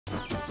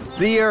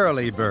The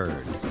early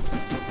bird.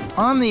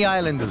 On the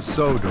island of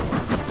Sodor,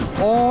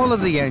 all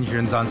of the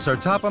engines on Sir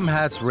Topham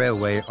Hatt's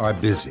railway are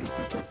busy.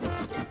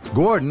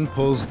 Gordon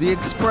pulls the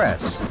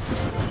express.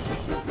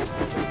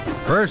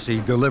 Percy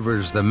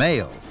delivers the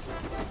mail.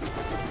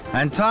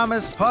 And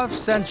Thomas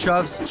puffs and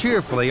chuffs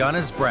cheerfully on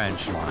his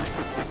branch line.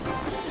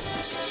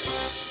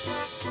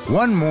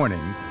 One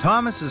morning,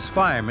 Thomas's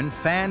fireman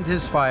fanned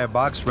his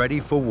firebox ready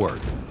for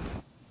work.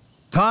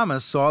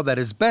 Thomas saw that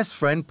his best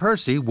friend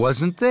Percy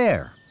wasn't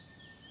there.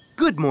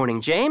 Good morning,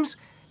 James.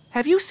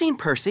 Have you seen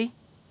Percy?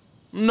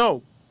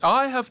 No,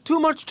 I have too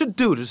much to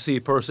do to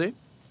see Percy.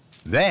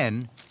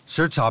 Then,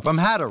 Sir Topham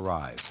Hatt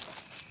arrived.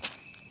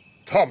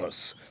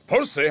 Thomas,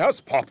 Percy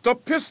has popped a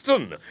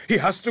piston. He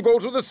has to go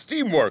to the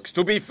steamworks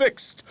to be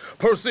fixed.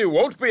 Percy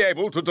won't be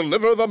able to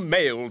deliver the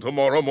mail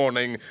tomorrow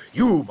morning.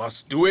 You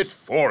must do it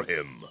for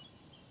him.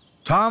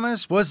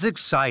 Thomas was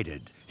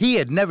excited. He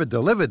had never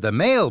delivered the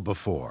mail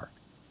before.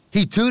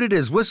 He tooted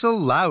his whistle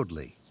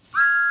loudly.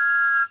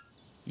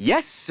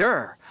 Yes,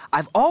 sir.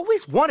 I've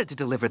always wanted to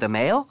deliver the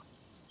mail.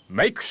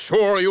 Make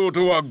sure you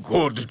do a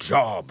good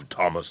job,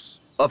 Thomas.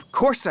 Of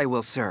course I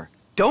will, sir.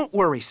 Don't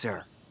worry,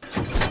 sir.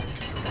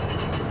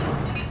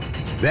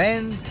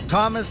 Then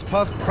Thomas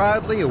puffed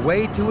proudly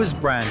away to his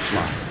branch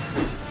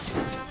line.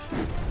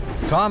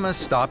 Thomas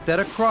stopped at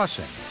a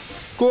crossing.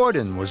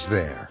 Gordon was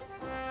there.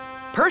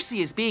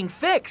 Percy is being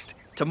fixed.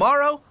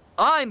 Tomorrow,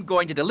 I'm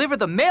going to deliver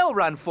the mail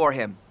run for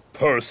him.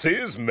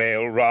 Percy's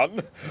mail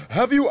run?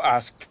 Have you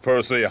asked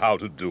Percy how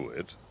to do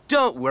it?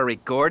 Don't worry,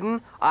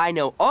 Gordon. I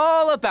know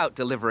all about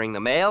delivering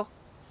the mail.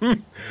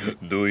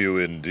 Do you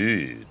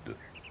indeed?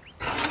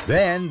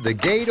 Then the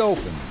gate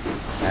opened,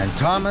 and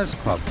Thomas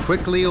puffed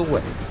quickly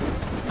away.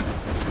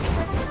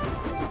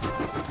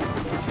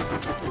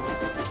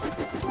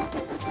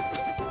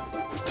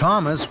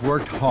 Thomas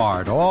worked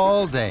hard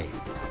all day.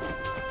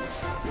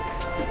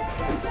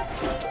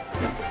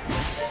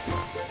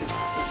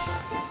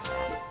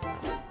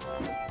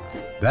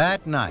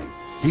 That night,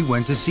 he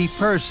went to see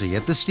Percy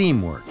at the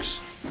steamworks.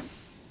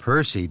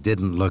 Percy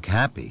didn't look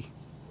happy.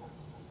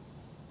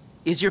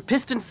 Is your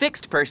piston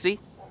fixed, Percy?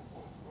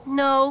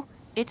 No,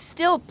 it's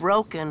still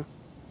broken.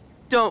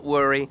 Don't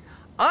worry.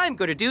 I'm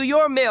going to do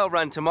your mail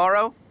run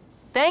tomorrow.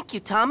 Thank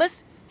you,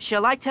 Thomas.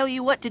 Shall I tell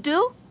you what to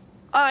do?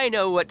 I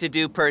know what to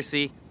do,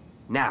 Percy.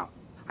 Now,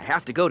 I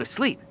have to go to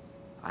sleep.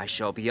 I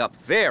shall be up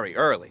very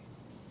early.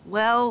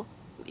 Well,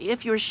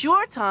 if you're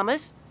sure,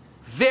 Thomas.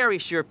 Very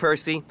sure,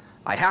 Percy.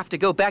 I have to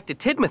go back to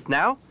Tidmouth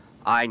now.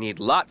 I need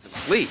lots of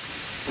sleep.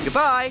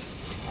 Goodbye.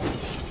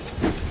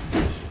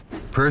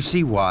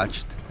 Percy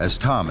watched as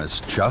Thomas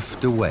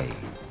chuffed away.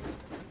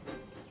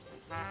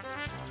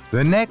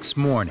 The next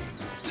morning,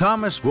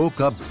 Thomas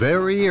woke up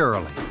very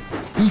early.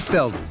 He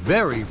felt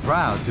very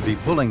proud to be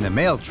pulling the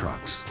mail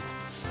trucks.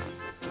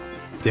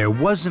 There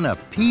wasn't a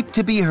peep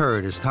to be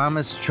heard as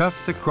Thomas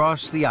chuffed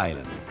across the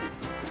island.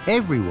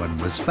 Everyone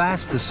was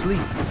fast asleep.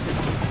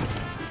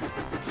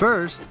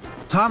 First,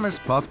 Thomas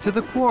puffed to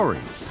the quarry.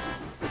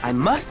 I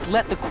must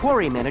let the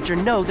quarry manager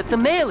know that the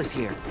mail is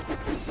here.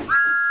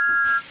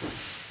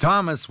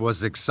 Thomas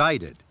was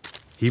excited.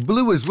 He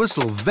blew his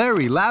whistle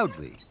very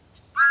loudly.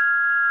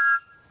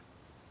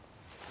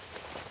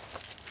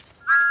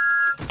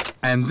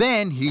 And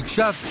then he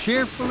chuffed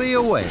cheerfully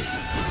away.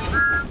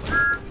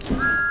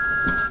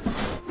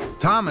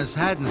 Thomas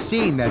hadn't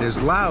seen that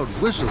his loud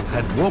whistle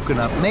had woken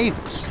up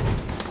Mavis.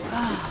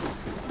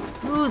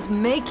 Who's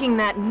making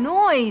that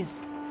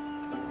noise?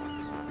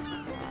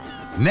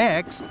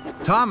 Next,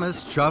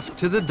 Thomas chuffed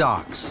to the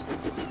docks.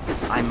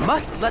 I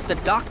must let the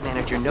dock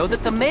manager know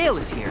that the mail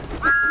is here.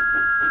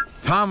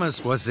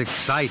 Thomas was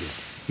excited.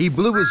 He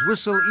blew his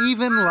whistle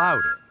even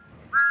louder.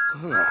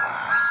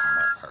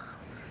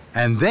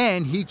 And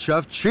then he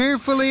chuffed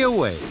cheerfully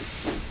away.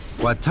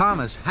 What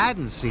Thomas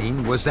hadn't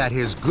seen was that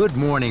his good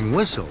morning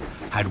whistle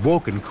had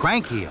woken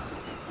Cranky up.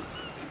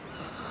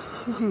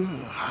 Who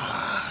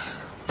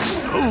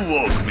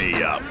woke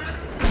me up?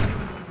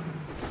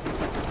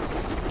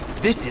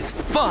 This is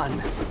fun.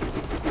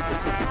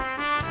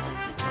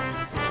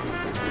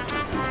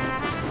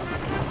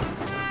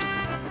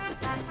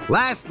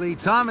 Lastly,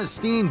 Thomas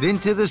steamed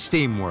into the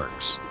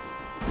steamworks.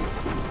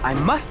 I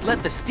must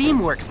let the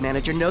steamworks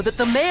manager know that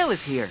the mail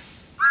is here.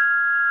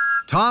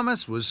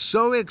 Thomas was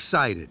so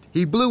excited,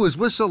 he blew his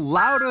whistle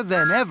louder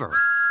than ever.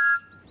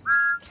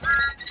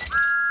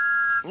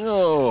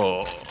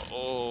 Oh.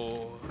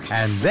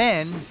 And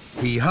then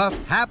he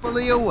huffed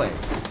happily away.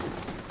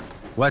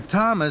 What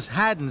Thomas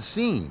hadn't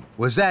seen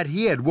was that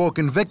he had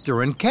woken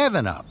Victor and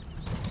Kevin up.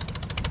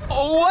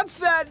 Oh, what's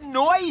that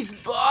noise,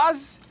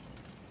 boss?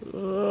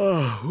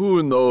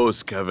 Who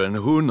knows, Kevin?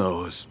 Who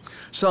knows?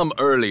 Some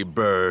early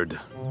bird.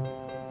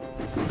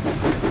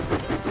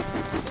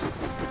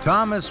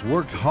 Thomas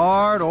worked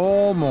hard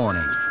all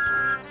morning.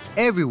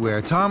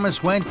 Everywhere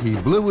Thomas went, he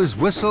blew his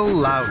whistle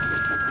loudly.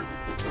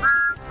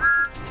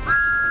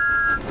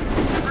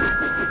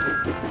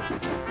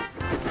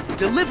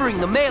 Delivering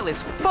the mail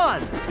is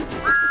fun.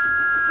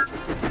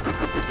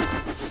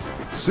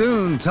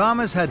 Soon,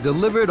 Thomas had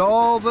delivered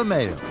all the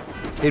mail.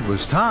 It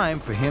was time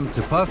for him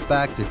to puff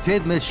back to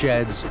Tidmouth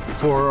Sheds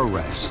for a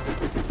rest.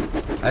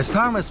 As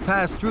Thomas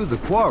passed through the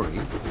quarry,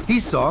 he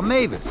saw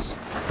Mavis.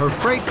 Her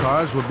freight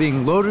cars were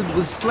being loaded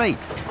with slate.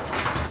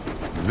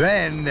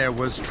 Then there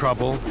was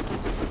trouble.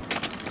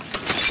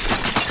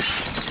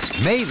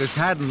 Mavis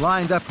hadn't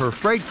lined up her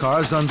freight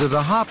cars under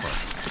the hopper.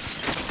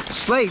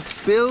 Slate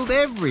spilled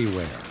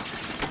everywhere.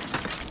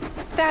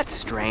 That's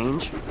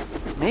strange.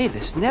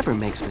 Mavis never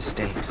makes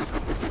mistakes.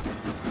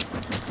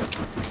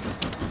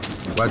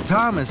 What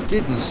Thomas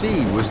didn't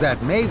see was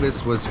that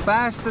Mavis was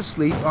fast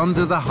asleep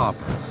under the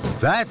hopper.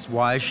 That's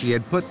why she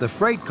had put the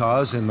freight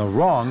cars in the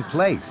wrong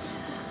place.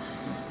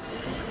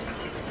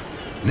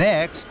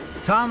 Next,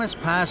 Thomas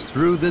passed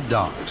through the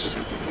docks.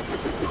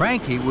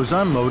 Cranky was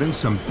unloading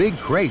some big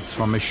crates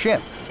from a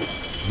ship.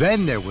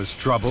 Then there was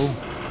trouble.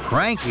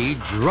 Cranky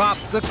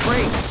dropped the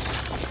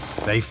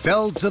crates. They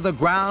fell to the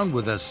ground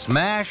with a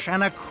smash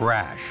and a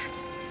crash.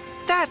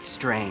 That's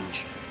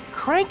strange.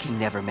 Cranky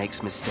never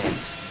makes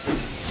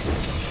mistakes.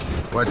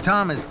 What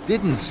Thomas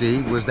didn't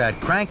see was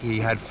that Cranky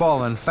had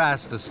fallen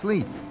fast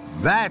asleep.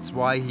 That's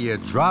why he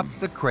had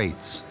dropped the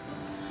crates.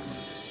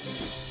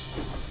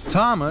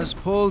 Thomas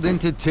pulled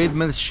into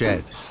Tidmouth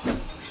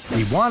Sheds.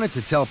 He wanted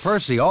to tell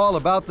Percy all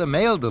about the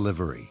mail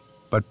delivery,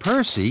 but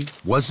Percy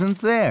wasn't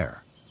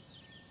there.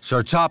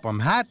 Sir Topham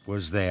Hatt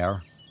was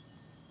there.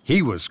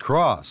 He was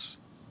cross.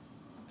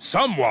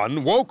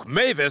 Someone woke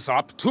Mavis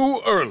up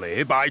too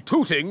early by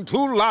tooting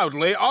too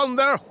loudly on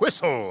their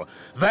whistle.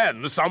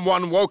 Then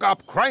someone woke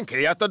up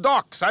Cranky at the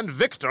docks and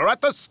Victor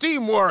at the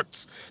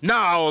steamworks.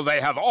 Now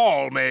they have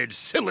all made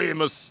silly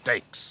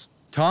mistakes.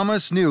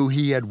 Thomas knew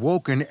he had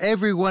woken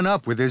everyone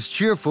up with his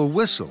cheerful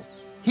whistle.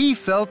 He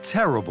felt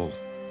terrible.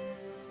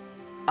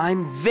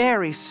 I'm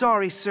very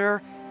sorry,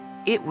 sir.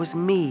 It was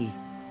me.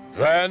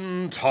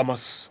 Then,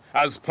 Thomas,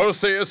 as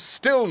Percy is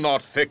still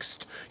not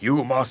fixed,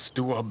 you must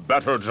do a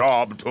better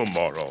job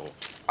tomorrow.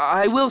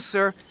 I will,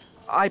 sir.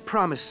 I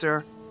promise,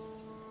 sir.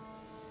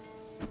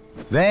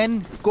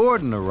 Then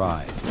Gordon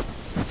arrived.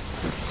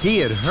 He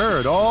had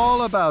heard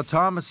all about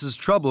Thomas's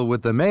trouble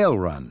with the mail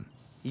run.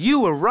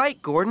 You were right,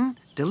 Gordon.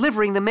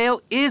 Delivering the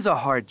mail is a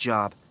hard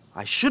job.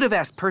 I should have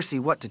asked Percy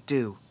what to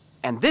do.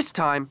 And this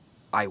time,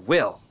 I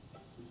will.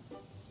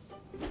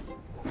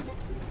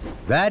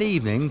 That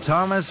evening,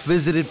 Thomas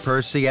visited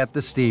Percy at the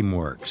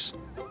steamworks.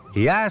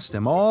 He asked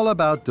him all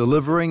about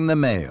delivering the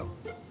mail,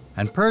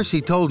 and Percy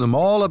told him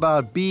all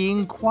about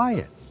being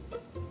quiet.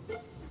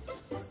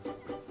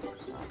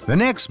 The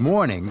next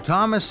morning,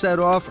 Thomas set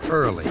off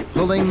early,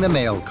 pulling the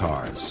mail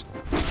cars.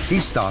 He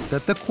stopped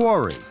at the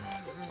quarry.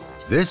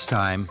 This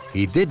time,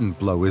 he didn't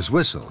blow his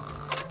whistle.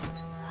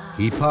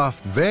 He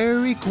puffed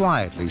very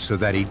quietly so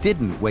that he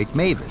didn't wake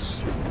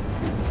Mavis.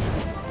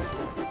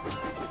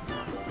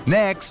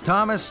 Next,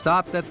 Thomas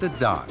stopped at the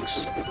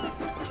docks.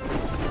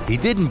 He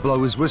didn't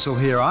blow his whistle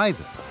here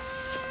either.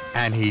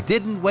 And he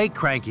didn't wake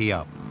Cranky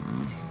up.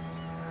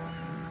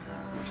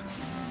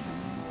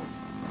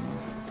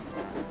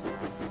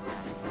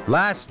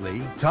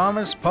 Lastly,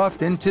 Thomas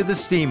puffed into the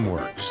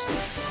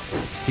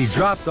steamworks. He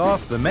dropped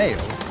off the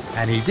mail,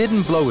 and he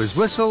didn't blow his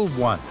whistle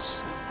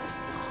once.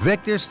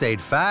 Victor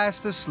stayed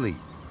fast asleep.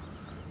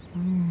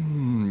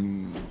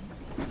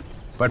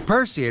 But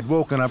Percy had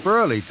woken up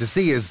early to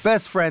see his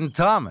best friend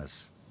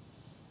Thomas.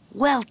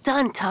 Well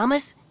done,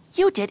 Thomas.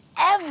 You did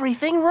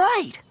everything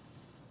right.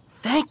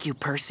 Thank you,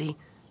 Percy.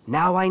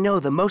 Now I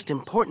know the most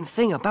important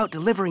thing about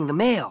delivering the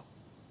mail.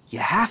 You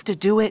have to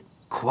do it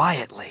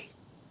quietly.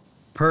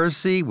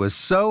 Percy was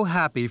so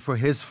happy for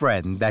his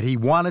friend that he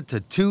wanted to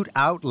toot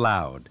out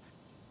loud.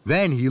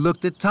 Then he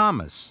looked at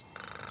Thomas.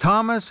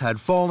 Thomas had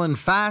fallen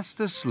fast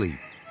asleep.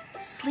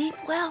 Sleep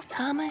well,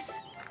 Thomas.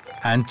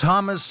 And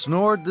Thomas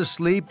snored the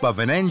sleep of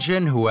an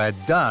engine who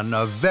had done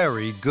a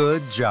very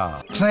good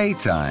job.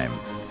 Playtime.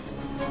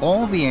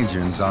 All the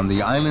engines on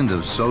the island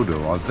of Sodor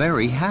are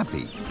very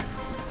happy.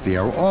 They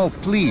are all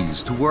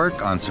pleased to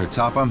work on Sir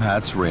Topham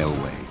Hatt's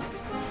railway.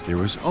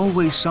 There is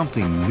always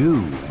something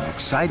new and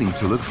exciting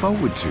to look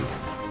forward to.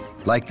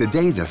 Like the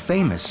day the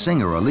famous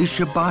singer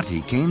Alicia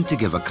Botti came to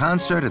give a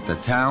concert at the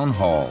town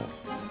hall.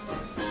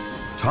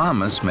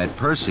 Thomas met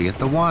Percy at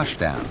the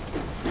washdown.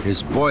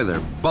 His boiler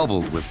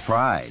bubbled with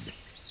pride.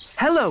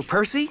 Hello,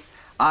 Percy.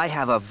 I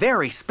have a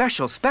very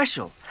special.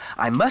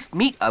 I must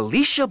meet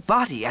Alicia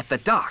Botti at the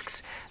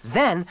docks.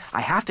 Then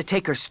I have to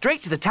take her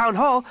straight to the town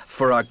hall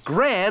for a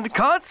grand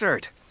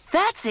concert.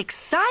 That's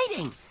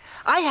exciting.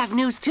 I have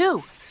news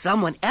too.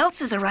 Someone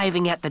else is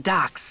arriving at the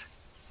docks.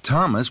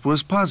 Thomas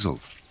was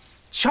puzzled.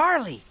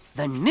 Charlie,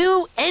 the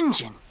new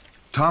engine.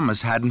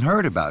 Thomas hadn't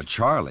heard about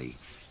Charlie.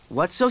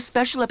 What's so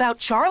special about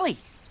Charlie?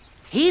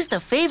 He's the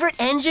favorite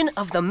engine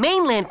of the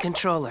mainland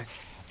controller.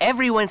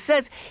 Everyone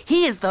says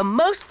he is the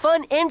most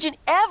fun engine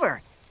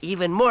ever.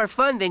 Even more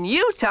fun than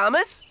you,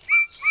 Thomas.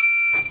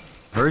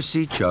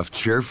 Percy chuffed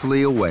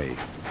cheerfully away.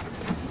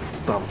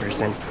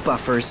 Bumpers and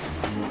buffers.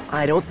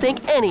 I don't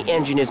think any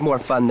engine is more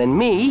fun than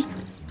me.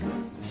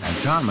 And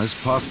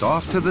Thomas puffed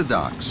off to the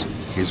docks,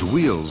 his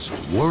wheels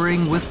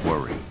whirring with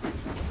worry.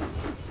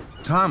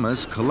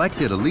 Thomas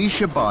collected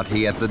Alicia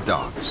Botti at the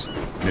docks.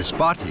 Miss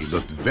Botti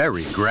looked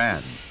very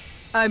grand.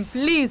 I'm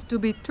pleased to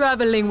be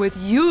traveling with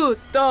you,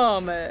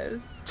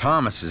 Thomas.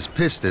 Thomas's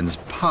pistons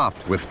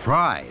popped with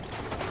pride.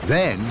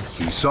 Then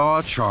he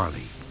saw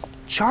Charlie.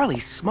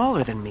 Charlie's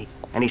smaller than me,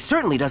 and he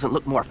certainly doesn't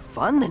look more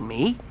fun than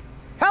me.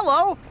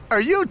 Hello,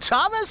 are you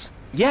Thomas?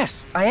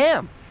 Yes, I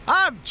am.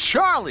 I'm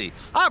Charlie.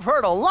 I've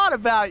heard a lot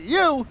about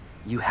you.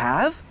 You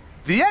have?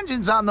 The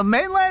engines on the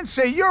mainland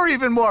say you're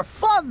even more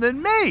fun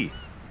than me.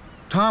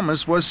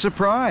 Thomas was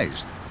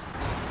surprised.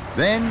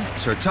 Then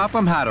Sir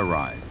Topham Hatt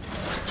arrived.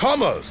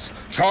 Thomas,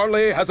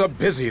 Charlie has a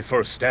busy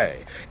first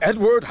day.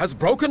 Edward has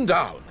broken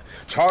down.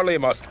 Charlie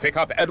must pick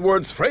up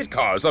Edward's freight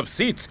cars of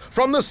seats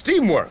from the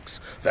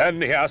steamworks.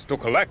 Then he has to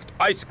collect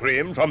ice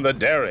cream from the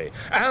dairy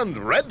and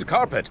red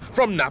carpet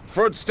from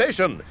Knapford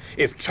Station.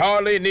 If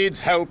Charlie needs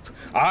help,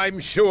 I'm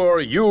sure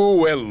you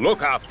will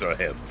look after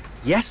him.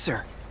 Yes,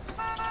 sir.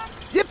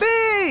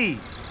 Yippee!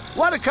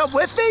 Want to come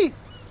with me?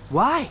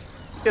 Why?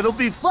 It'll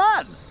be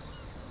fun.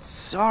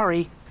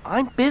 Sorry,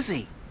 I'm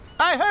busy.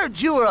 I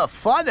heard you were a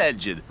fun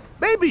engine.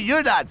 Maybe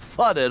you're not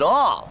fun at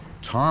all.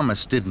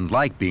 Thomas didn't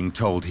like being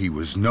told he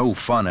was no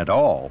fun at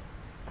all.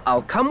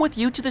 I'll come with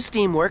you to the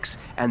steamworks,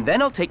 and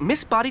then I'll take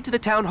Miss Botti to the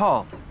town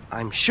hall.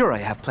 I'm sure I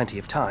have plenty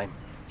of time.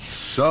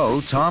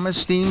 So Thomas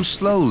steamed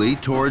slowly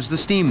towards the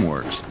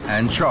steamworks,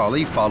 and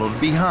Charlie followed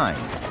behind.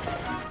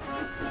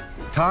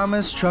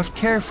 Thomas chuffed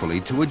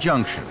carefully to a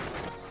junction.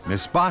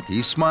 Miss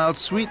Botti smiled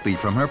sweetly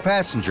from her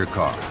passenger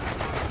car.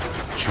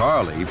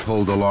 Charlie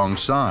pulled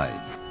alongside.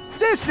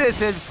 This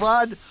isn't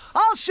fun.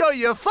 I'll show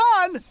you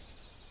fun.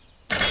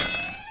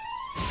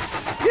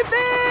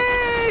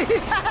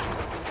 Yippee!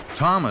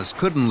 Thomas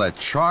couldn't let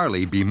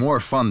Charlie be more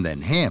fun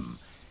than him.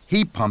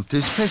 He pumped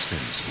his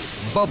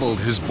pistons, bubbled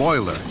his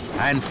boiler,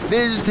 and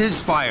fizzed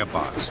his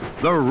firebox.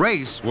 The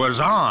race was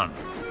on.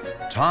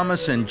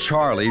 Thomas and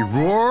Charlie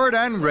roared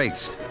and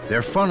raced.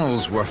 Their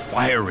funnels were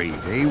fiery.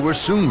 They were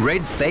soon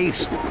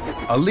red-faced.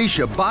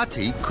 Alicia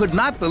Botti could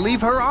not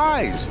believe her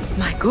eyes.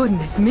 My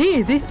goodness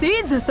me, this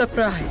is a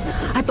surprise.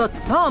 I thought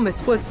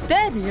Thomas was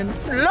steady and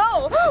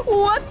slow.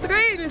 What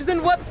thrills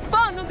and what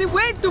fun on the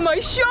way to my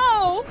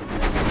show!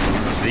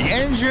 The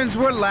engines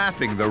were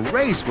laughing. The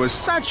race was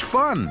such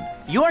fun.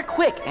 You're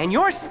quick and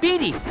you're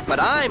speedy, but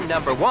I'm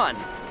number one.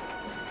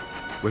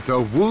 With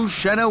a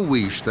whoosh and a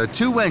wheesh, the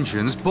two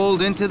engines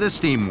pulled into the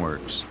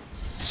steamworks.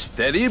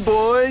 Steady,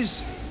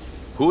 boys.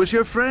 Who is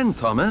your friend,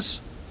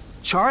 Thomas?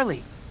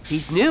 Charlie,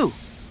 he's new.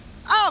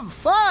 I'm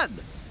fun.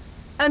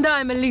 And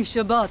I'm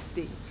Alicia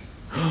Botti.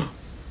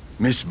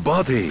 Miss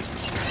Botti,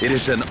 it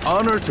is an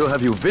honor to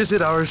have you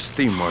visit our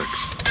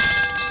steamworks.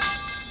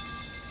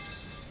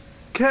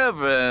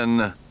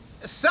 Kevin.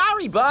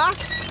 Sorry,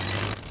 boss.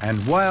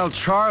 And while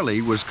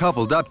Charlie was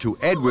coupled up to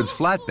Edward's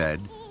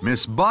flatbed,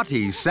 Miss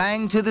Botti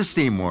sang to the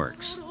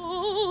steamworks.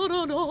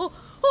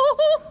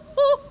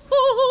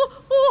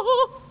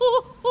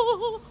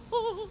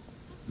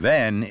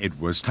 Then it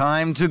was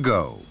time to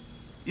go.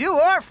 You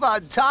are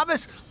fun,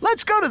 Thomas.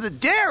 Let's go to the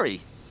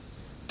dairy.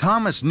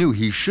 Thomas knew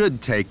he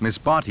should take Miss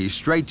Botti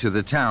straight to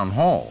the town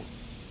hall,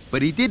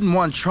 but he didn't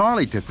want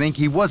Charlie to think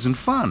he wasn't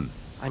fun.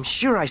 I'm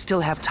sure I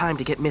still have time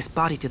to get Miss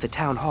Botti to the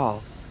town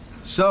hall.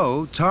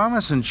 So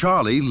Thomas and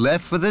Charlie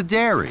left for the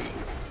dairy.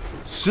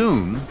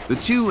 Soon, the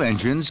two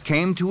engines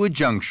came to a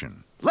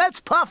junction. Let's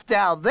puff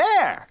down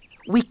there.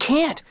 We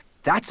can't.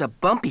 That's a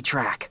bumpy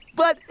track.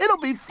 But it'll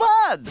be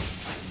fun.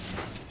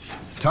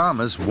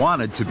 Thomas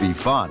wanted to be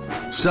fun,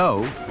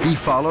 so he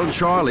followed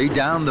Charlie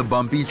down the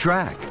bumpy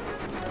track.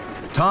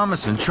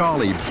 Thomas and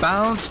Charlie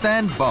bounced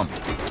and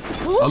bumped.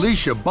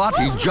 Alicia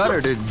Botti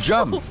juddered and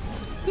jumped.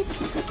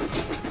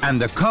 And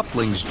the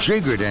couplings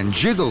jiggered and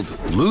jiggled,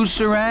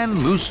 looser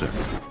and looser.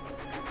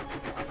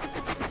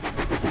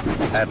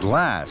 At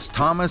last,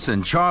 Thomas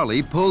and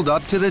Charlie pulled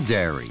up to the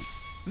dairy.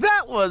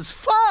 That was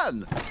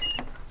fun.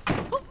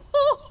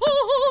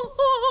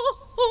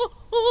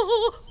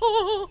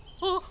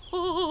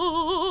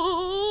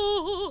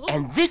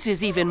 And this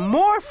is even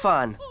more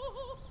fun.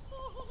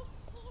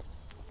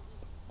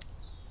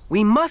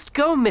 We must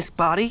go, Miss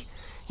Botti.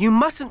 You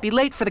mustn't be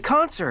late for the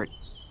concert.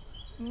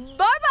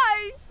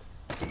 Bye-bye!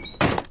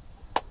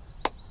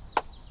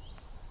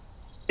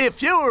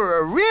 If you were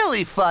a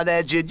really fun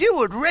engine, you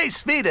would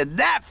race me to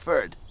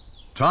Knapford.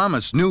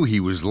 Thomas knew he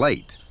was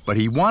late, but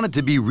he wanted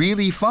to be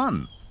really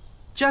fun.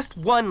 Just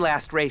one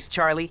last race,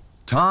 Charlie.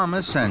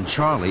 Thomas and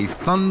Charlie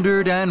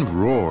thundered and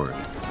roared.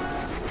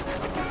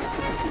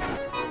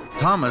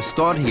 Thomas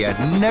thought he had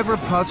never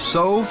puffed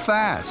so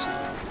fast.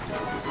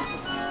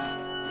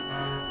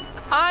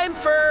 I'm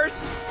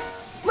first.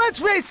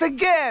 Let's race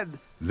again.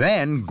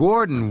 Then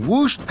Gordon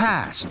whooshed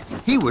past.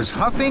 He was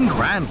huffing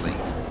grandly.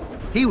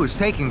 He was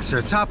taking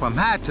Sir Topham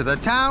Hatt to the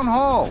town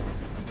hall.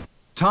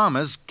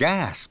 Thomas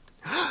gasped.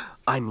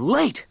 I'm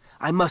late.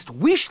 I must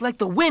whoosh like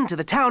the wind to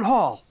the town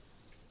hall.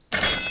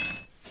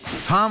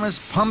 Thomas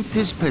pumped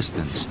his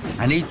pistons,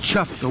 and he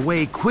chuffed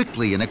away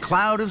quickly in a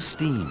cloud of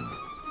steam.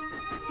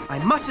 I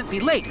mustn't be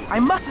late. I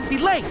mustn't be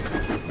late.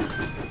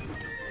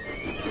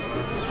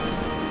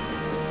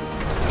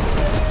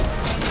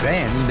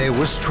 Then there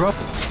was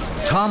trouble.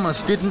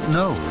 Thomas didn't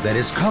know that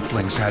his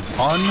couplings had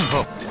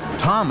unhooked.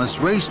 Thomas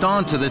raced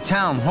on to the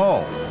town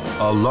hall,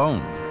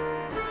 alone.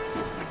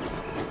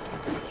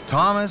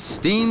 Thomas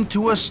steamed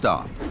to a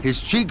stop.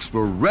 His cheeks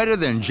were redder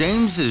than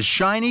James's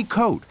shiny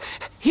coat.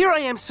 Here I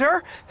am,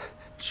 sir.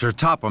 Sir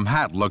Topham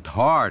Hatt looked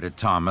hard at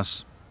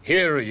Thomas.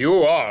 Here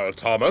you are,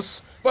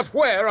 Thomas. But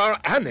where are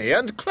Annie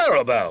and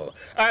Clarabelle?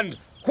 And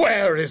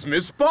where is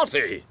Miss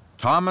Spotty?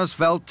 Thomas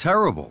felt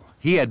terrible.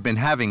 He had been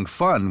having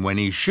fun when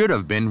he should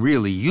have been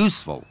really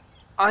useful.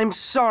 I'm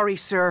sorry,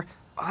 sir.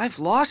 I've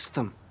lost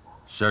them.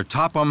 Sir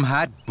Topham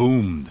Hatt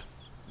boomed.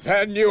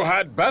 Then you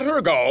had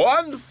better go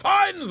and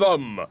find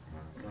them.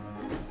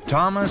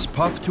 Thomas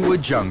puffed to a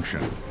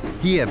junction.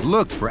 He had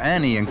looked for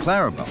Annie and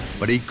Clarabelle,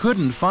 but he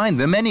couldn't find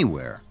them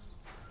anywhere.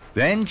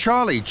 Then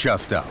Charlie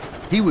chuffed up.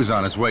 He was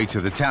on his way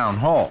to the town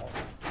hall.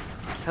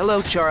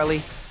 Hello,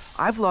 Charlie.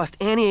 I've lost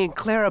Annie and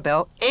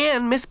Clarabelle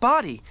and Miss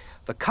Spotty.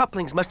 The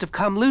couplings must have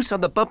come loose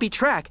on the bumpy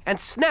track and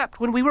snapped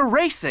when we were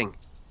racing.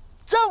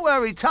 Don't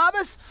worry,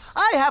 Thomas.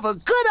 I have a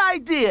good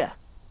idea.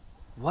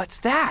 What's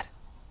that?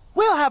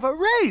 We'll have a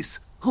race.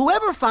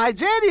 Whoever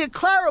finds Annie and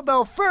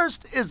Clarabelle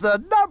first is the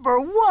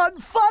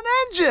 #1 fun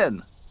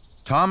engine.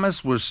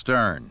 Thomas was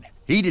stern.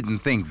 He didn't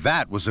think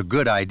that was a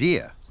good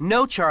idea.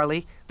 No,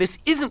 Charlie. This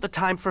isn't the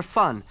time for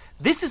fun.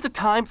 This is the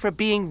time for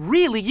being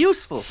really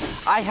useful.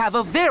 I have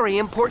a very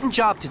important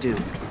job to do.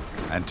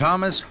 And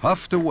Thomas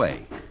huffed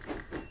away.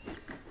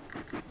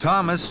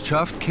 Thomas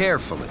chuffed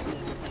carefully.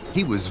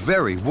 He was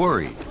very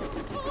worried.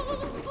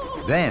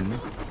 Then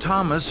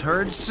Thomas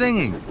heard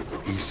singing.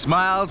 He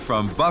smiled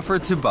from buffer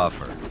to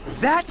buffer.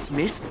 That's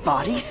Miss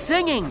Spotty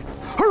singing!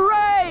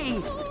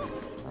 Hooray!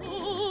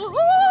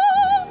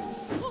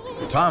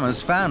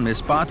 Thomas found Miss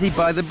Spotty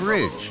by the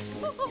bridge.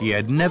 He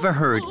had never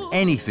heard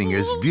anything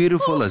as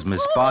beautiful as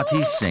Miss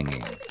Spotty's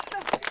singing.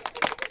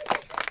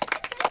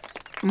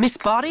 Miss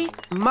Spotty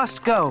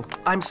must go.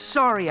 I'm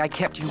sorry I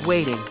kept you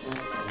waiting.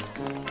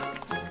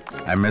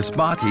 And Miss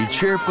Spotty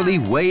cheerfully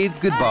waved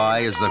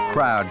goodbye as the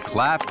crowd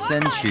clapped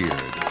and cheered.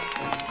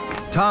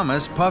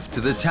 Thomas puffed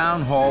to the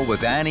town hall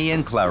with Annie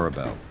and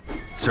Clarabelle.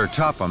 Sir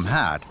Topham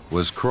Hatt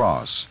was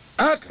cross.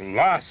 At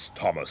last,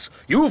 Thomas.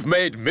 You've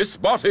made Miss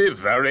Spotty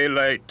very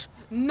late.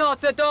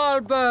 Not at all,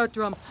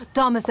 Bertram.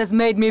 Thomas has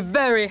made me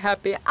very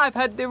happy. I've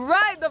had the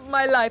ride of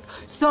my life.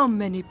 So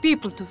many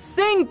people to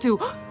sing to,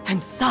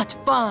 and such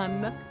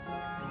fun.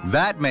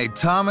 That made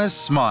Thomas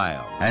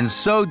smile, and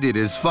so did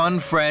his fun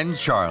friend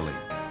Charlie.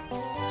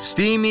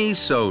 Steamy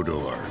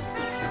Sodor.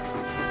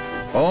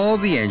 All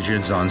the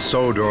engines on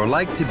Sodor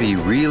like to be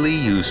really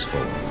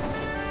useful.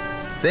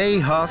 They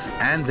huff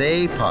and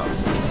they puff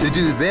to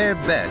do their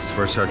best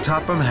for Sir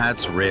Topham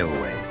Hatt's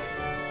railway.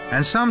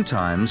 And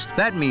sometimes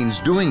that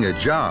means doing a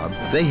job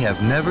they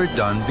have never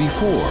done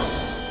before.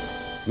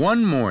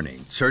 One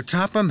morning, Sir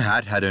Topham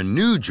Hatt had a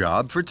new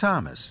job for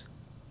Thomas.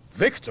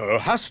 Victor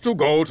has to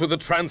go to the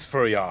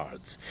transfer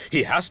yards.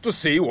 He has to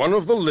see one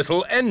of the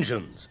little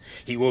engines.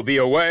 He will be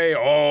away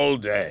all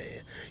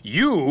day.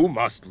 You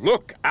must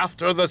look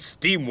after the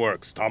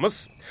steamworks,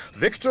 Thomas.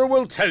 Victor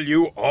will tell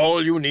you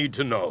all you need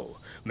to know.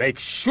 Make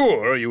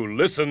sure you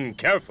listen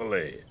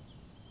carefully.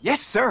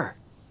 Yes, sir.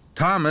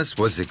 Thomas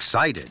was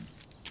excited.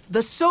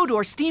 The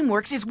Sodor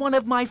Steamworks is one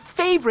of my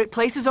favorite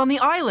places on the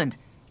island.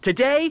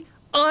 Today,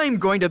 I'm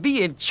going to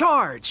be in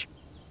charge.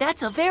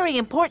 That's a very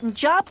important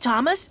job,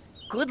 Thomas.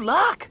 Good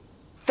luck.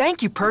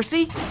 Thank you,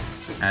 Percy.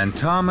 And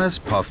Thomas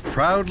puffed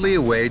proudly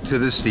away to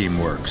the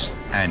steamworks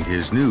and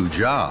his new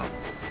job.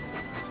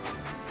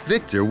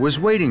 Victor was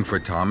waiting for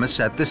Thomas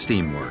at the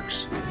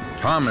steamworks.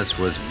 Thomas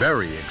was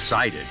very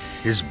excited.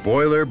 His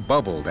boiler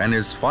bubbled and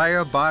his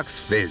firebox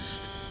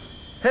fizzed.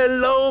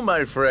 Hello,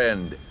 my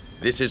friend.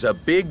 This is a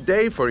big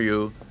day for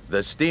you. The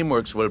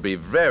steamworks will be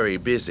very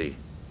busy.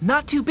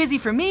 Not too busy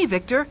for me,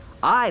 Victor.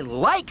 I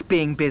like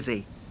being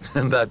busy.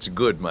 That's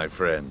good, my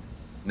friend.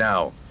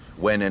 Now,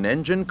 when an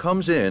engine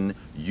comes in,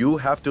 you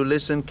have to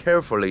listen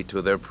carefully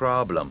to their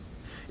problem.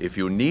 If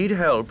you need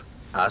help,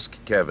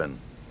 ask Kevin.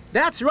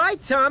 That's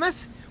right,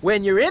 Thomas.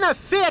 When you're in a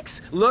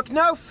fix, look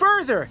no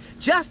further.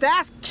 Just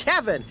ask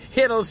Kevin.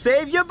 It'll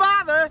save you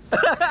bother.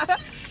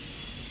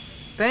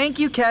 Thank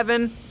you,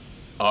 Kevin.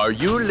 Are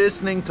you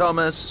listening,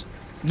 Thomas?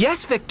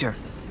 Yes, Victor.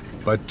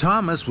 But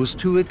Thomas was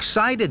too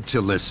excited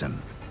to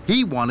listen.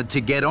 He wanted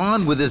to get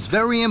on with his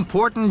very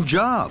important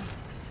job.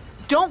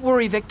 Don't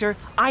worry, Victor.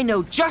 I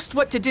know just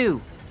what to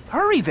do.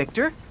 Hurry,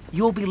 Victor.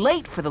 You'll be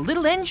late for the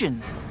little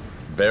engines.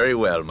 Very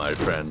well, my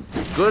friend.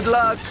 Good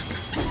luck.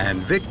 And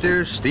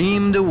Victor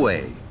steamed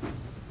away.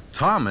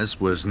 Thomas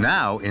was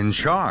now in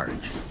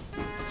charge.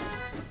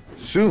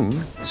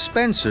 Soon,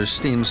 Spencer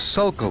steamed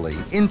sulkily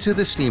into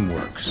the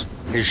steamworks.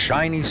 His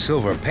shiny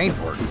silver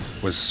paintwork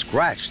was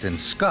scratched and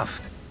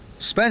scuffed.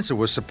 Spencer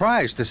was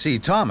surprised to see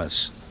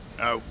Thomas.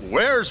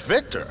 Where's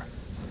Victor?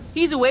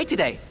 He's away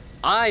today.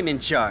 I'm in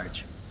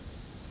charge.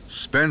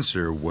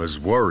 Spencer was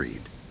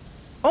worried.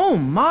 Oh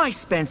my,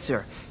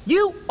 Spencer.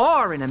 You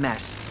are in a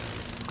mess.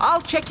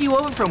 I'll check you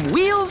over from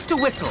wheels to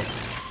whistle.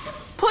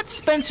 Put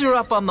Spencer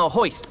up on the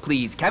hoist,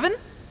 please, Kevin.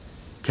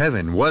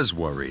 Kevin was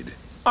worried.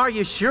 Are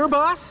you sure,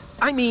 boss?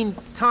 I mean,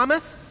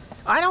 Thomas?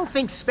 I don't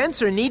think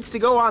Spencer needs to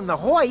go on the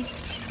hoist.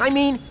 I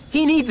mean,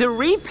 he needs a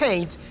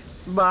repaint,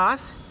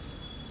 boss.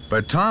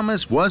 But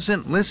Thomas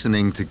wasn't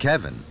listening to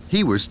Kevin.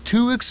 He was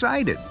too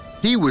excited.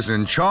 He was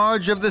in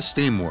charge of the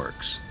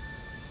steamworks.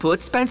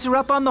 Put Spencer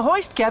up on the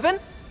hoist, Kevin.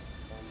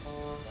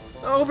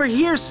 Over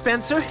here,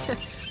 Spencer.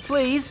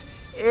 Please,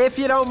 if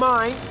you don't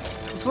mind.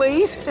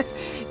 Please.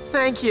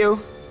 Thank you.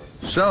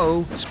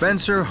 So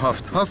Spencer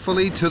huffed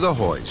huffily to the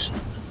hoist.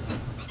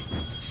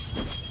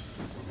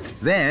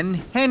 Then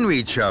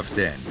Henry chuffed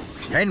in.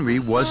 Henry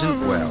wasn't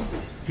well.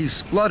 He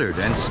spluttered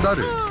and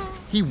stuttered.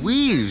 He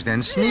wheezed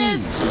and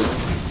sneezed.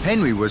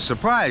 Henry was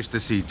surprised to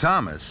see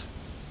Thomas.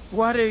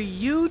 What are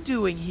you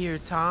doing here,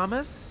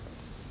 Thomas?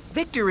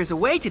 Victor is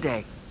away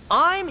today.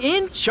 I'm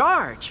in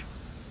charge.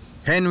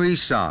 Henry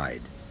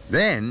sighed.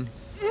 Then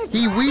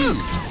he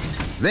wheezed.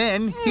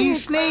 Then he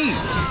sneezed.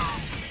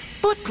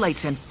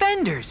 Footplates and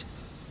fenders.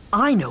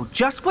 I know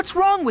just what's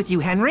wrong with you,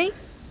 Henry.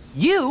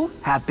 You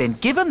have been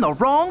given the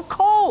wrong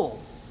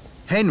coal.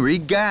 Henry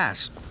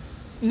gasped.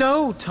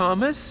 No,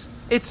 Thomas.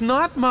 It's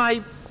not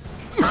my...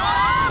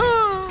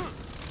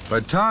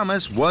 But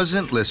Thomas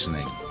wasn't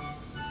listening.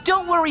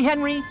 Don't worry,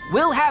 Henry.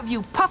 We'll have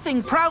you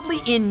puffing proudly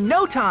in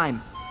no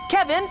time.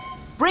 Kevin,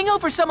 bring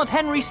over some of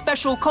Henry's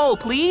special coal,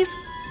 please.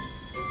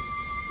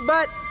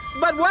 But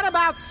what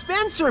about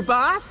Spencer,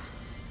 boss?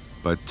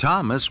 But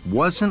Thomas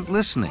wasn't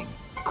listening.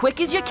 Quick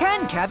as you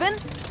can, Kevin.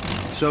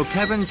 So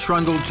Kevin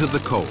trundled to the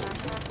coal.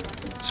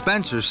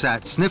 Spencer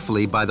sat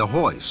sniffly by the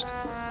hoist.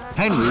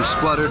 Henry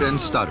spluttered and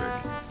stuttered.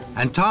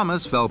 And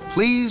Thomas felt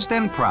pleased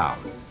and proud.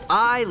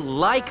 I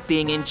like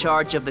being in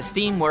charge of the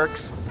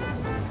steamworks.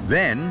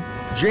 Then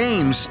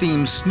James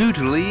steamed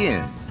snootily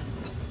in.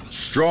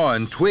 Straw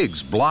and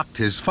twigs blocked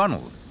his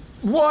funnel.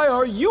 Why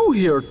are you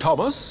here,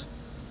 Thomas?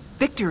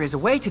 Victor is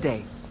away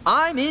today.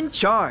 I'm in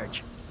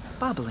charge.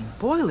 Bubbling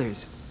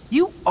boilers.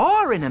 You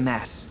are in a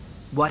mess.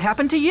 What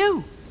happened to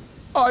you?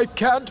 I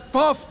can't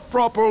puff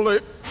properly.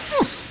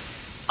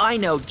 I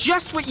know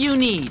just what you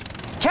need.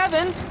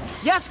 Kevin!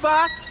 Yes,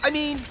 boss. I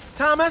mean,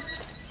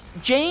 Thomas.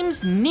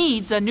 James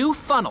needs a new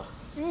funnel.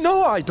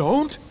 No, I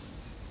don't.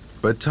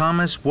 But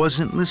Thomas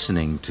wasn't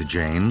listening to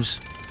James.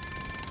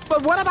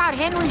 But what about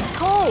Henry's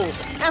coal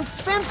and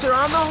Spencer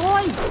on the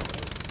hoist?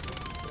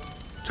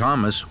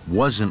 Thomas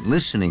wasn't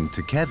listening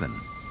to Kevin.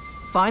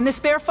 Find the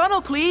spare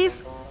funnel,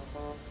 please.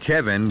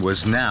 Kevin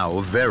was now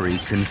very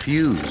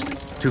confused.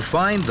 To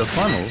find the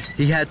funnel,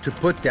 he had to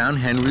put down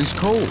Henry's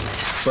coal.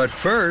 But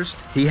first,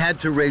 he had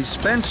to raise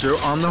Spencer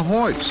on the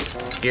hoist.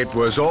 It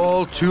was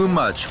all too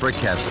much for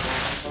Kevin.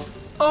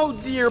 Oh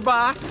dear,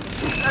 boss.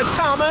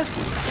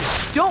 Thomas.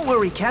 Don't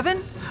worry,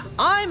 Kevin.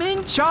 I'm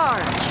in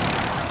charge.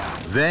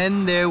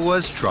 Then there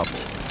was trouble.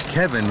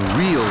 Kevin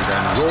reeled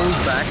and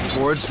rolled back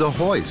towards the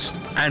hoist.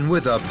 And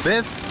with a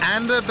biff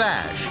and a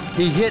bash,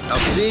 he hit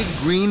a big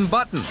green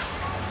button.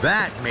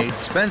 That made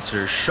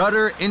Spencer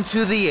shudder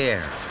into the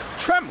air.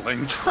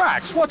 Trembling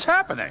tracks, what's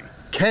happening?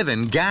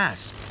 Kevin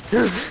gasped.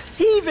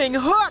 Heaving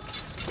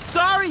hooks!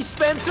 Sorry,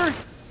 Spencer.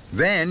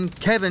 Then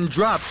Kevin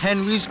dropped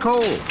Henry's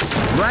coal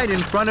right in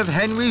front of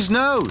Henry's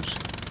nose.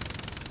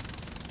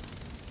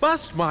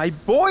 Bust my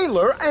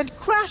boiler and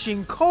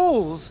crashing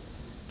coals.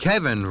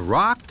 Kevin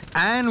rocked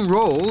and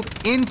rolled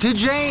into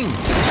James.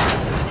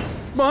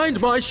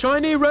 Mind my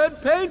shiny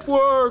red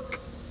paintwork.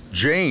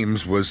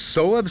 James was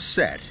so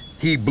upset,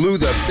 he blew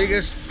the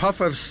biggest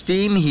puff of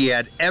steam he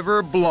had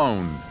ever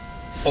blown.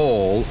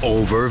 All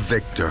over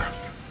Victor.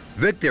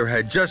 Victor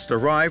had just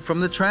arrived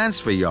from the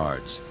transfer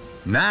yards.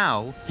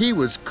 Now he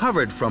was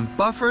covered from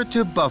buffer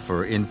to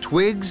buffer in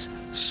twigs,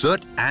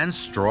 soot, and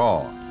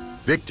straw.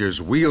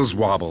 Victor's wheels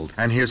wobbled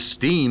and his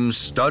steam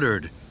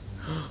stuttered.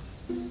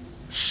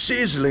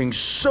 Sizzling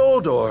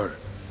Sodor!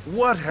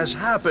 What has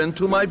happened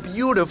to my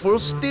beautiful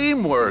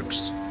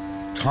steamworks?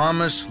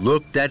 Thomas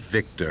looked at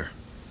Victor,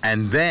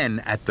 and then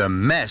at the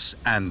mess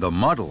and the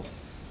muddle.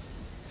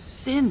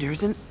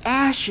 Cinders and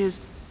ashes.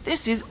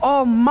 This is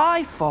all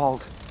my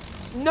fault.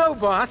 No,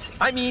 boss.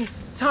 I mean,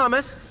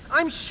 Thomas,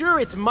 I'm sure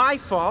it's my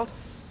fault.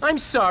 I'm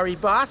sorry,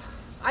 boss.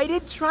 I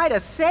did try to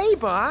say,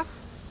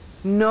 boss.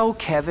 No,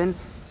 Kevin.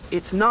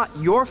 It's not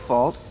your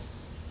fault.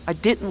 I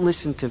didn't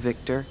listen to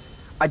Victor.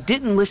 I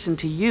didn't listen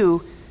to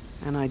you.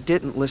 And I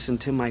didn't listen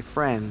to my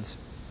friends.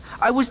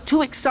 I was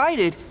too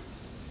excited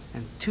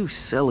and too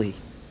silly.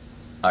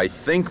 I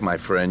think, my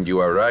friend, you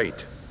are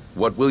right.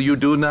 What will you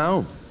do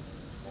now?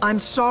 I'm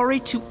sorry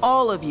to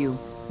all of you.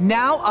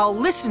 Now I'll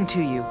listen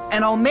to you,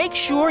 and I'll make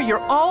sure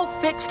you're all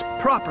fixed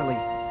properly.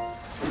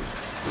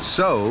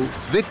 So,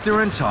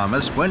 Victor and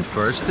Thomas went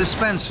first to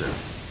Spencer.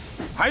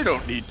 I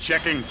don't need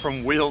checking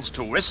from wheels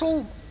to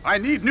whistle. I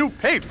need new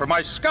paint for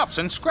my scuffs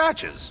and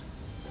scratches.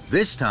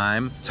 This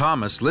time,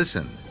 Thomas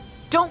listened.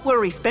 Don't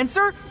worry,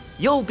 Spencer.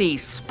 You'll be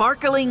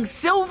sparkling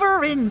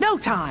silver in no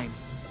time.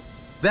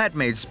 That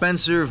made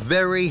Spencer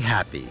very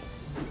happy.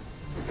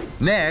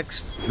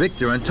 Next,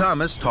 Victor and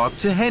Thomas talked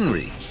to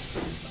Henry.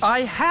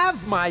 I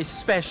have my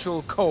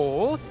special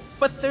coal,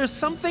 but there's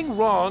something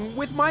wrong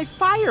with my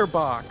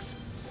firebox.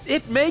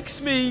 It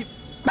makes me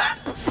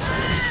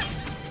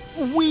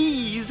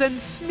wheeze and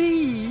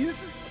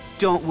sneeze.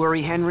 Don't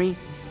worry, Henry.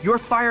 Your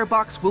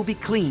firebox will be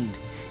cleaned.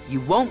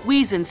 You won't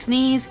wheeze and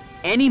sneeze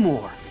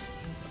anymore.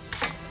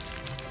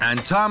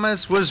 And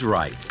Thomas was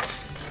right.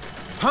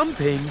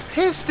 Pumping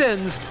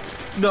pistons.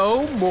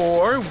 No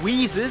more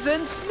wheezes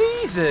and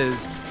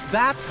sneezes.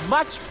 That's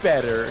much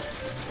better.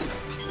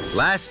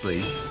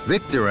 Lastly,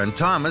 Victor and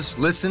Thomas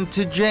listened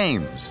to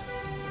James.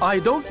 I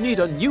don't need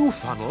a new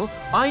funnel.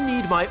 I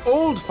need my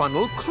old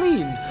funnel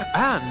cleaned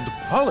and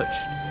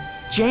polished.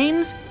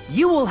 James,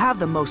 you will have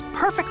the most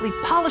perfectly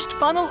polished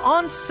funnel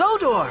on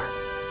Sodor.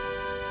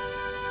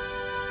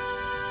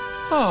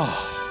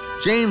 Oh.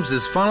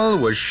 James's funnel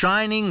was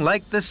shining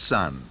like the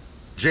sun.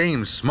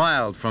 James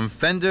smiled from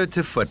fender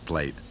to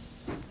footplate.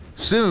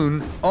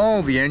 Soon,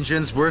 all the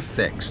engines were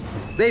fixed.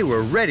 They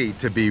were ready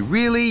to be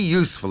really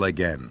useful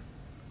again.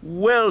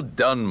 Well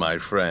done, my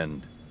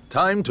friend.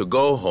 Time to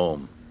go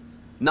home.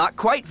 Not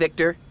quite,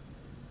 Victor.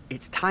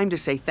 It's time to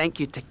say thank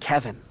you to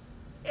Kevin.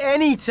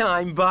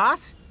 Anytime,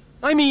 boss.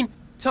 I mean,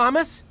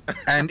 Thomas.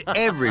 And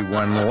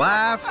everyone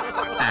laughed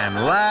and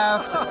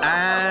laughed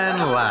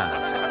and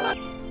laughed.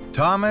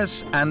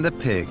 Thomas and the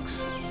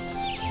pigs.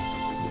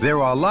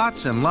 There are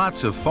lots and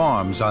lots of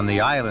farms on the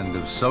island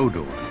of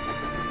Sodor.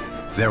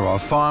 There are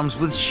farms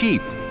with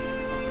sheep.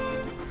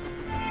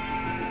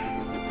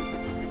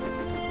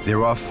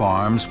 There are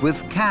farms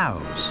with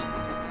cows.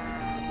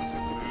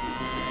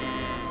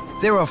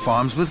 There are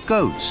farms with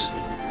goats.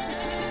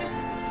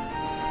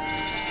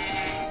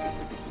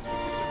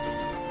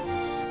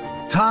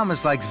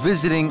 Thomas likes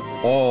visiting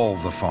all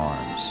the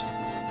farms.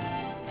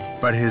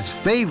 But his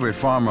favorite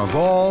farm of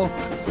all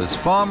was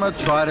Farmer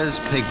Trotter's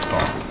pig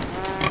farm.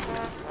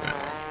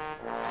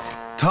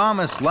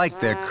 Thomas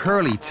liked their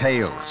curly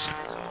tails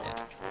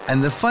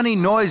and the funny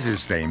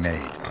noises they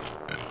made.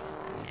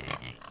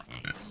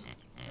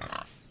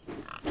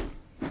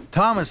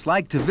 Thomas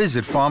liked to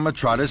visit Farmer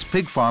Trotter's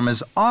pig farm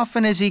as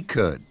often as he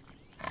could.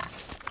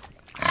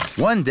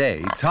 One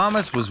day,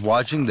 Thomas was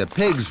watching the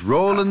pigs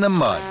roll in the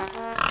mud.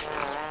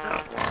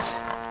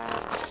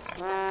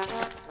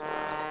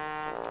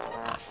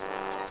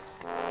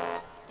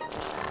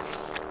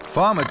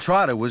 Farmer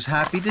Trotter was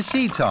happy to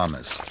see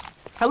Thomas.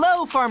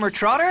 Hello, Farmer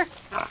Trotter.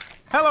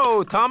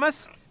 Hello,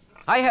 Thomas.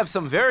 I have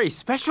some very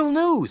special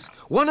news.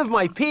 One of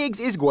my pigs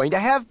is going to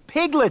have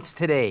piglets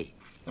today.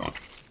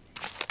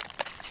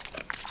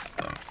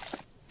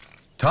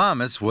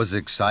 Thomas was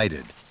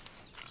excited.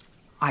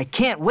 I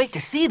can't wait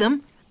to see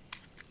them.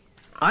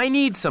 I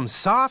need some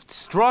soft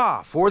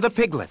straw for the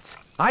piglets.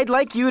 I'd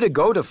like you to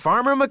go to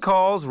Farmer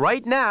McCall's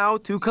right now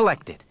to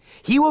collect it.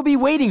 He will be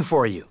waiting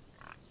for you.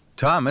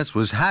 Thomas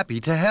was happy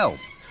to help.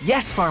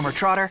 Yes, Farmer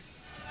Trotter.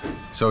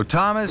 So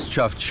Thomas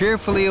chuffed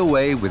cheerfully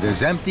away with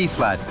his empty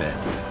flatbed.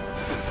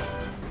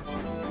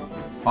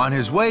 On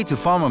his way to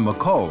Farmer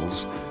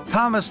McCall's,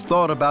 Thomas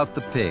thought about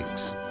the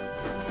pigs.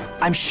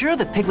 I'm sure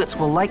the piglets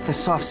will like the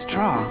soft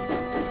straw.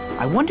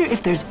 I wonder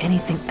if there's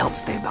anything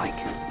else they like.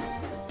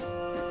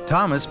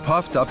 Thomas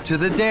puffed up to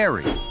the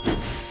dairy.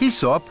 He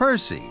saw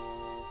Percy.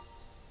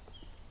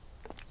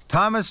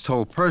 Thomas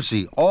told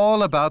Percy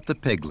all about the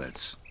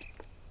piglets.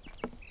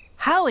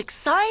 How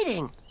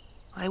exciting!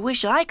 I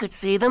wish I could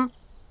see them,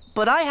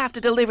 but I have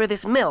to deliver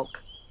this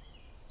milk.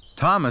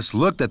 Thomas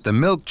looked at the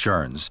milk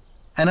churns.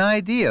 An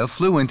idea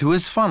flew into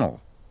his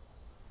funnel.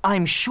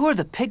 I'm sure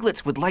the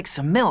piglets would like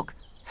some milk.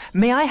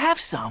 May I have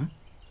some?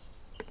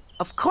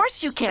 Of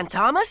course you can,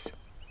 Thomas.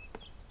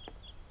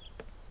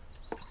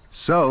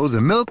 So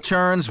the milk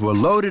churns were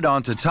loaded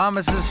onto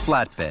Thomas's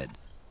flatbed.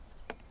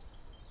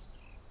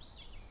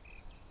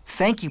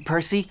 Thank you,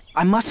 Percy.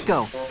 I must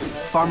go.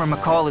 Farmer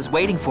McCall is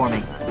waiting for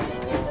me.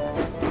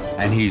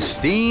 And he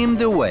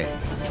steamed away.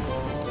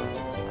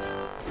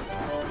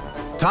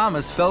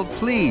 Thomas felt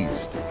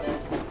pleased.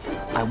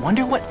 I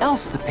wonder what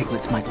else the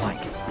piglets might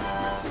like.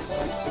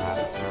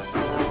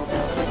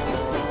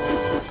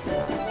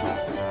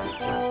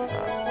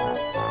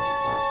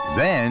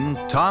 Then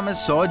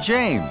Thomas saw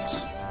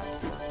James.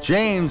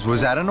 James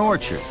was at an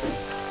orchard.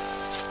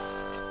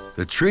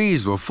 The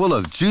trees were full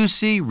of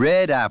juicy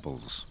red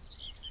apples.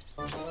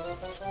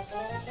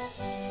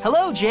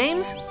 Hello,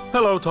 James.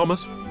 Hello,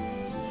 Thomas.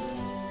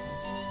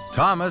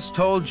 Thomas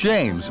told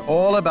James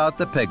all about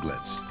the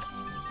piglets.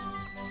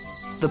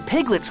 The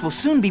piglets will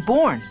soon be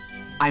born.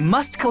 I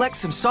must collect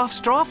some soft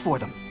straw for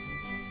them.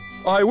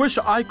 I wish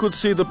I could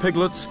see the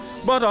piglets,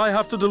 but I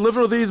have to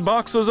deliver these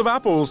boxes of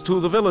apples to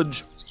the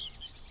village.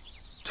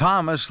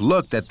 Thomas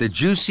looked at the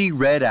juicy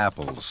red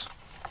apples.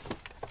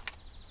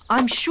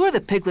 I'm sure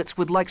the piglets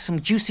would like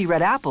some juicy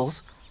red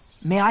apples.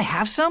 May I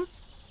have some?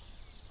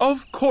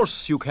 Of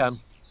course you can.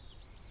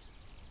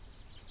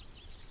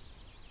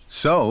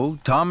 So,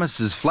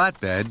 Thomas's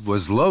flatbed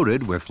was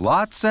loaded with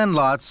lots and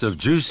lots of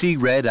juicy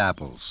red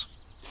apples.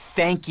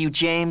 Thank you,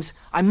 James.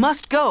 I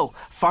must go.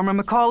 Farmer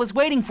McCall is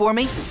waiting for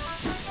me.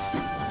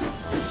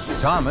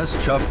 Thomas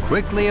chuffed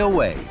quickly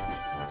away.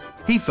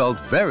 He felt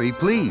very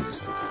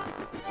pleased.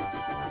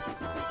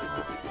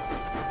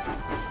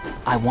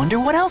 I wonder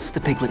what else the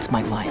piglets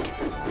might like.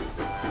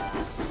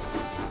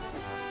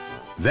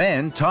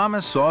 Then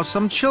Thomas saw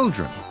some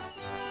children.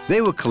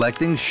 They were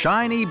collecting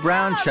shiny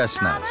brown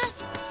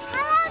chestnuts.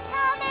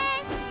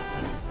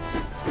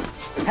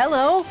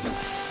 Hello.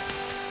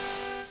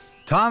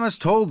 Thomas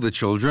told the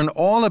children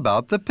all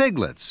about the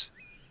piglets.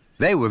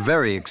 They were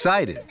very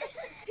excited.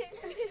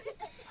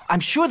 I'm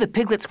sure the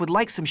piglets would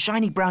like some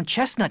shiny brown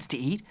chestnuts to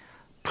eat.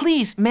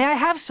 Please, may I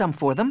have some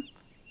for them?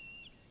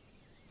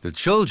 The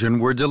children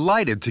were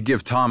delighted to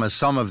give Thomas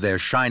some of their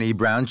shiny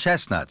brown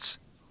chestnuts.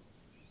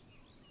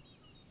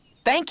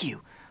 Thank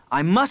you.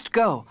 I must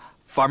go.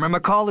 Farmer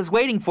McCall is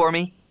waiting for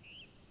me.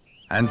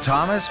 And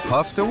Thomas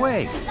puffed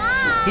away.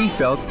 He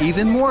felt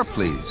even more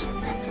pleased.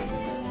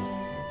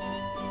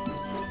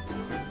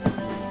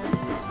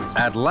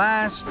 At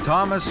last,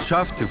 Thomas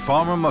chuffed to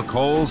Farmer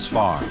McCall's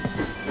farm.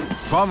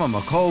 Farmer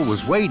McCall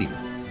was waiting.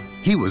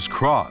 He was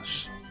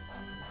cross.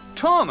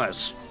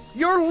 Thomas,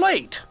 you're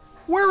late.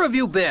 Where have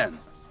you been?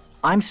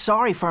 I'm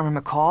sorry, Farmer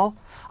McCall.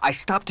 I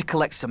stopped to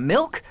collect some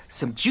milk,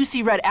 some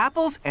juicy red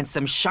apples, and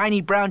some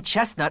shiny brown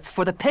chestnuts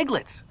for the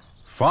piglets.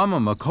 Farmer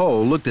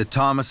McCall looked at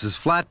Thomas's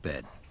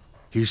flatbed.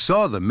 He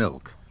saw the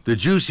milk, the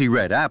juicy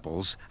red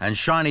apples, and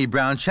shiny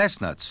brown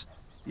chestnuts.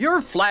 Your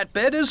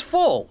flatbed is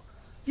full.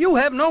 You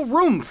have no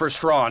room for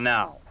straw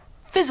now.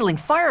 Fizzling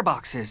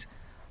fireboxes.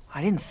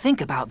 I didn't think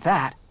about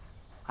that.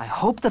 I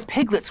hope the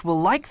piglets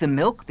will like the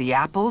milk, the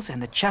apples,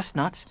 and the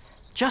chestnuts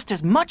just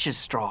as much as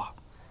straw.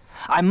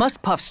 I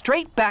must puff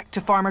straight back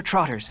to Farmer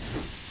Trotter's.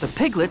 The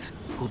piglets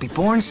will be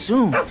born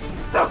soon.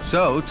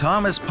 So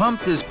Thomas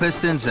pumped his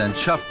pistons and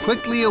chuffed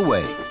quickly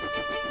away.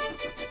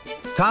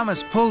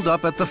 Thomas pulled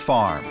up at the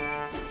farm.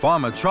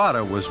 Farmer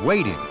Trotter was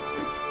waiting.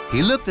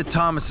 He looked at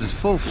Thomas's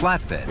full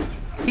flatbed.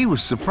 He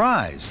was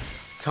surprised.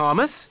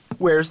 Thomas,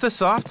 where's the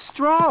soft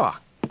straw?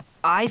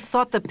 I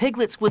thought the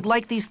piglets would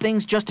like these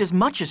things just as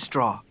much as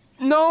straw.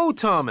 No,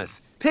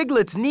 Thomas.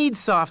 Piglets need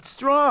soft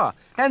straw,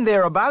 and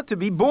they're about to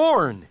be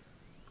born.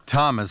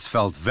 Thomas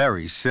felt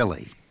very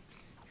silly.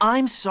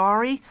 I'm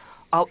sorry.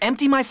 I'll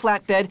empty my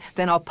flatbed,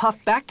 then I'll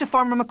puff back to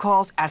Farmer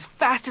McCall's as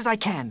fast as I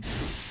can.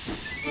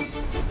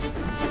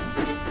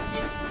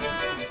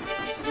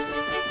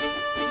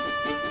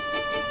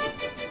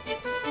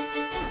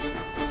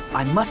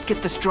 I must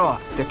get the straw.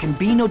 There can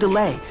be no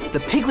delay. The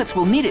piglets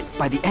will need it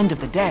by the end of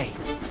the day.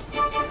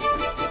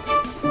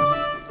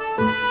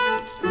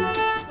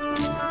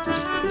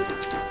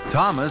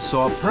 Thomas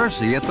saw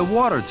Percy at the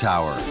water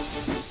tower.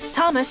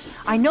 Thomas,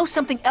 I know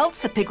something else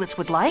the piglets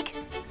would like.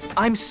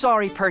 I'm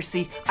sorry,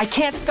 Percy. I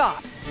can't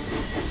stop.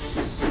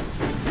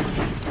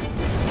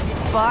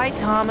 Bye,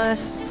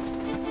 Thomas.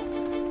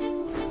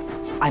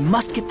 I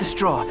must get the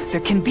straw. There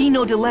can be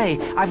no delay.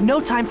 I've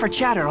no time for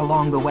chatter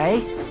along the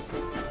way.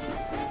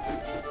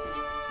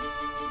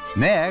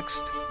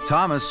 Next,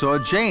 Thomas saw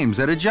James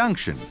at a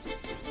junction.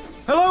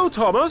 Hello,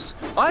 Thomas.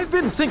 I've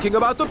been thinking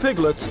about the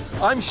piglets.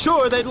 I'm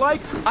sure they'd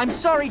like... I'm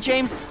sorry,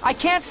 James. I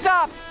can't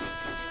stop.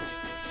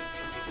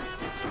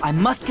 I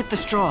must get the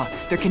straw.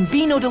 There can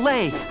be no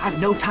delay. I've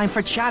no time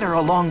for chatter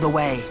along the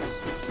way.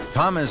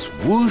 Thomas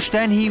whooshed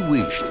and he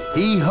wheeshed.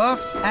 He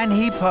huffed and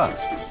he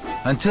puffed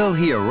until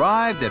he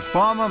arrived at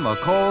Farmer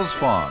McCall's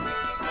farm.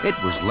 It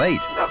was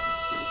late.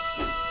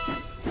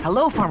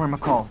 Hello, Farmer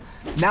McCall.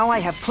 Now I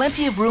have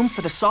plenty of room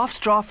for the soft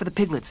straw for the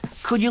piglets.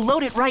 Could you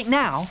load it right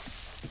now?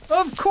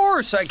 Of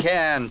course I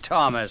can,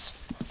 Thomas.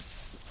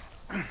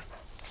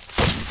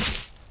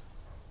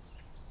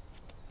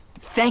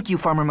 Thank you,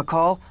 Farmer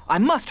McCall. I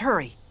must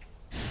hurry.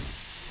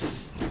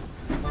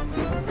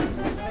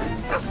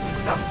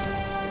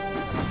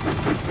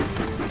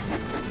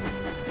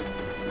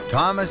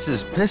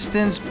 Thomas's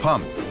pistons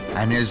pumped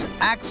and his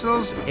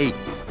axles ached.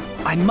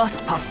 I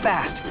must puff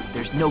fast.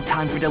 There's no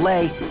time for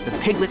delay. The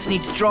piglets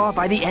need straw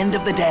by the end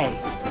of the day.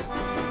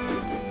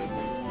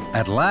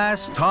 At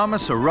last,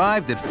 Thomas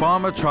arrived at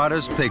Farmer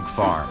Trotter's pig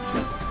farm.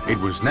 It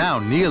was now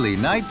nearly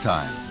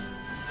nighttime.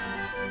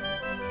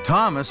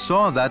 Thomas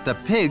saw that the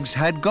pigs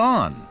had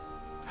gone.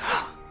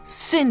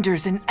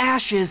 Cinders and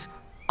ashes.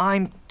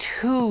 I'm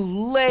too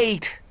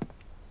late.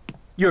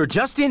 You're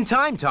just in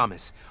time,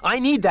 Thomas. I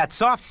need that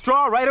soft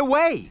straw right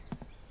away.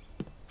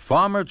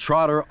 Farmer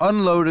Trotter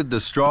unloaded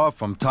the straw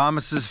from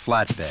Thomas's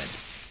flatbed,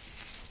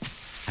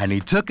 and he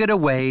took it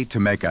away to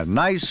make a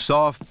nice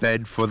soft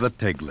bed for the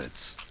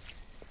piglets.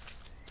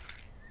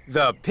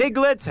 The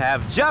piglets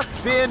have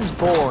just been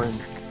born.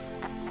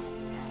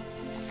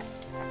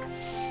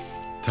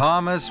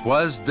 Thomas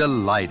was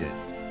delighted.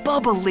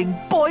 Bubbling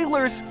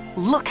boilers!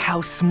 Look how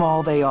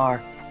small they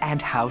are,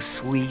 and how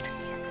sweet.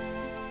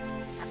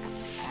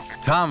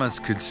 Thomas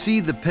could see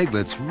the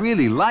piglets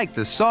really liked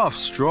the soft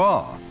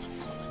straw.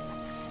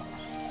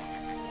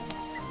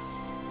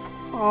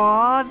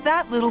 Aw,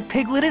 that little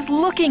piglet is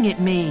looking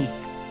at me.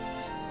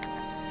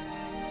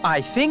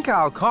 I think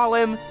I'll call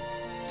him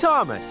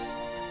Thomas.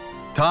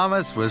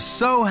 Thomas was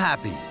so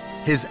happy.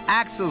 His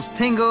axles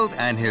tingled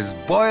and his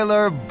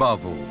boiler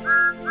bubbled.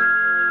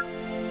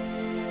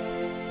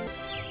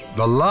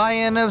 The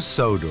Lion of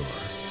Sodor.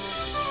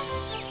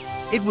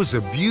 It was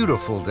a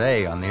beautiful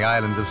day on the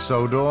island of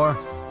Sodor.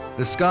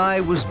 The sky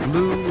was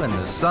blue and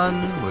the sun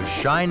was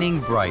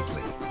shining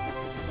brightly.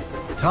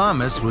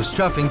 Thomas was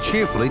chuffing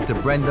cheerfully to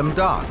Brendam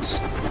Docks.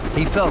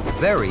 He felt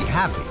very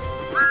happy.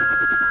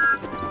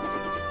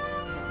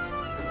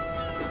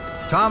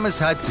 Thomas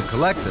had to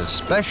collect a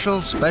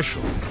special,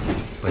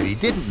 but he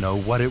didn't know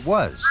what it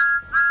was.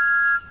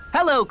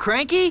 Hello,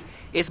 Cranky.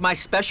 Is my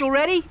special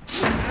ready?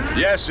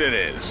 Yes, it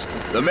is.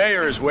 The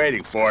mayor is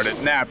waiting for it at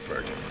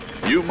Knapford.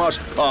 You must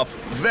puff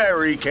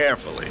very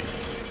carefully.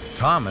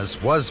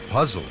 Thomas was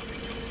puzzled.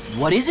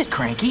 What is it,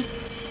 Cranky?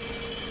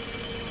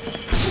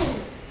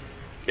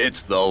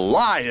 It's the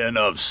Lion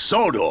of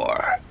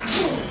Sodor.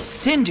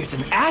 Cinders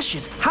and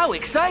ashes. How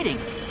exciting.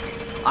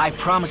 I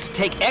promise to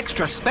take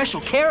extra special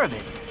care of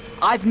it.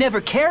 I've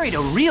never carried a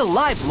real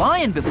live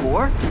lion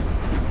before.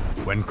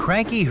 When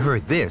Cranky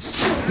heard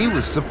this, he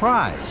was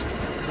surprised.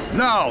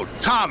 No,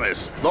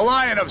 Thomas, the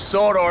Lion of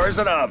Sodor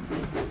isn't a...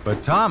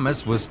 But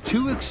Thomas was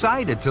too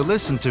excited to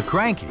listen to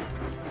Cranky.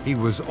 He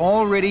was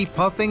already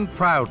puffing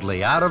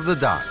proudly out of the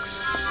docks.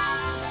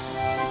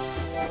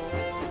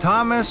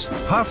 Thomas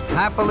puffed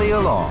happily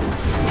along.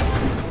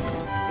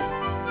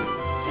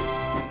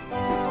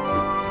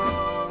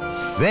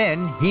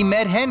 Then he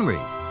met Henry.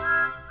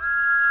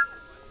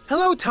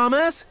 Hello,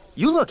 Thomas.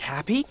 You look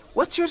happy.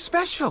 What's your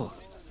special?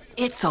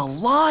 It's a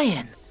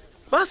lion.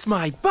 Bust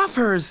my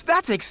buffers.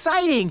 That's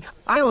exciting.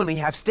 I only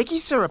have sticky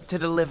syrup to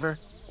deliver.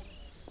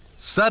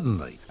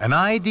 Suddenly, an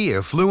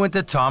idea flew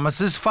into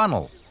Thomas's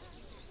funnel.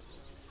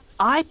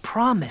 I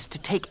promised to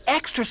take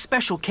extra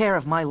special care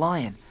of my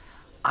lion.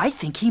 I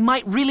think he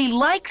might really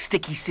like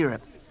sticky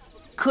syrup.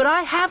 Could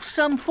I have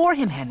some for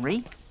him,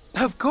 Henry?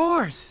 Of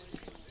course.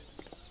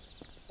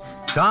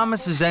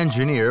 Thomas's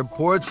engineer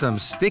poured some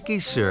sticky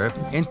syrup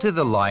into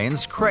the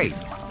lion's crate.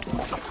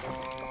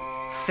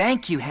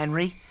 Thank you,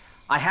 Henry.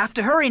 I have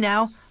to hurry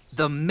now.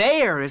 The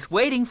mayor is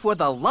waiting for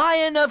the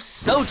Lion of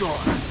Sodor.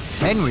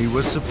 Henry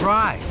was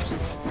surprised.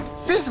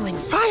 Fizzling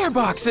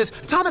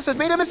fireboxes! Thomas has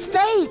made a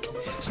mistake!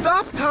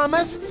 Stop,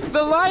 Thomas!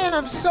 The Lion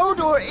of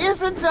Sodor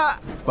isn't a...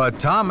 But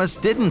Thomas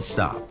didn't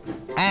stop,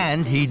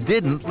 and he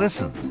didn't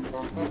listen.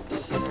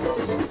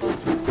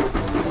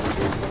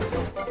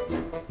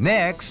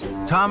 Next,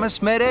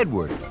 Thomas met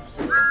Edward.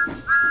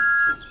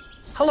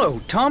 Hello,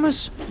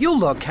 Thomas. You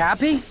look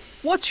happy.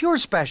 What's your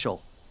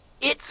special?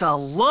 It's a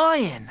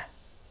lion.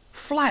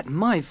 Flatten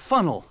my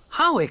funnel.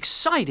 How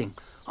exciting.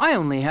 I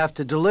only have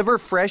to deliver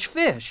fresh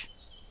fish.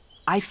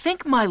 I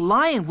think my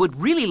lion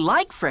would really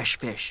like fresh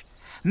fish.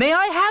 May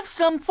I have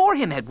some for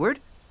him, Edward?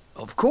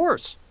 Of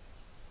course.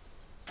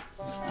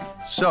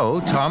 So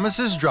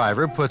Thomas's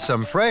driver put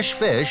some fresh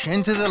fish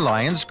into the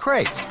lion's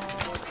crate.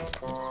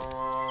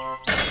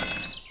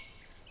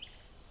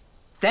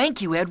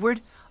 Thank you,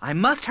 Edward. I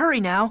must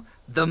hurry now.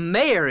 The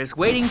mayor is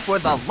waiting for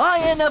the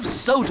Lion of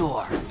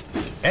Sodor.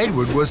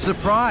 Edward was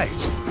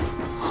surprised.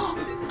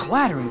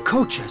 Clattering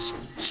coaches.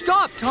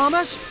 Stop,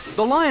 Thomas!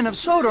 The Lion of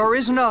Sodor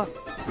isn't a...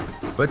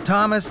 But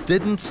Thomas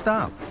didn't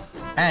stop,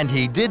 and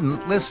he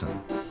didn't listen.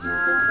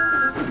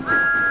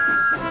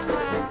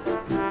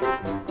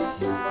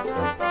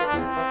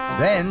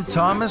 Then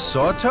Thomas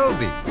saw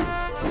Toby.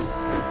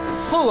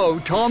 Hello,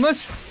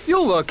 Thomas.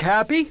 You look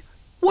happy.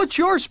 What's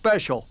your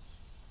special?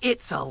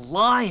 It's a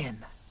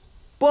lion.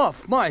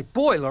 Buff my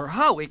boiler,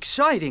 how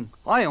exciting.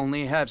 I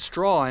only have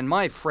straw in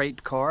my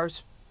freight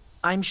cars.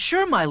 I'm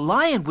sure my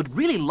lion would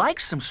really like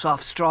some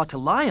soft straw to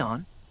lie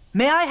on.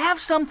 May I have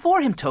some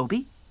for him,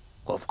 Toby?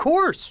 Of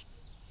course.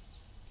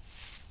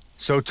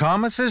 So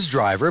Thomas's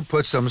driver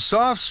put some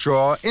soft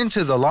straw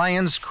into the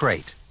lion's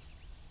crate.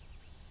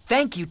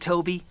 Thank you,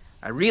 Toby.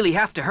 I really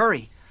have to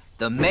hurry.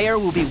 The mayor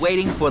will be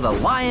waiting for the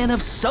Lion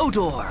of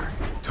Sodor.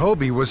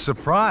 Toby was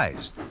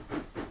surprised.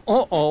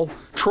 Uh-oh,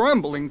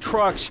 trembling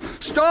trucks.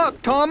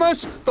 Stop,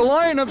 Thomas! The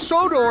Lion of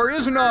Sodor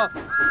isn't a...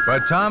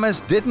 But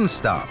Thomas didn't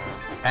stop,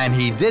 and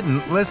he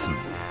didn't listen.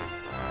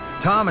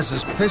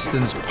 Thomas's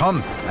pistons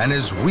pumped and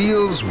his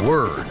wheels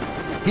whirred.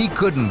 He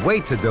couldn't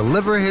wait to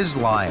deliver his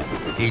lion.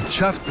 He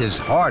chuffed his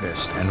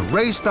hardest and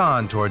raced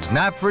on towards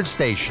Knapford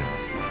Station.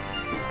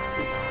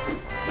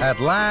 At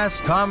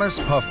last, Thomas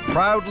puffed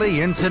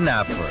proudly into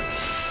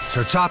Knapford.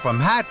 Sir Topham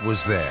Hatt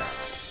was there.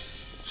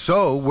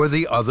 So were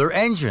the other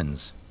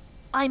engines.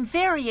 I'm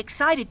very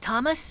excited,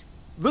 Thomas.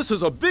 This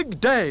is a big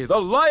day. The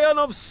Lion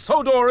of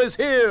Sodor is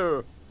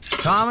here.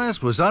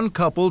 Thomas was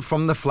uncoupled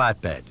from the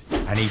flatbed,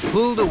 and he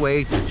pulled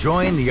away to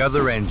join the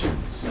other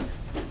engines.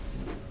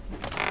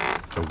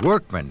 The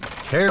workmen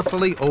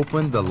carefully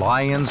opened the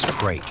lion's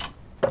crate.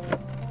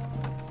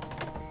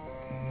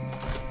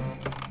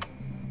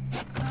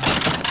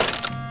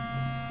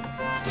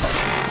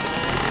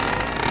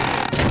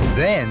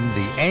 Then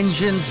the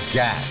engines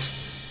gasped.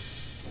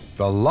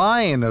 The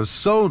Lion of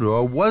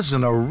Sodor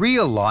wasn't a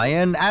real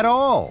lion at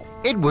all.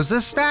 It was a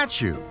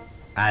statue.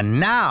 And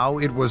now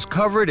it was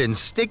covered in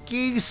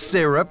sticky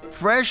syrup,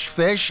 fresh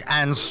fish,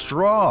 and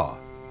straw.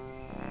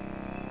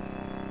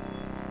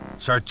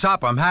 Sir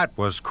Topham Hatt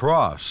was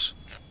cross.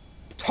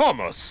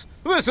 Thomas,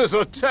 this is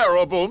a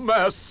terrible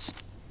mess.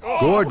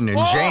 Gordon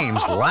and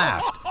James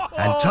laughed,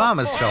 and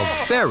Thomas felt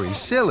very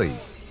silly.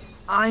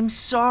 I'm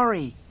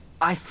sorry.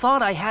 I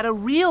thought I had a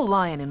real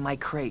lion in my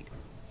crate.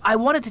 I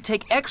wanted to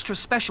take extra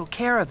special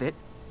care of it.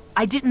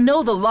 I didn't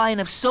know the Lion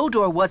of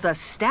Sodor was a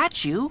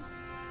statue.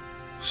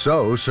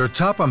 So Sir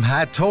Topham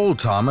Hatt told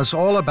Thomas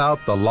all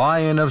about the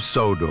Lion of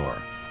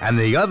Sodor, and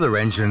the other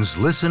engines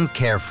listened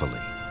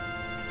carefully.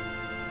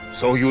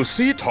 So you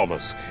see,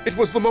 Thomas, it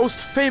was the most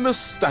famous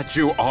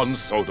statue on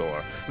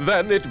Sodor.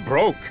 Then it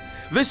broke.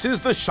 This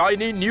is the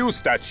shiny new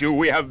statue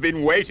we have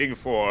been waiting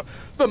for.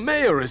 The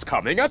mayor is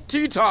coming at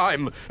tea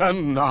time,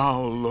 and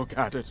now look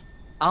at it.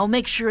 I'll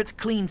make sure it's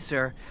clean,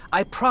 sir.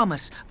 I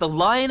promise the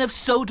Lion of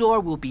Sodor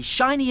will be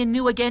shiny and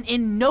new again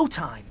in no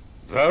time.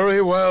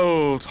 Very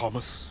well,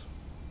 Thomas.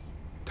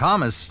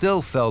 Thomas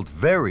still felt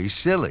very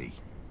silly.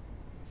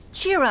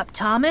 Cheer up,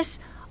 Thomas.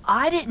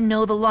 I didn't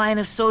know the Lion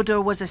of Sodor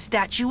was a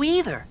statue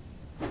either.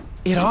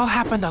 It all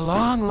happened a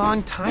long,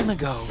 long time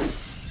ago.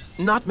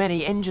 Not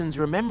many engines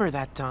remember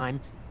that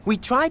time. We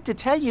tried to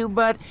tell you,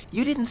 but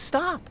you didn't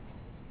stop.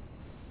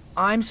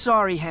 I'm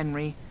sorry,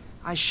 Henry.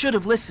 I should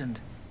have listened.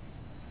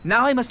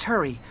 Now I must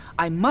hurry.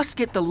 I must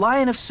get the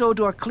Lion of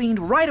Sodor cleaned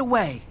right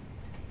away.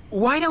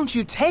 Why don't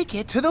you take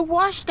it to the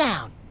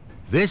washdown?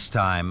 This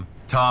time,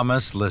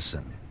 Thomas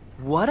listened.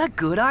 What a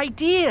good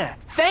idea!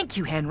 Thank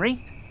you,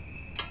 Henry.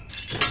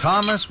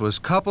 Thomas was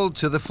coupled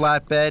to the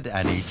flatbed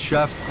and he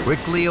chuffed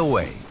quickly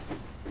away.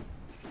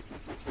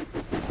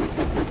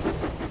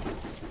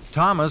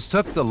 Thomas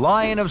took the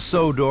Lion of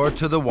Sodor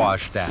to the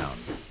washdown.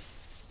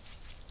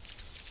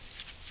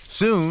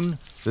 Soon,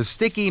 the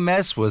sticky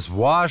mess was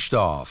washed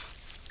off.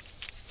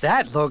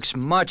 That looks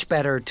much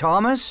better,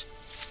 Thomas.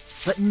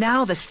 But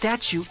now the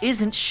statue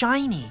isn't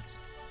shiny.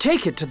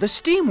 Take it to the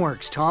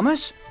steamworks,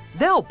 Thomas.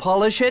 They'll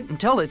polish it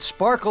until it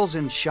sparkles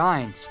and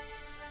shines.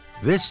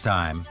 This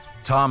time,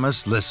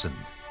 Thomas listened.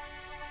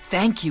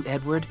 Thank you,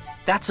 Edward.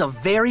 That's a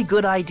very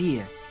good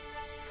idea.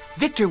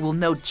 Victor will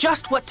know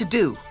just what to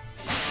do.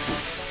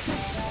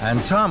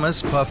 And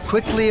Thomas puffed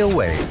quickly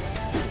away.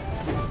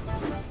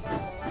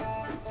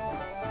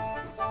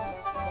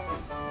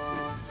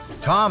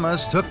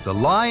 Thomas took the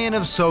Lion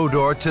of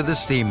Sodor to the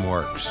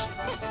steamworks.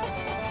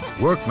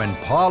 Workmen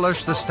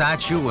polished the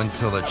statue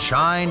until it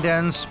shined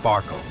and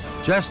sparkled,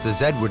 just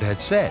as Edward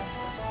had said.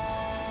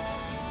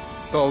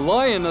 The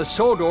Lion of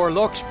Sodor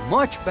looks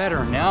much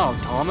better now,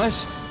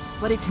 Thomas.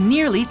 But it's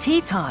nearly tea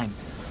time.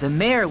 The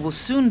mayor will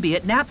soon be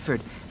at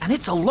Knapford, and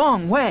it's a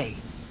long way.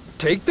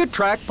 Take the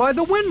track by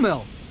the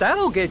windmill.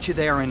 That'll get you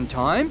there in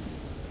time.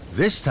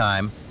 This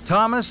time,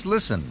 Thomas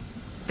listened.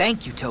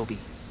 Thank you, Toby.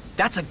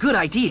 That's a good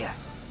idea.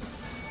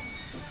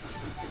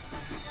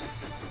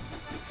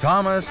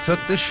 Thomas took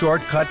the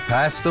shortcut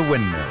past the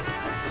windmill.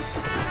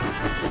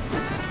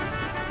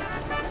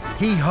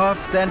 He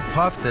huffed and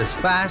puffed as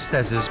fast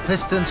as his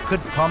pistons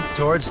could pump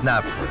towards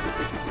Knapford.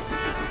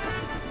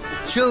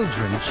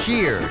 Children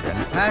cheered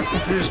and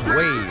passengers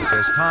waved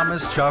as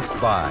Thomas chuffed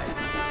by.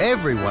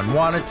 Everyone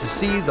wanted to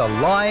see the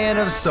Lion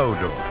of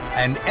Sodor,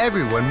 and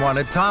everyone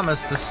wanted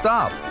Thomas to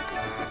stop.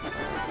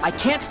 I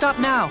can't stop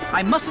now.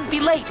 I mustn't be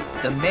late.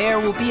 The mayor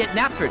will be at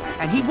Knapford,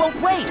 and he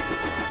won't wait.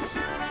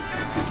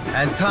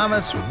 And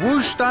Thomas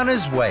whooshed on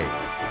his way.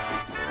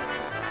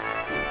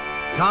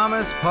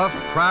 Thomas puffed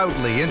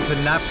proudly into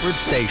Knapford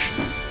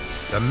Station.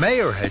 The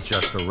mayor had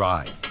just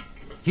arrived.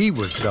 He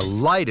was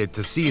delighted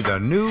to see the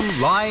new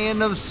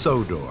Lion of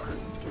Sodor.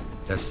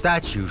 The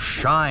statue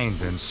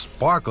shined and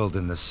sparkled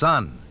in the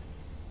sun.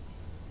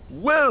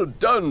 Well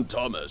done,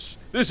 Thomas.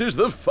 This is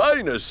the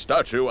finest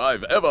statue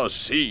I've ever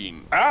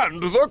seen.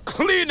 And the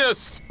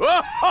cleanest!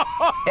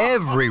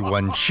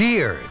 Everyone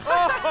cheered.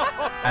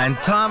 And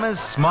Thomas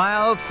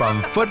smiled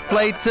from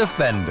footplate to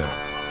fender.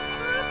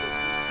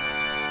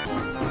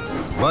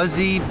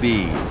 Buzzy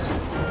bees.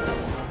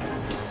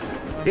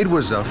 It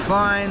was a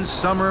fine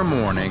summer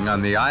morning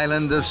on the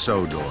island of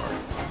Sodor.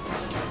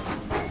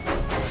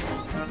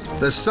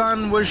 The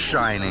sun was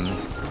shining,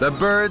 the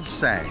birds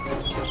sang.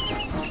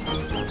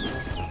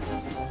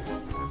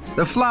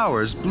 The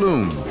flowers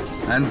bloomed,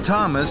 and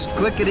Thomas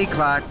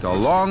clickety-clacked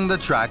along the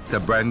track to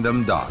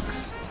Brendam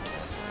Docks.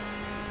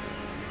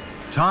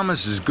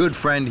 Thomas's good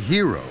friend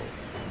Hero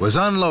was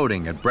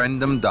unloading at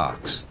Brendam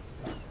Docks.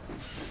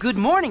 Good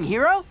morning,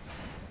 Hero.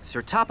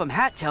 Sir Topham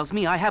Hatt tells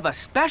me I have a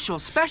special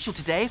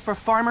today for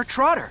Farmer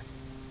Trotter.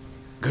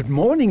 Good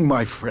morning,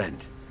 my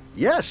friend.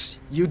 Yes,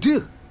 you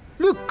do.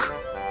 Look.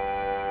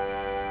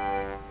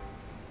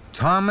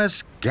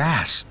 Thomas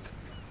gasped.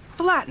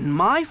 Flatten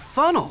my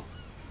funnel.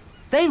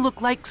 They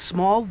look like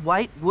small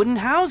white wooden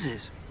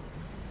houses.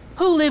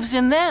 Who lives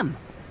in them?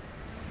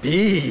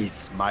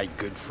 Bees, my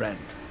good friend.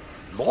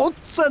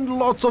 Lots and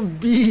lots of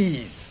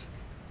bees.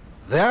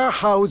 Their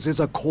houses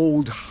are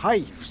called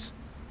hives.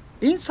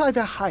 Inside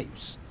the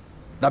hives,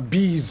 the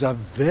bees are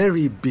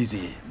very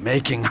busy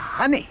making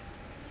honey.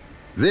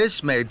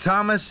 This made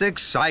Thomas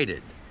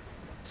excited.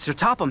 Sir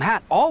Topham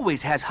Hatt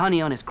always has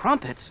honey on his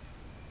crumpets.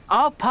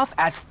 I'll puff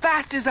as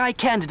fast as I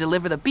can to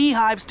deliver the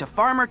beehives to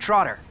Farmer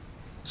Trotter.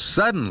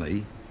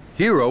 Suddenly,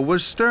 Hero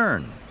was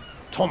stern.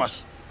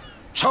 Thomas,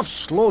 chuff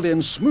slowly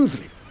and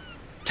smoothly.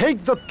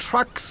 Take the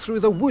truck through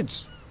the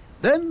woods.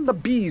 Then the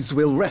bees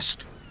will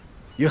rest.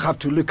 You have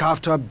to look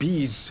after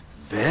bees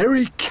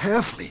very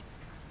carefully.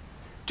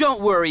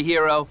 Don't worry,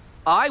 Hero.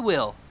 I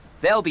will.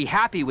 They'll be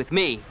happy with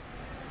me.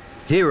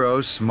 Hero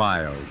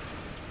smiled.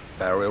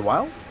 Very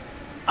well.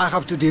 I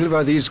have to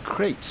deliver these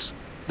crates.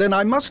 Then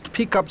I must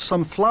pick up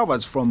some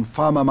flowers from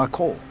Farmer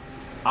McCall.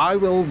 I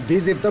will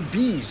visit the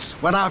bees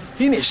when I've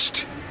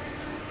finished.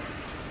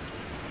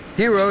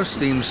 Hero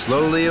steamed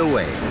slowly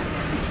away.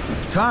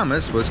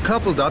 Thomas was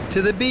coupled up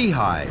to the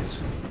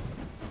beehives.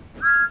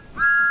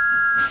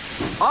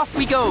 Off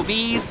we go,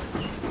 bees.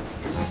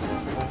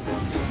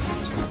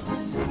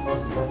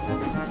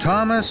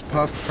 Thomas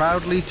puffed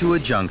proudly to a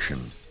junction.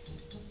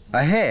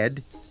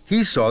 Ahead,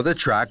 he saw the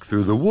track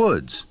through the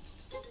woods.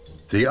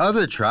 The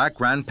other track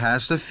ran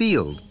past a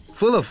field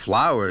full of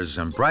flowers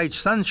and bright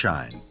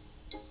sunshine.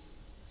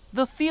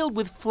 The field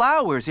with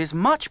flowers is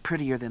much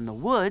prettier than the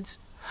woods.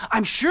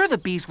 I'm sure the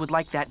bees would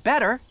like that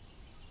better.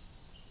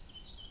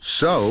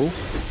 So,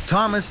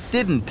 Thomas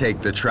didn't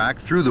take the track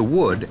through the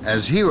wood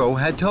as Hero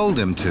had told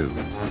him to.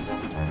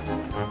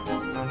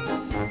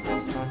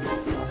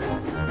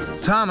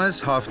 Thomas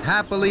huffed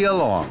happily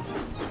along.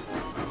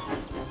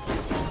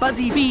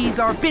 Buzzy bees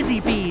are busy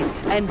bees,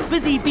 and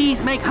busy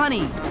bees make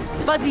honey.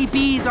 Buzzy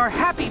bees are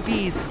happy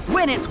bees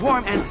when it's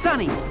warm and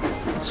sunny.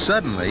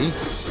 Suddenly,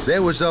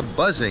 there was a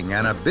buzzing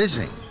and a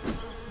bizzing.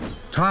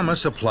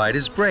 Thomas applied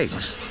his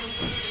brakes.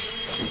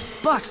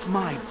 Bust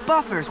my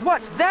buffers,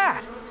 what's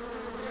that?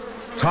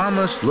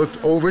 Thomas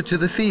looked over to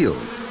the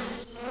field.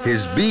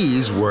 His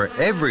bees were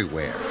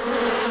everywhere.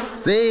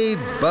 They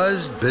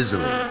buzzed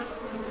busily,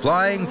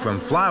 flying from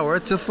flower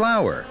to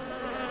flower.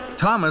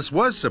 Thomas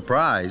was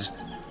surprised.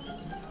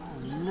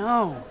 Oh,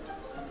 no.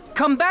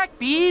 Come back,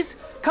 bees!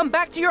 Come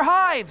back to your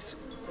hives!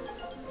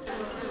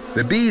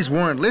 The bees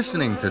weren't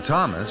listening to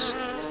Thomas.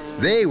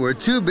 They were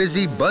too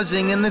busy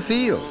buzzing in the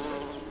field.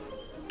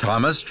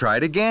 Thomas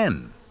tried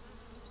again.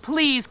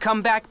 Please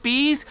come back,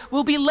 bees.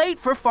 We'll be late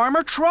for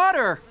Farmer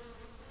Trotter.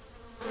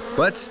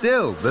 But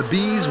still, the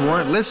bees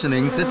weren't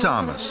listening to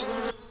Thomas.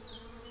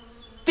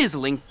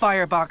 Fizzling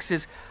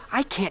fireboxes.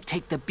 I can't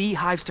take the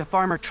beehives to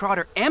Farmer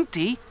Trotter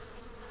empty.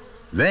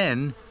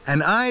 Then,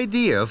 an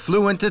idea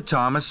flew into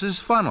Thomas's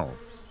funnel.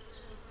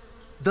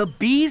 The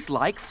bees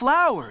like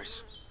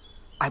flowers.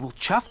 I will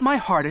chuff my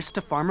hardest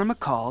to Farmer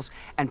McCall's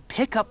and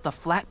pick up the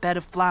flatbed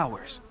of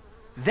flowers.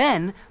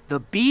 Then, the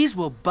bees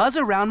will buzz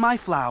around my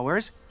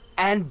flowers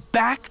and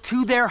back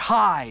to their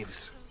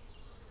hives.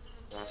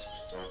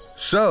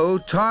 So,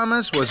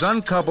 Thomas was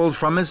uncoupled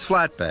from his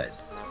flatbed.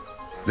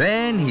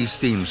 Then he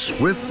steamed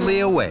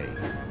swiftly away.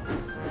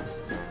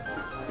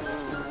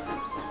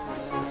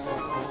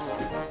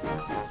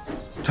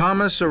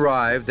 Thomas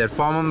arrived at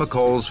Farmer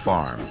McCall's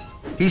farm.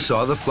 He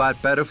saw the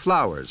flatbed of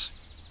flowers.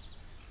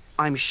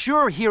 I'm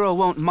sure Hero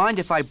won't mind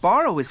if I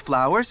borrow his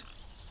flowers.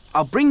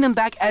 I'll bring them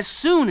back as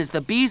soon as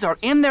the bees are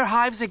in their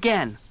hives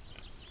again.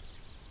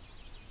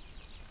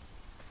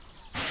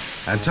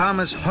 And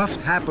Thomas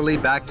huffed happily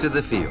back to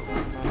the field.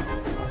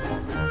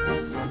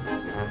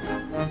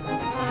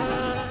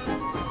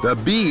 The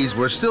bees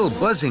were still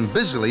buzzing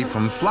busily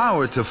from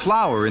flower to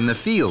flower in the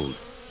field.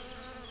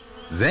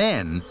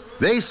 Then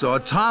they saw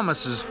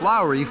Thomas's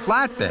flowery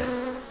flatbed.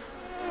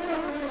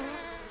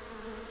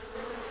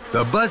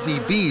 The buzzy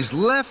bees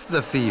left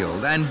the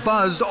field and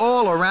buzzed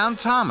all around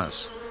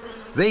Thomas.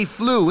 They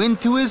flew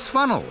into his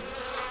funnel.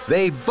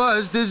 They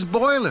buzzed his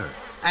boiler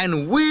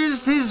and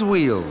whizzed his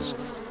wheels.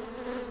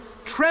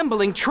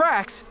 Trembling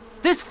tracks!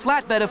 This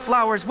flatbed of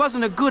flowers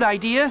wasn't a good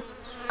idea.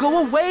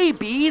 Go away,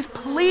 bees,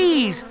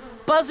 please!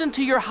 Buzz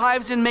into your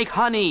hives and make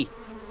honey.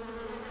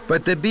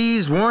 But the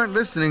bees weren't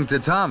listening to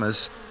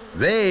Thomas.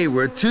 They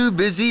were too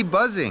busy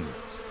buzzing.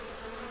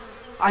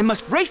 I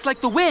must race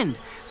like the wind.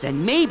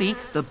 Then maybe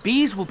the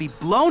bees will be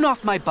blown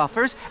off my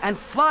buffers and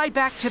fly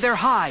back to their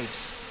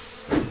hives.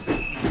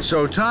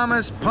 So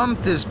Thomas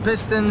pumped his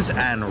pistons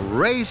and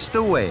raced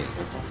away.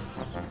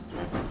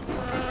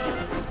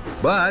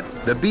 But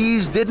the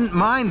bees didn't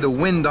mind the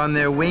wind on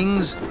their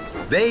wings.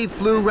 They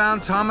flew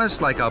round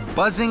Thomas like a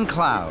buzzing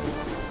cloud.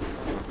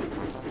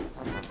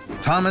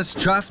 Thomas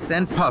chuffed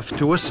and puffed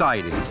to a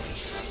siding.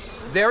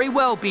 Very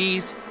well,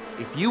 bees.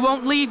 If you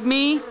won't leave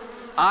me,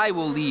 I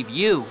will leave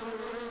you.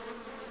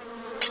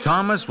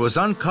 Thomas was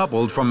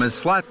uncoupled from his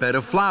flatbed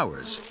of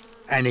flowers,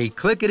 and he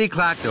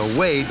clickety-clacked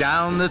away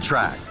down the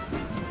track.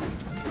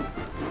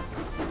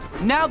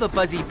 Now the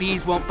buzzy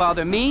bees won't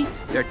bother me.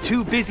 They're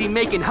too busy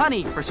making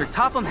honey for Sir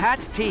Topham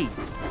Hatt's tea.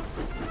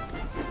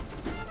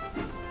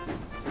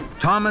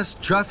 Thomas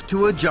chuffed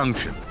to a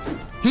junction.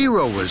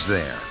 Hero was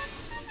there.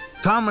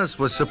 Thomas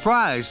was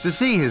surprised to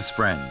see his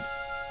friend.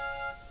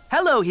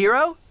 Hello,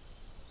 Hero.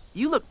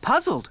 You look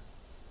puzzled.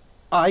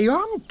 I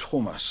am,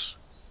 Thomas.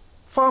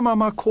 Farmer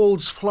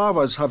McCall's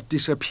flowers have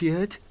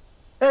disappeared,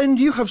 and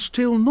you have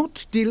still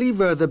not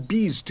delivered the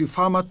bees to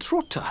Farmer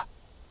Trotter.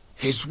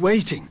 He's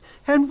waiting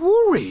and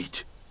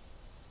worried.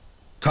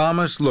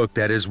 Thomas looked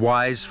at his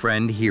wise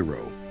friend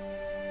Hero.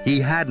 He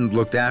hadn't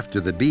looked after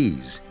the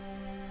bees.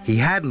 He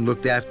hadn't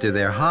looked after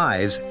their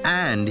hives,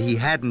 and he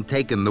hadn't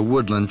taken the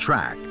woodland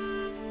track.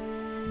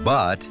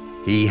 But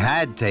he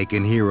had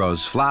taken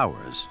Hero's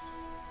flowers.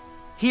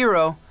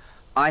 Hero,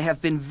 I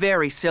have been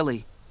very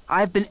silly. I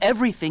have been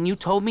everything you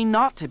told me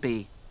not to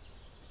be.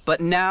 But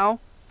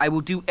now, I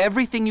will do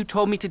everything you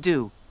told me to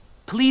do.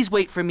 Please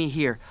wait for me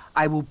here.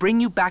 I will bring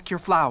you back your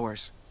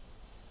flowers.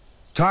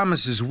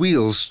 Thomas's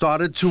wheels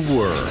started to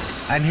whir,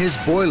 and his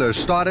boiler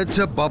started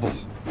to bubble.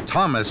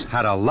 Thomas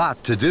had a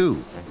lot to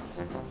do.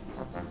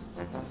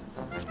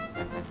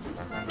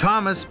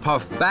 Thomas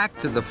puffed back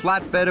to the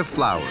flatbed of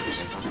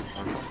flowers.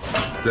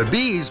 The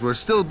bees were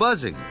still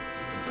buzzing,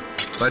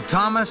 but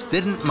Thomas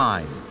didn't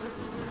mind.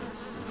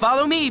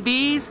 Follow me,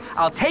 bees.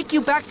 I'll take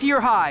you back to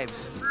your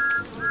hives.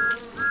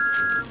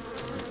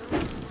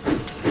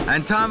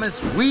 And Thomas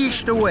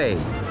wheeshed away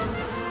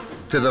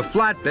to the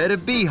flatbed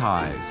of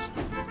beehives.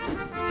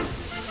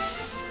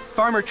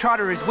 Farmer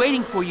Trotter is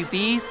waiting for you,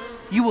 bees.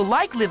 You will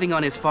like living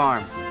on his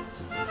farm.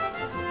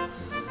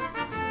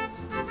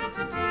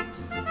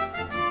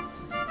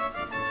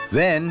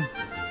 Then,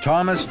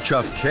 Thomas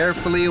chuffed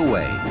carefully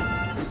away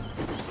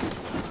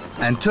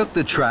and took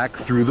the track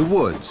through the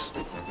woods.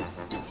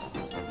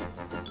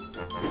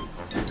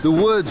 The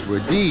woods were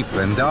deep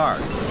and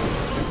dark.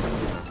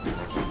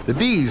 The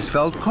bees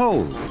felt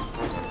cold.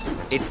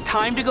 It's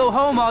time to go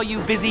home, all you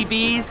busy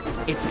bees.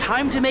 It's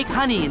time to make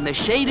honey in the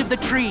shade of the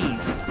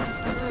trees.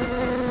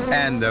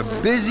 And the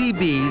busy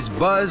bees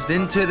buzzed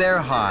into their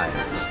hives.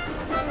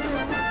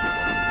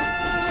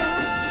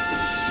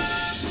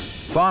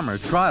 Farmer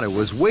Trotter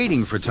was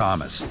waiting for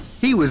Thomas.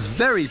 He was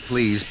very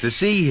pleased to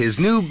see his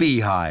new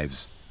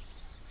beehives.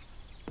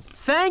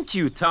 Thank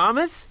you,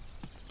 Thomas.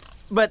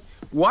 But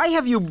why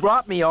have you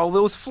brought me all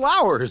those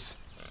flowers?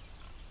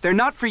 They're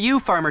not for you,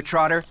 Farmer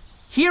Trotter.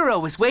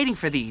 Hero is waiting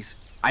for these.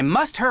 I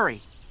must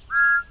hurry.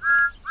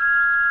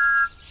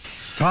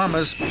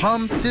 Thomas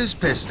pumped his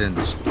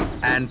pistons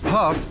and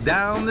puffed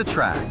down the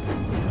track.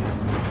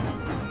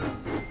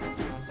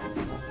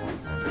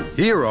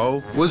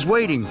 Hero was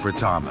waiting for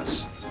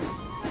Thomas.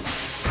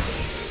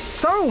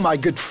 So, my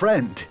good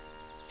friend,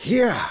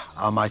 here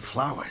are my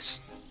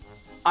flowers.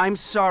 I'm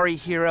sorry,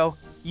 Hero.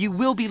 You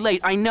will be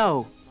late, I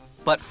know.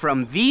 But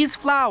from these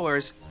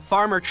flowers,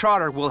 Farmer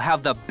Trotter will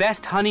have the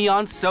best honey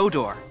on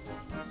Sodor.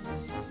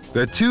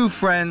 The two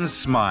friends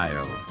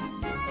smiled.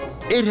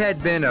 It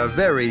had been a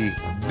very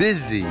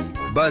busy,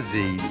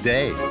 buzzy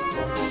day.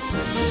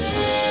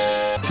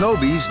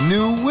 Toby's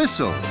new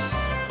whistle.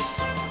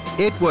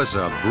 It was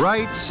a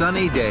bright,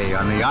 sunny day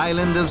on the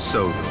island of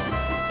Sodor.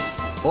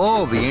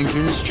 All the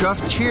engines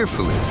chuffed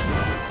cheerfully.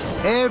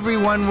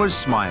 Everyone was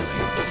smiling.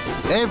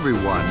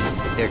 Everyone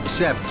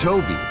except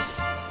Toby.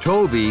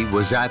 Toby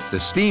was at the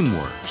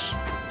steamworks.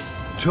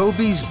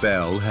 Toby's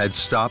bell had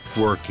stopped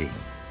working.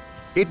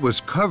 It was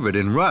covered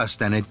in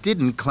rust and it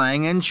didn't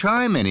clang and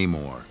chime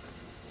anymore.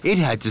 It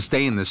had to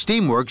stay in the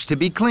steamworks to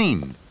be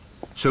cleaned.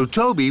 So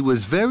Toby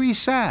was very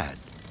sad.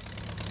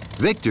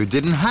 Victor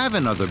didn't have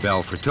another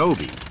bell for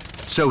Toby,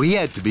 so he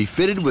had to be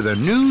fitted with a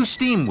new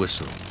steam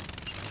whistle.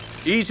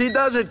 Easy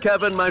does it,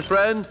 Kevin, my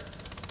friend.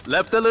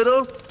 Left a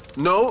little?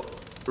 No.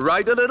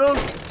 Right a little?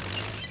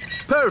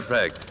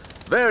 Perfect.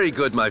 Very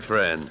good, my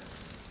friend.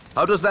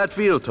 How does that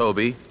feel,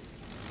 Toby?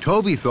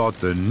 Toby thought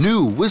the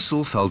new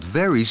whistle felt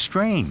very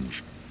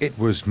strange. It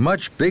was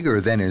much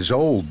bigger than his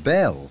old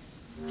bell.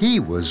 He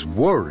was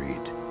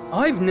worried.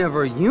 I've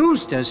never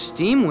used a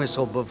steam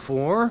whistle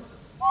before.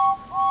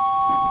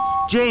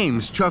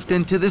 James chuffed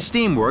into the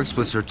steamworks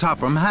with Sir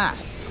Topham Hatt.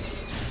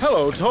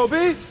 Hello,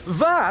 Toby.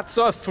 That's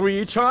a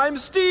 3-chime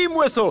steam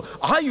whistle.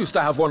 I used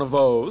to have one of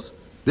those.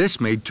 This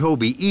made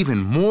Toby even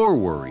more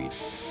worried.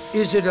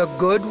 Is it a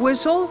good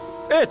whistle?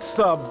 It's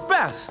the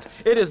best.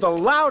 It is the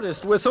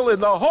loudest whistle in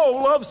the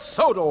whole of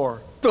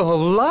Sodor. The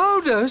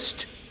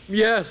loudest?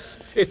 Yes,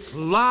 it's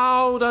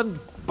loud and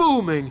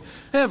booming.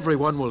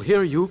 Everyone will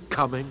hear you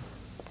coming.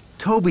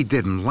 Toby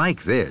didn't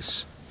like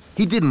this.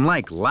 He didn't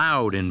like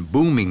loud and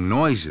booming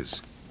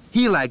noises.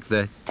 He liked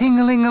the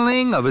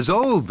ting-a-ling-a-ling of his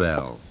old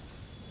bell.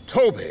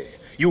 Toby,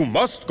 you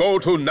must go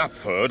to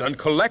Knapford and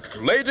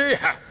collect Lady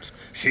Hatt.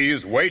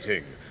 She's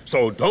waiting,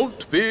 so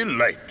don't be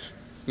late.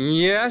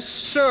 Yes,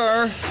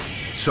 sir.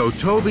 So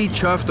Toby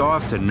chuffed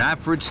off to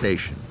Knapford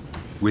Station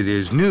with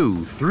his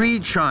new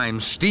 3-chime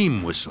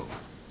steam whistle.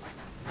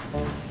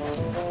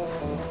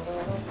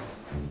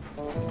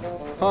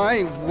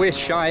 I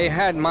wish I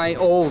had my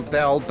old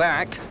bell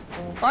back.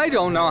 I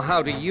don't know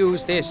how to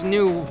use this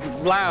new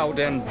loud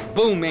and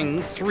booming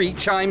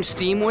 3-chime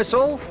steam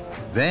whistle.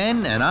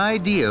 Then an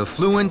idea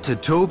flew into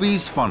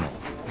Toby's funnel.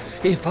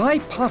 If I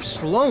puff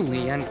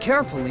slowly and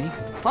carefully,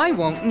 I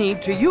won't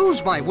need to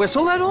use my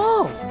whistle at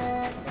all.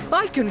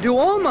 I can do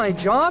all my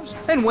jobs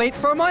and wait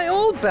for my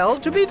old bell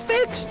to be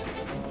fixed.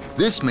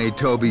 This made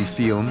Toby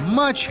feel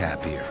much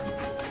happier.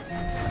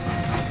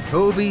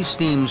 Toby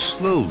steamed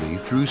slowly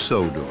through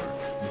Sodor.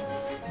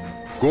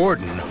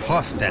 Gordon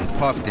huffed and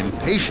puffed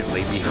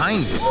impatiently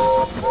behind him.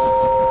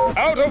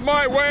 Out of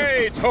my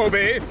way,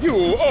 Toby, you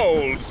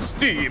old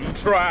steam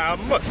tram!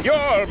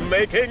 You're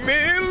making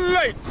me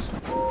late!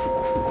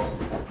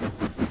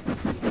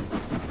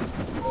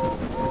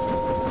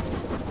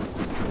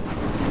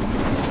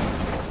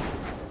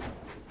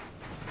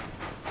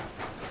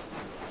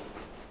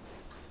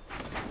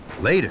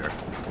 Later,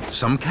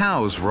 some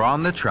cows were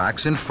on the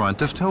tracks in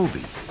front of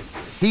Toby.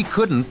 He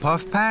couldn't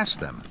puff past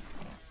them.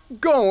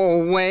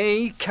 Go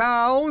away,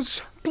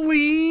 cows,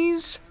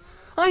 please.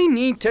 I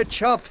need to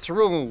chuff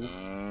through.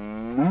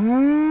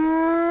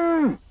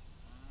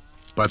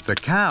 But the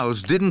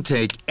cows didn't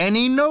take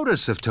any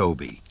notice of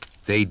Toby.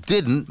 They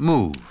didn't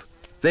move.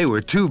 They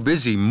were too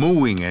busy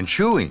mooing and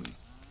chewing.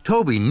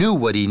 Toby knew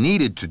what he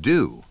needed to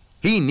do.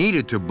 He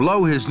needed to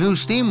blow his new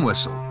steam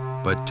whistle,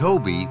 but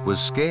Toby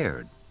was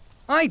scared.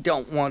 I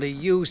don't want to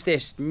use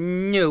this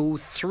new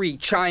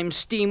 3-chime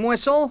steam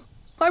whistle.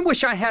 I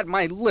wish I had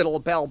my little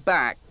bell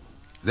back.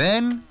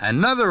 Then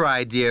another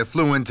idea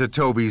flew into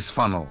Toby's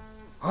funnel.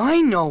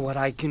 I know what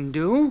I can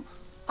do.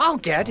 I'll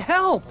get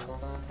help.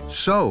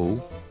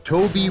 So,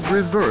 Toby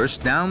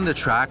reversed down the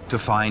track to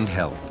find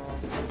help.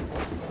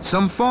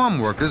 Some farm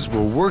workers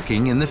were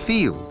working in the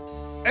field.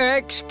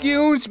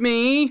 Excuse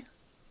me?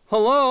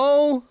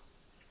 Hello?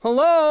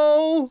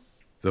 Hello?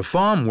 The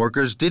farm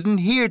workers didn't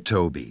hear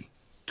Toby.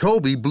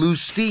 Toby blew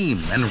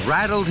steam and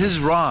rattled his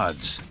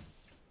rods.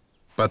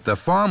 But the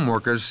farm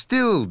workers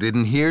still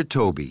didn't hear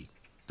Toby.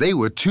 They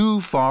were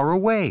too far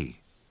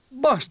away.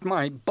 Bust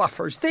my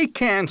buffers, they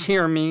can't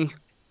hear me.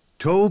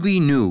 Toby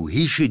knew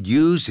he should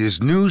use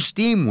his new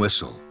steam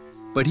whistle,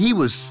 but he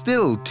was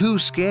still too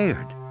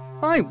scared.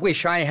 I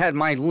wish I had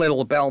my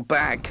little bell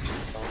back.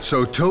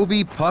 So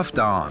Toby puffed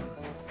on.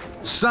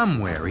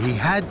 Somewhere he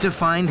had to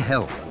find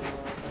help.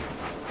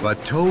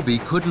 But Toby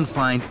couldn't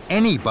find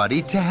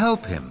anybody to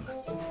help him.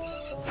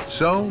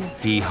 So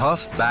he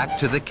huffed back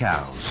to the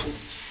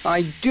cows.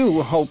 I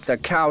do hope the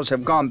cows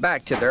have gone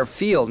back to their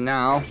field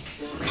now.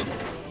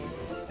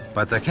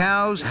 But the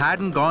cows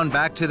hadn't gone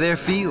back to their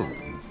field.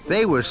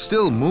 They were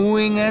still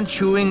mooing and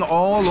chewing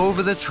all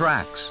over the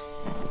tracks.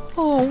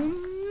 Oh,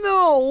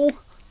 no!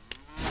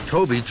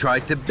 Toby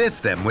tried to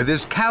biff them with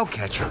his cow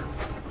catcher,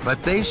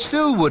 but they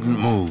still wouldn't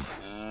move.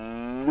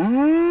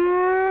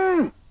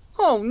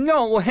 Oh,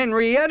 no,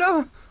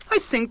 Henrietta! I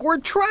think we're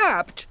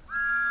trapped.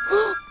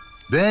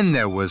 Then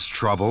there was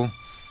trouble.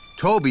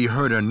 Toby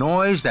heard a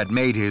noise that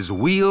made his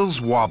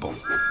wheels wobble.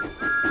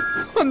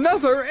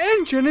 Another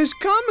engine is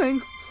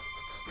coming.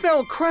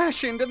 They'll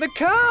crash into the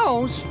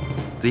cows.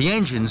 The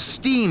engine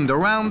steamed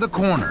around the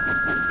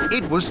corner.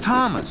 It was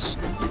Thomas.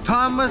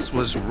 Thomas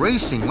was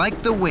racing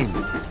like the wind.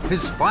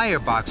 His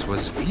firebox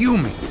was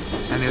fuming,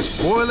 and his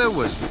boiler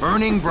was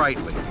burning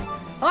brightly.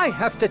 I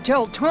have to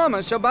tell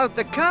Thomas about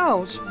the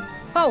cows.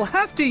 I'll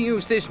have to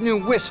use this new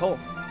whistle.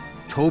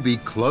 Toby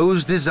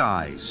closed his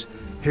eyes.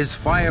 His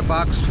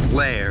firebox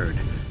flared.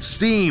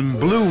 Steam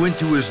blew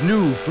into his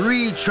new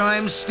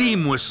 3-chime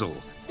steam whistle.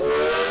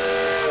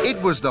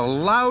 It was the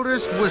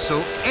loudest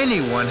whistle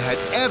anyone had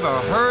ever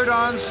heard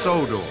on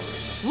Sodor.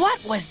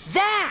 What was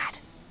that?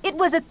 It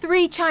was a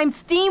 3-chime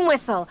steam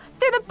whistle.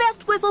 They're the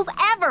best whistles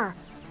ever.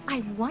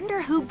 I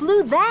wonder who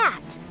blew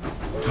that.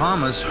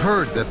 Thomas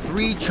heard the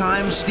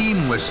 3-chime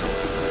steam whistle.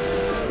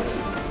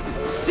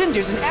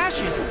 Cinders and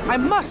ashes! I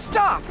must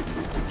stop!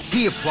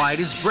 He applied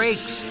his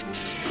brakes.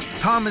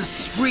 Thomas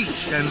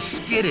screeched and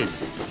skidded.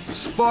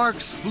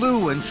 Sparks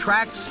flew and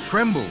tracks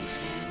trembled.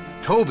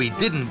 Toby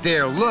didn't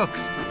dare look.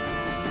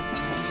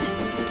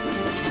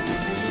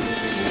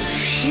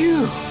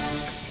 Phew!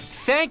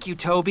 Thank you,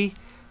 Toby.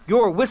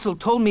 Your whistle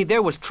told me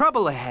there was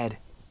trouble ahead.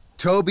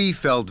 Toby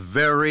felt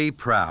very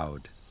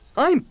proud.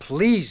 I'm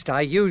pleased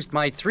I used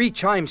my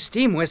 3-chime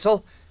steam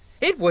whistle.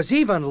 It was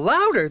even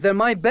louder than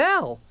my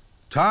bell.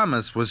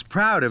 Thomas was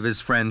proud of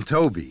his friend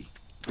Toby.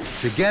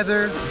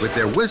 Together, with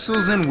their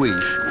whistles and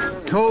wish,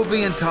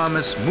 Toby and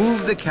Thomas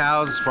moved the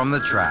cows from the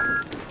track.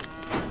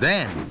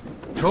 Then,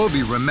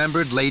 Toby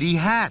remembered Lady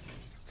Hatt.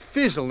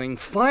 Fizzling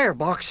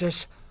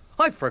fireboxes.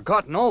 I've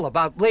forgotten all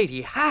about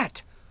Lady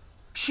Hatt.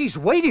 She's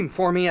waiting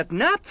for me at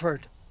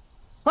Knapford.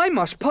 I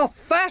must puff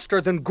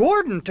faster than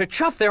Gordon to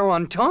chuff there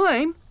on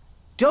time.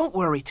 Don't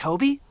worry,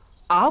 Toby.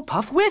 I'll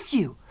puff with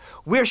you.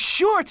 We're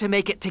sure to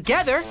make it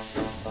together.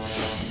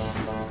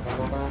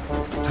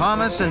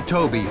 Thomas and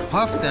Toby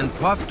puffed and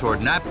puffed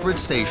toward Knapford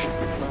Station.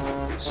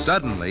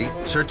 Suddenly,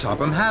 Sir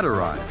Topham had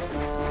arrived.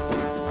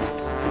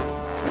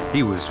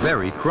 He was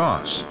very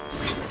cross.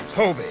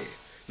 Toby,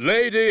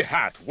 Lady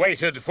Hatt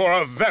waited for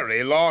a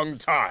very long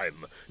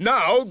time.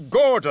 Now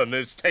Gordon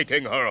is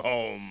taking her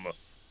home.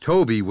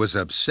 Toby was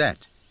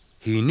upset.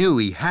 He knew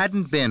he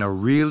hadn't been a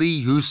really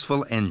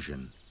useful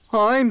engine.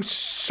 I'm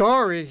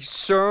sorry,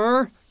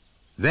 sir.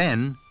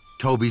 Then,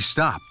 Toby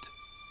stopped.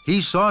 He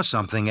saw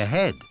something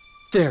ahead.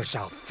 There's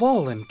a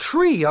fallen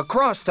tree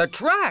across the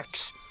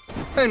tracks.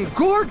 And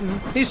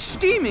Gordon is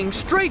steaming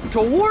straight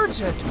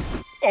towards it.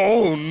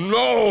 Oh,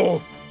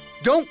 no!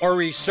 Don't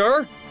worry,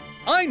 sir.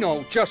 I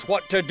know just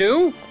what to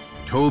do.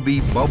 Toby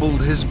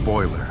bubbled his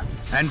boiler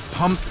and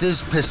pumped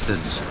his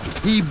pistons.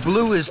 He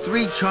blew his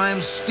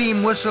 3-chime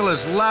steam whistle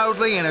as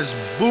loudly and as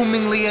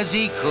boomingly as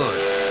he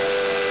could.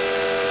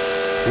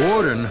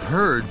 Gordon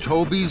heard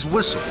Toby's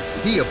whistle.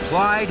 He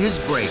applied his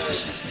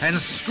brakes and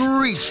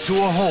screeched to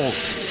a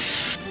halt.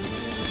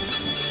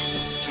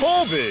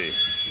 Toby,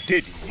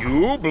 did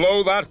you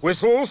blow that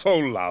whistle so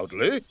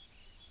loudly?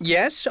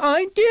 Yes,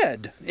 I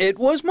did. It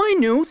was my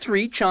new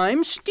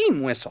 3-chime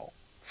steam whistle.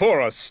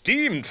 For a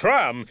steam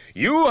tram,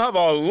 you have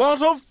a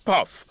lot of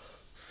puff.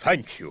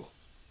 Thank you.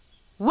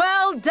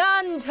 Well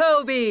done,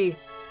 Toby.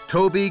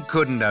 Toby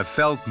couldn't have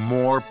felt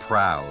more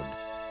proud.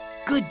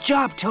 Good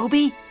job,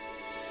 Toby.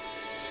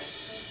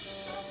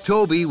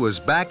 Toby was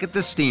back at the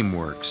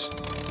steamworks.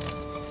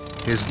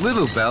 His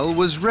little bell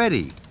was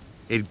ready.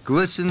 It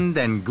glistened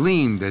and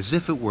gleamed as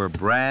if it were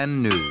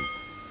brand new.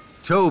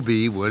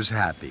 Toby was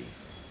happy.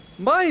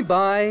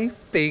 Bye-bye,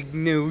 big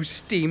new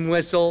steam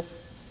whistle.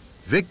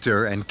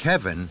 Victor and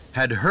Kevin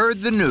had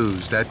heard the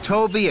news that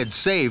Toby had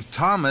saved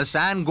Thomas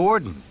and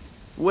Gordon.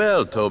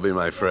 Well, Toby,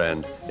 my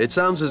friend, it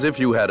sounds as if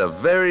you had a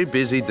very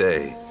busy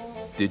day.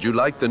 Did you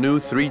like the new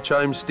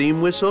 3-chime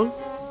steam whistle?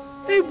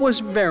 It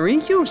was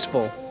very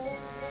useful.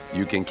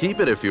 You can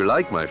keep it if you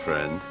like, my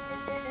friend.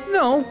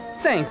 No,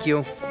 thank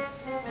you.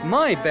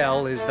 My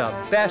bell is the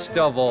best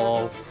of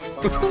all.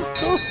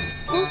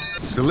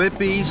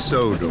 Slippy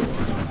Sodor.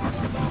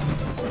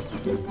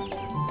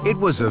 It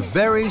was a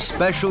very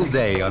special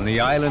day on the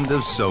island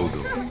of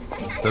Sodor.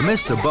 The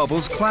Mr.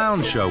 Bubbles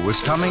clown show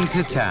was coming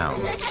to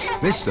town.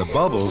 Mr.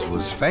 Bubbles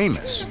was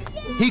famous.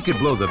 He could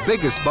blow the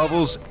biggest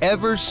bubbles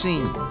ever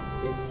seen.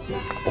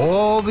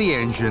 All the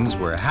engines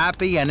were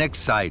happy and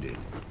excited,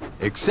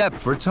 except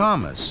for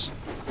Thomas.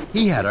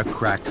 He had a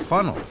cracked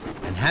funnel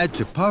and had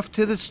to puff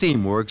to the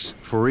steamworks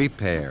for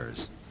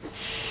repairs.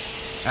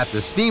 At the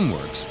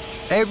steamworks,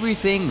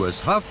 everything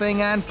was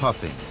huffing and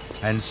puffing,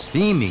 and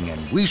steaming and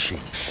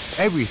wheeshing,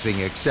 everything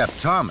except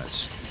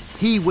Thomas.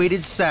 He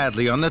waited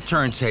sadly on the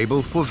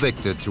turntable for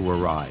Victor to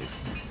arrive.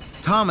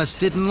 Thomas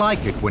didn't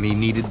like it when he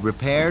needed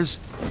repairs.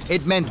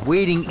 It meant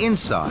waiting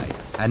inside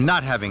and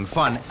not having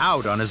fun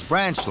out on his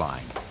branch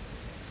line.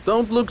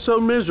 Don't look so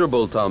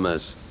miserable,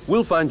 Thomas.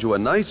 We'll find you a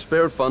nice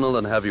spare funnel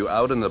and have you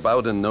out and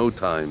about in no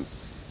time.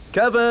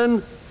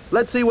 Kevin,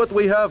 let's see what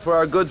we have for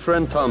our good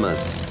friend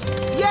Thomas.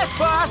 Yes,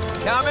 boss!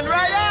 Coming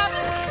right up!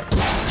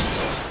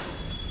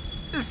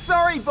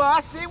 Sorry,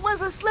 boss. It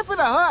was a slip of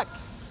the hook.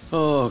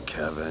 Oh,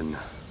 Kevin.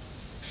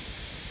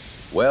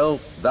 Well,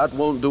 that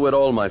won't do at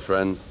all, my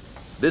friend.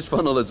 This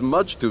funnel is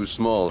much too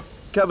small.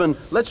 Kevin,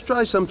 let's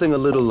try something a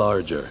little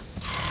larger.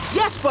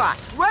 Yes,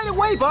 boss. Right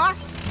away,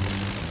 boss.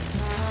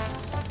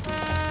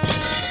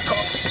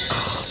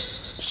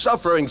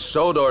 Suffering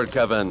Sodor,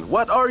 Kevin.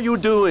 What are you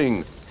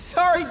doing?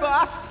 Sorry,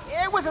 boss.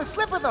 It was a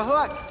slip of the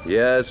hook.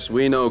 Yes,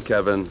 we know,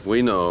 Kevin.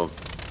 We know.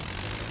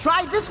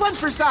 Try this one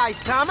for size,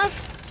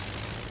 Thomas.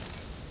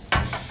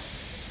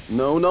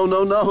 No, no,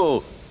 no,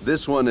 no.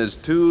 This one is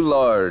too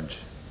large.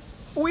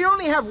 We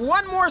only have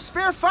one more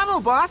spare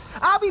funnel, boss.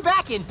 I'll be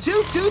back in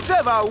 2 toots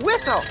of a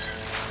whistle.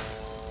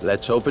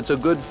 Let's hope it's a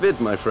good fit,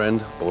 my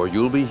friend, or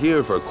you'll be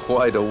here for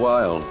quite a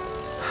while.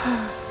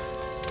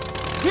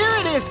 Here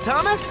it is,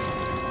 Thomas.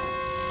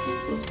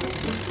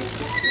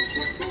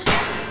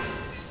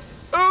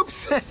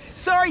 Oops.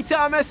 Sorry,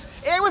 Thomas.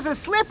 It was a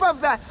slip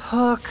of the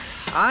hook.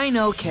 I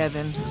know,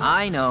 Kevin.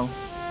 I know.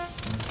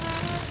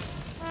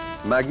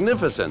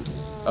 Magnificent.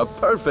 A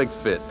perfect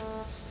fit.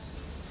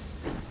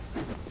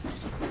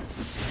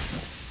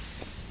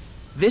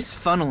 This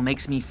funnel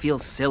makes me feel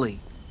silly.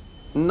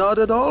 Not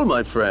at all,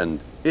 my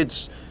friend.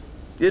 It's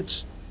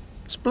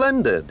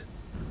splendid.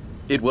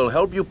 It will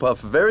help you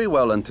puff very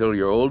well until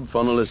your old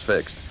funnel is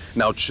fixed.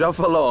 Now chuff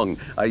along.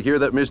 I hear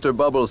that Mr.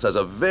 Bubbles has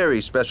a very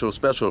special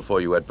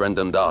for you at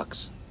Brendam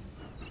Docks.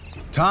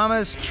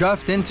 Thomas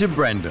chuffed into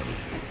Brendam.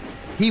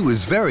 He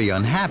was very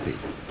unhappy.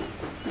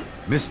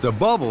 Mr.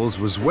 Bubbles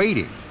was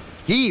waiting.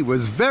 He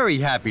was very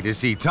happy to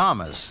see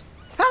Thomas.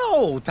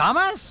 Hello,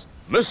 Thomas.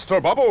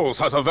 Mr. Bubbles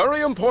has a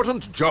very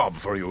important job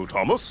for you,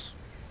 Thomas.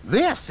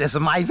 This is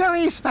my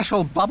very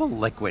special bubble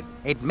liquid.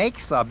 It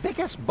makes the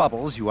biggest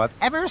bubbles you have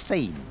ever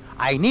seen.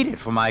 I need it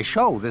for my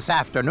show this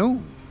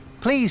afternoon.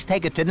 Please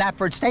take it to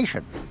Knapford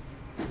Station.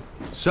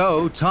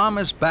 So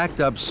Thomas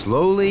backed up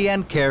slowly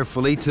and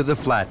carefully to the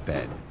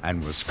flatbed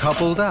and was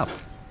coupled up.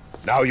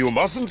 Now you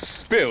mustn't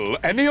spill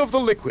any of the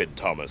liquid,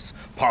 Thomas.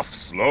 Puff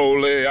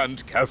slowly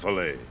and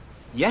carefully.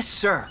 Yes,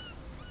 sir.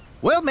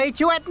 We'll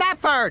meet you at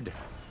Knapford.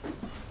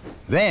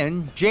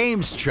 Then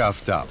James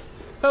chuffed up.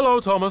 Hello,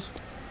 Thomas.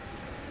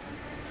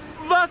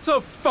 That's a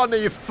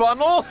funny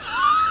funnel.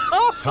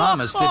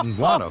 Thomas didn't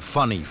want a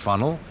funny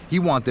funnel. He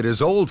wanted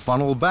his old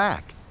funnel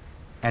back.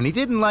 And he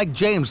didn't like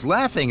James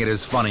laughing at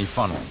his funny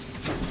funnel.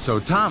 So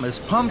Thomas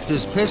pumped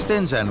his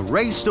pistons and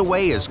raced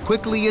away as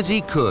quickly as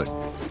he could.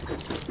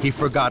 He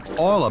forgot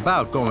all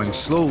about going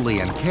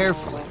slowly and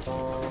carefully.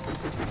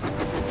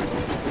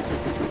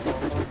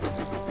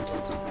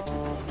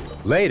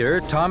 Later,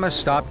 Thomas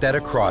stopped at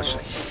a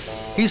crossing.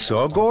 He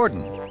saw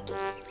Gordon.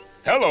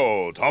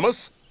 Hello,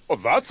 Thomas. Oh,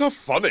 that's a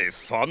funny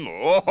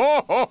funnel.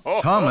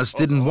 Thomas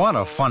didn't want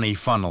a funny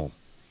funnel.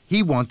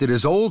 He wanted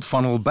his old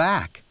funnel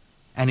back.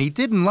 And he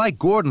didn't like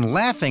Gordon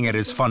laughing at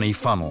his funny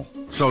funnel.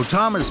 So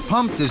Thomas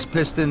pumped his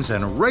pistons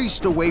and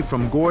raced away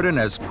from Gordon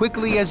as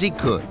quickly as he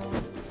could.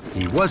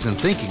 He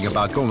wasn't thinking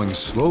about going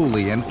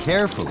slowly and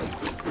carefully.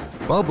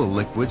 Bubble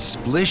liquid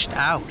splished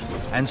out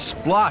and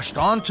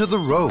sploshed onto the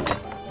road.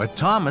 but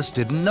Thomas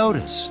didn't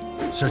notice.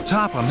 Sir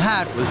Topham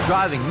Hatt was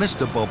driving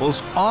Mr.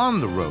 Bubbles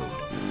on the road.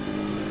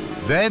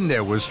 Then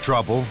there was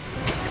trouble.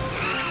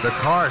 The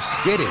car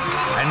skidded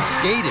and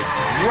skated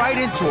right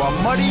into a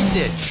muddy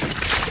ditch.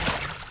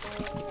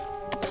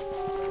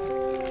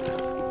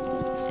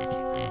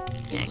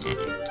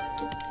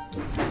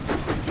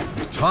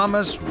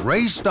 Thomas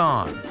raced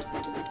on.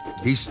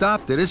 He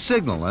stopped at a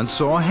signal and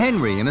saw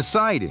Henry in a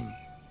siding.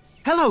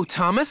 Hello,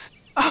 Thomas.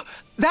 Oh,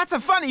 that's a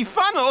funny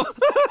funnel.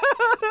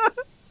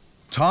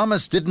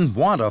 Thomas didn't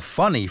want a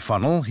funny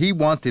funnel. He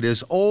wanted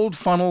his old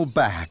funnel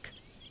back.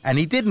 And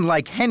he didn't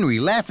like Henry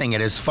laughing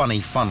at his funny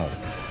funnel.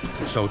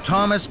 So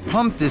Thomas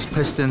pumped his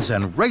pistons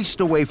and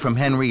raced away from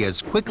Henry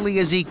as quickly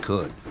as he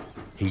could.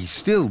 He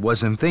still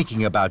wasn't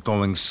thinking about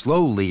going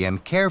slowly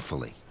and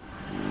carefully.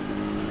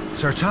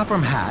 Sir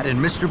Topham Hatt and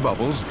Mr.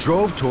 Bubbles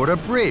drove toward a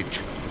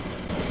bridge.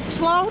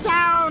 Slow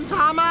down,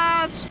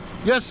 Thomas!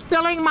 You're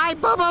spilling my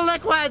bubble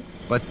liquid!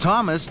 But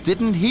Thomas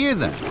didn't hear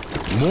them.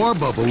 More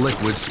bubble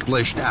liquid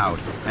splished out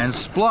and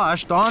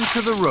splashed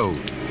onto the road.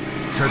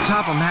 Sir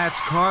Topham Hatt's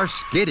car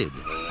skidded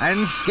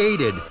and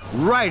skated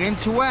right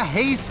into a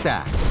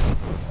haystack.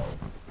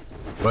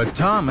 But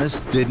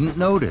Thomas didn't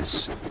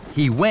notice.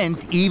 He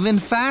went even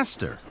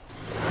faster.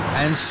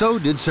 And so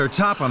did Sir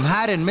Topham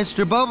Hatt and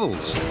Mr.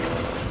 Bubbles.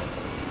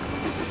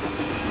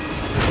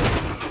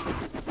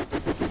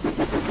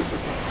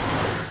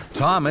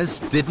 Thomas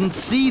didn't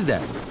see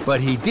them,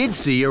 but he did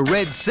see a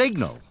red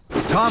signal.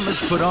 Thomas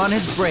put on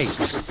his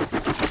brakes.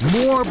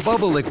 More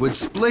bubble liquid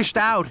splished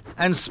out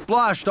and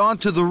splashed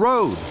onto the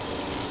road.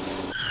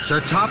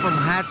 Sir Topham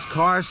Hatt's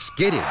car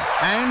skidded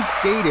and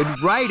skated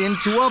right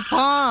into a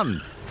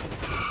pond.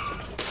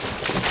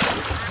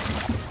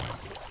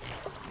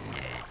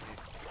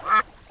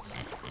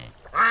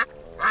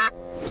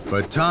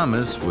 But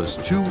Thomas was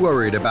too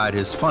worried about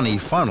his funny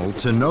funnel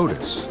to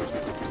notice.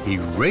 He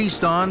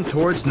raced on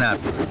towards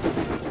Knapford.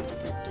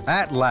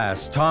 At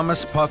last,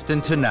 Thomas puffed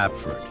into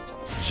Knapford,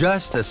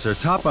 just as Sir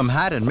Topham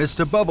Hatt and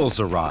Mr. Bubbles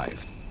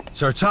arrived.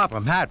 Sir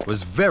Topham Hatt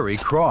was very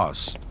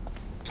cross.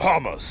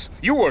 Thomas,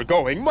 you were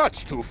going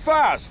much too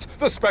fast.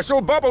 The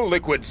special bubble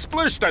liquid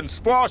splished and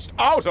splashed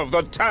out of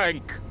the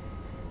tank.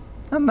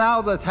 And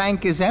now the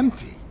tank is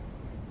empty.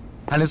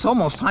 And it's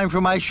almost time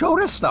for my show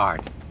to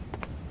start.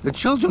 The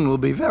children will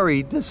be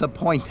very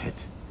disappointed.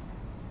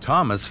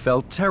 Thomas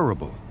felt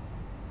terrible.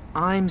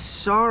 I'm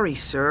sorry,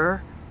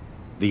 sir.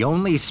 The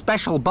only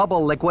special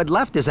bubble liquid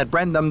left is at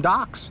Brendam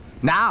Docks.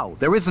 Now,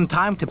 there isn't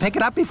time to pick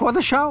it up before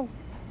the show.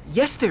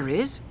 Yes, there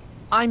is.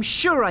 I'm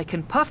sure I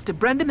can puff to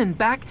Brendam and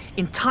back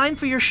in time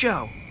for your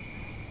show.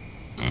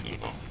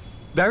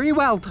 Very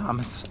well,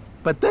 Thomas.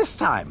 But this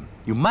time,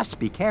 you must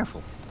be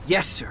careful.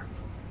 Yes, sir.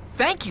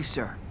 Thank you,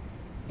 sir.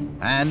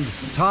 And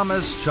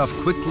Thomas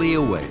chuffed quickly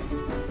away.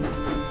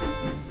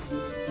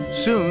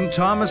 Soon,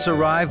 Thomas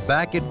arrived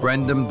back at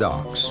Brendam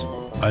Docks.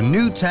 A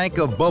new tank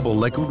of bubble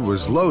liquid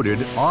was loaded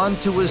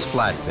onto his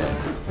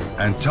flatbed,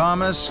 and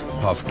Thomas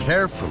puffed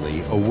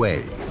carefully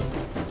away.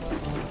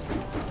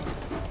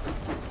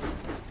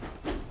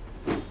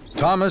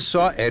 Thomas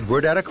saw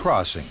Edward at a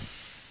crossing.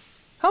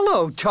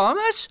 Hello,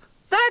 Thomas.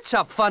 That's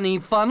a funny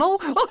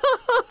funnel.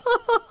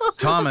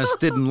 Thomas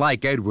didn't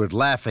like Edward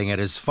laughing at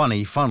his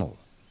funny funnel.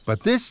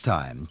 But this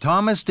time,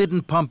 Thomas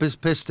didn't pump his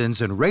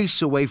pistons and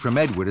race away from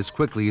Edward as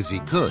quickly as he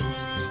could.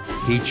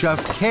 He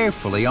chuffed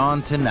carefully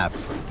on to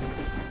Knapford.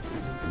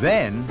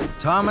 Then,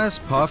 Thomas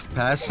puffed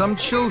past some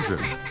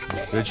children.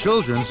 The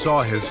children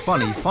saw his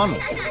funny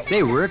funnel.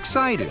 They were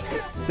excited.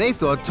 They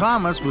thought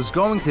Thomas was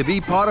going to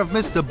be part of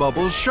Mr.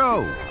 Bubbles'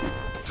 show.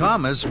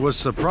 Thomas was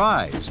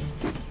surprised.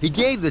 He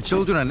gave the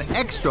children an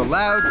extra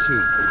loud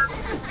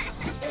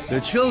toot.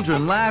 The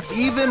children laughed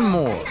even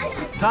more.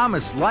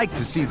 Thomas liked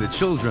to see the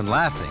children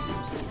laughing.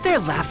 They're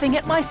laughing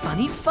at my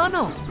funny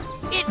funnel.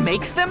 It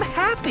makes them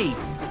happy.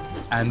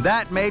 And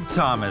that made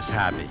Thomas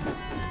happy.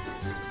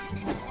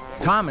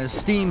 Thomas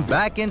steamed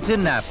back into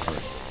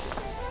Knapford.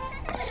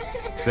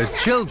 The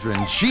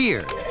children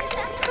cheered.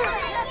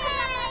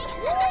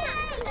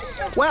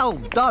 Well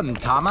done,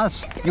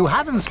 Thomas. You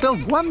haven't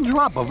spilled one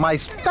drop of my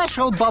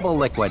special bubble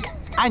liquid.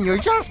 And you're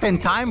just in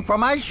time for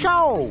my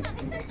show.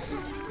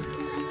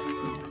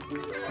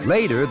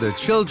 Later, the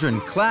children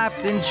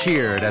clapped and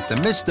cheered at the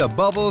Mr.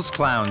 Bubbles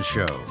Clown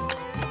Show.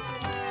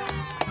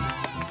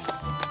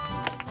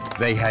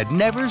 They had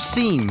never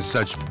seen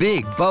such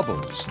big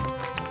bubbles.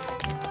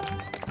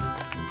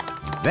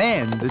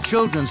 Then the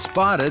children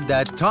spotted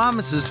that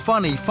Thomas's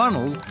funny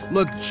funnel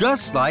looked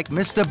just like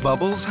Mr.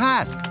 Bubbles'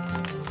 hat.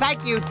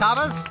 Thank you,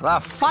 Thomas. The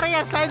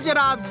funniest engine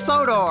on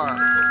Sodor.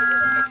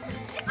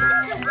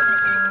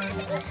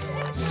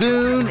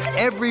 Soon,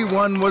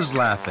 everyone was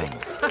laughing,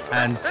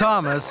 and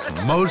Thomas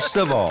most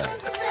of all.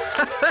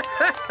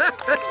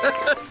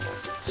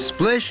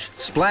 Splish,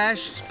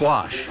 splash,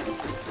 splosh.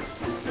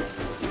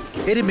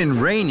 It had been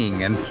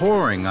raining and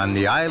pouring on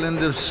the island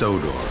of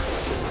Sodor.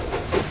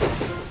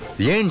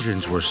 The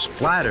engines were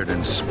splattered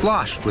and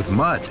sploshed with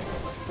mud.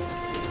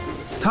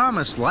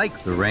 Thomas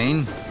liked the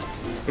rain.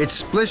 It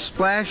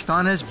splish-splashed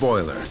on his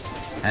boiler.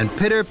 and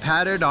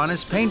pitter-pattered on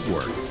his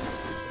paintwork.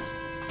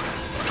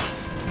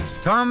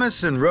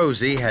 Thomas and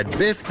Rosie had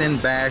biffed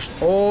and bashed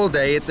all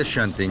day at the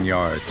shunting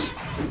yards.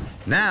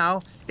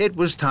 Now it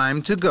was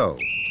time to go.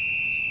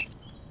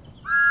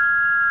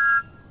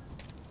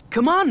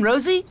 Come on,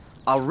 Rosie.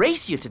 I'll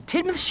race you to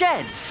Tidmouth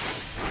Sheds.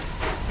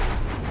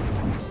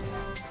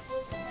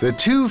 The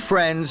two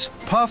friends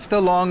puffed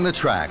along the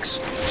tracks,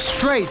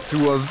 straight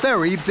through a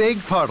very big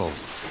puddle.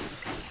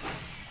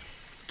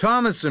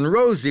 Thomas and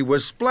Rosie were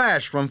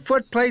splashed from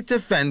footplate to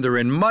fender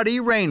in muddy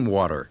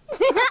rainwater.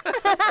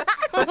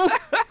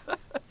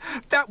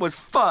 That was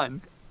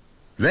fun.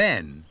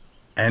 Then,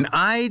 an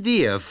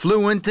idea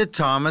flew into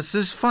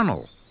Thomas's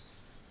funnel.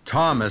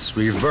 Thomas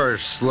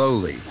reversed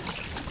slowly.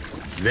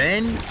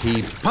 Then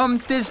he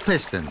pumped his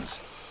pistons.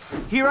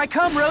 Here I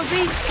come,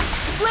 Rosie.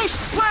 Splish,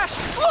 splash,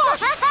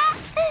 splosh!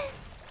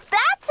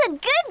 That's a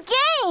good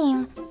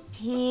game.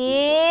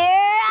 Here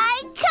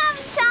I come,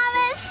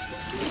 Thomas.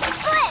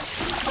 Splish,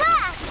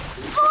 splash,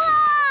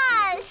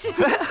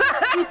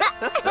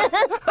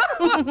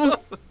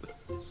 splash!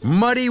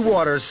 Muddy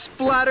water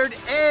splattered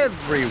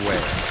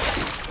everywhere.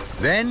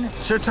 Then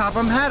Sir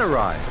Topham had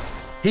arrived.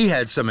 He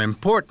had some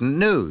important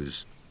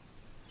news.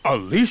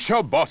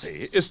 Alicia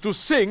Botti is to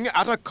sing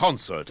at a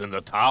concert in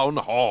the town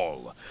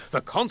hall.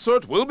 The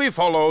concert will be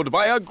followed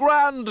by a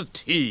grand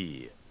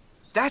tea.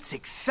 That's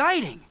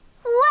exciting.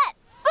 What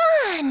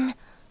fun!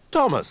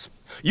 Thomas,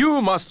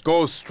 you must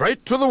go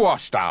straight to the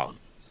washdown.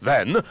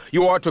 Then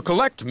you are to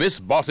collect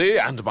Miss Botti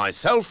and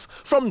myself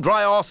from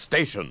Dryaw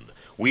Station.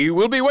 We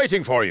will be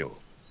waiting for you.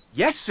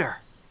 Yes, sir.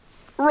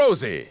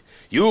 Rosie,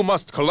 you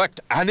must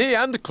collect Annie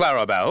and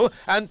Clarabelle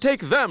and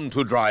take them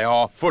to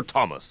Dryaw for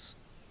Thomas.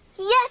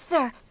 Yes,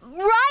 sir.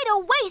 Right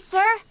away,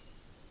 sir.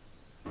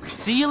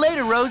 See you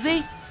later,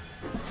 Rosie.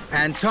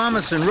 And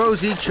Thomas and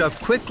Rosie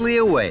chuffed quickly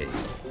away.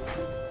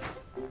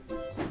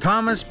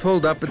 Thomas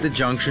pulled up at the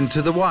junction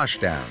to the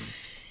washdown.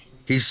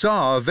 He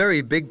saw a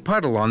very big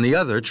puddle on the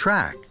other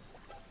track.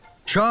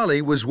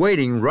 Charlie was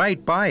waiting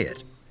right by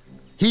it.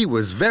 He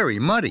was very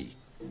muddy.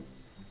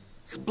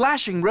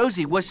 Splashing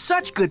Rosie was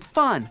such good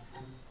fun.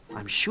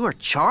 I'm sure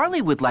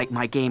Charlie would like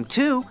my game,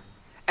 too.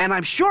 And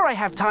I'm sure I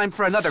have time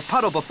for another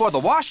puddle before the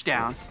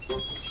washdown.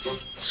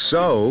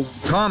 So,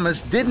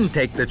 Thomas didn't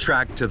take the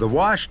track to the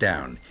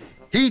washdown.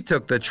 He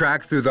took the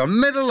track through the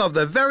middle of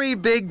the very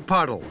big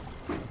puddle.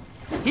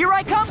 Here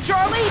I come,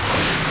 Charlie!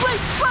 Splish,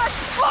 splash,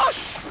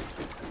 splosh!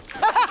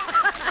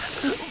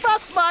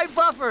 Bust my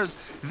buffers!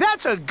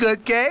 That's a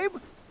good game!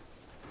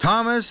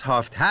 Thomas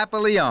huffed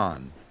happily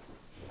on.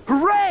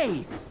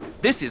 Hooray!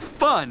 This is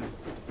fun.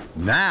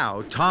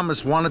 Now,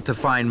 Thomas wanted to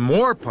find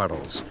more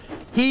puddles.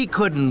 He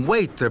couldn't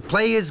wait to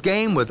play his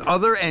game with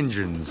other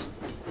engines.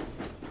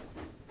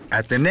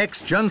 At the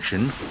next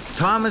junction,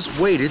 Thomas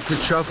waited to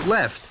chuff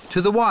left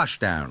to the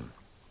washdown.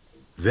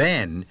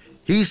 Then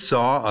he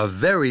saw a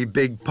very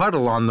big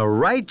puddle on the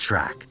right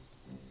track.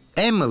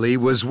 Emily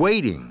was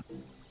waiting.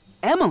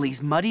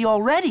 Emily's muddy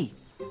already.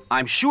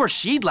 I'm sure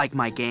she'd like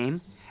my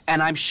game,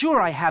 and I'm sure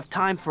I have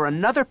time for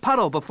another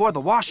puddle before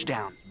the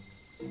washdown.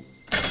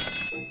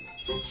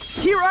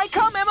 Here I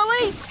come,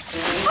 Emily!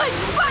 Splish,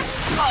 splash,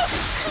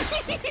 splosh!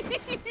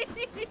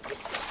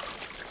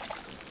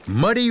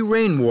 Muddy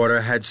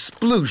rainwater had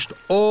splooshed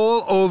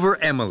all over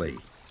Emily.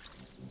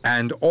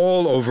 And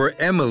all over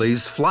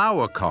Emily's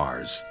flower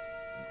cars.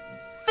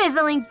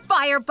 Fizzling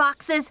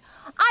fireboxes!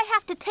 I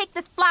have to take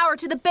this flour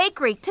to the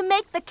bakery to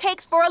make the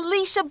cakes for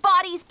Alicia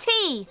Botti's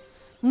tea.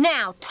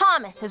 Now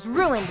Thomas has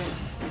ruined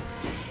it.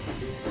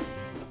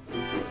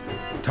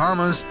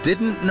 Thomas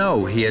didn't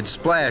know he had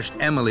splashed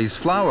Emily's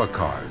flower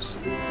cars.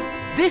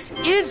 This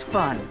is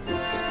fun.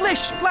 Splish,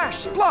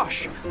 splash,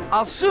 splosh.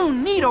 I'll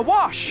soon need a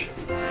wash.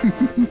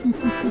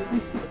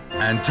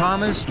 And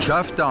Thomas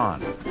chuffed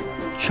on,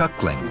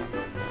 chuckling.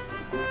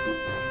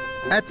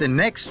 At the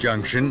next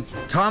junction,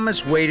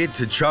 Thomas waited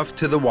to chuff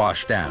to the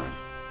washdown.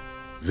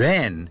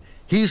 Then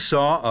he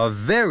saw a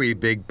very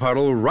big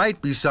puddle right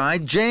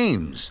beside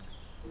James.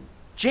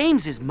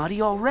 James is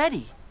muddy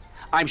already.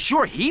 I'm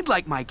sure he'd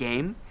like my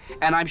game,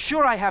 and I'm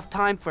sure I have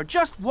time for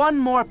just one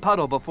more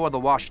puddle before the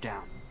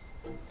washdown.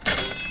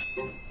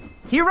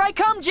 Here I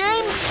come,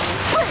 James!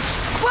 Splish,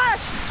 splash,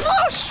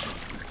 splosh!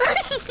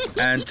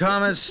 And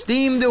Thomas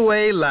steamed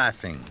away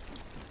laughing.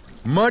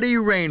 Muddy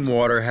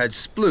rainwater had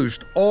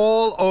splooshed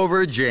all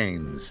over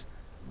James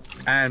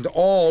and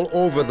all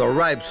over the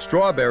ripe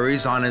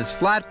strawberries on his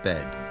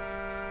flatbed.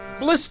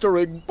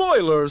 Blistering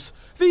boilers!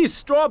 These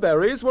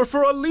strawberries were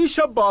for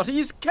Alicia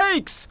Botti's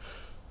cakes!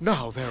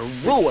 Now they're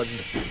ruined.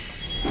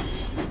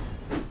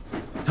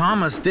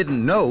 Thomas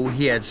didn't know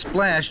he had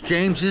splashed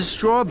James's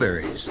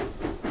strawberries.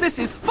 This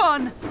is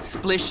fun!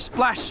 Splish,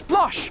 splash,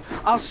 splosh!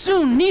 I'll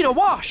soon need a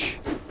wash!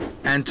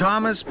 And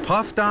Thomas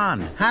puffed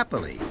on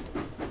happily.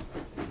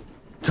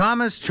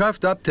 Thomas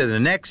chuffed up to the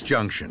next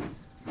junction.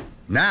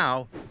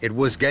 Now it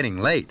was getting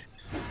late.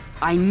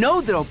 I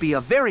know there'll be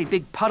a very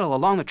big puddle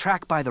along the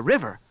track by the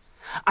river.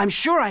 I'm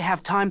sure I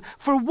have time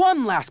for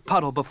one last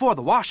puddle before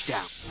the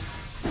washdown.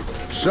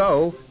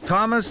 So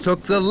Thomas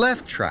took the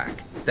left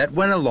track that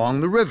went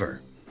along the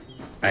river.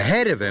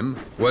 Ahead of him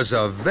was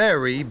a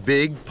very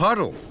big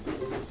puddle.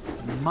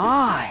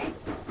 My!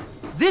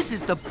 This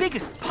is the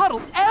biggest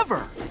puddle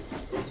ever!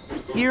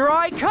 Here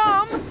I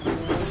come!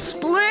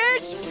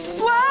 Splish,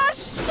 splash,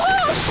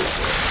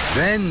 splosh!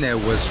 Then there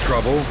was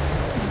trouble.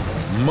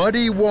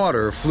 Muddy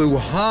water flew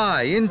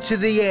high into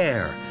the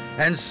air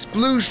and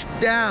splooshed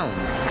down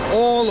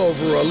all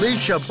over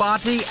Alicia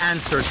Botti and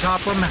Sir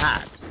Topham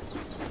Hatt.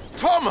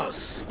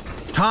 Thomas!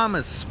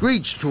 Thomas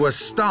screeched to a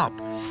stop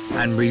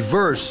and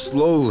reversed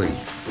slowly.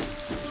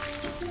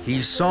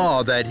 He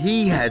saw that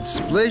he had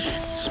Splish,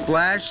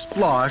 Splash,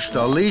 Sploshed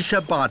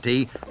Alicia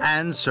Botti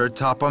and Sir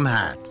Topham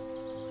Hatt.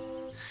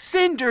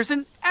 Cinders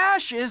and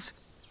ashes!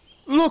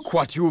 Look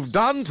what you've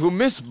done to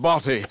Miss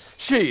Botti.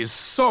 She's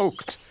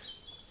soaked.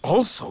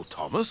 Also,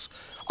 Thomas,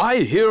 I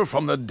hear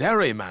from the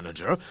dairy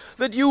manager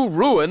that you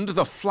ruined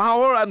the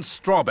flour and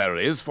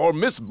strawberries for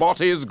Miss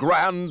Botti's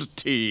grand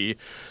tea.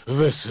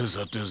 This is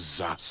a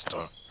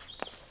disaster.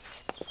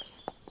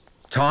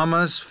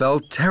 Thomas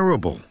felt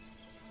terrible.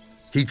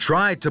 He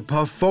tried to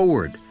puff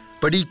forward,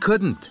 but he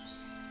couldn't.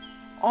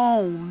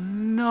 Oh,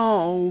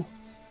 no.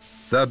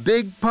 The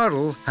big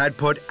puddle had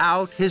put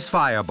out his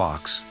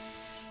firebox.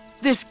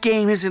 This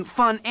game isn't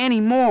fun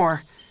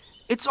anymore.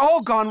 It's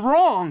all gone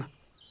wrong.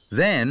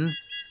 Then,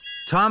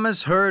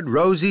 Thomas heard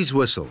Rosie's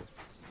whistle.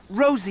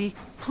 Rosie,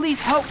 please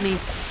help me.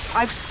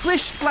 I've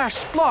splish, splash,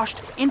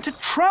 sploshed into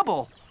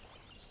trouble.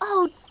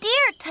 Oh,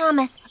 dear,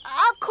 Thomas.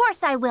 Of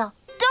course I will.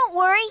 Don't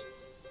worry.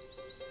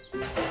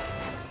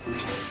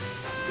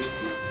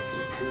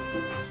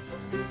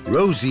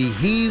 Rosie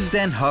heaved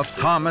and huffed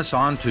Thomas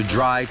onto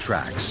dry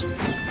tracks.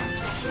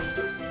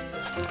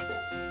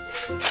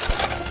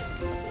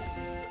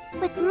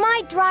 With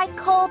my dry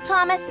coal,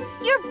 Thomas,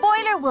 your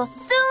boiler will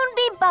soon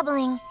be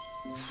bubbling.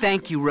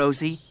 Thank you,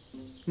 Rosie.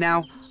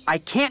 Now, I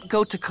can't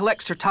go to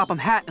collect Sir Topham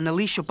Hatt and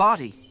Alicia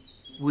Botti.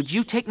 Would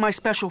you take my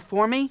special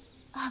for me?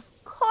 Of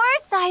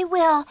course I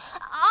will.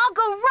 I'll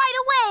go right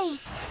away.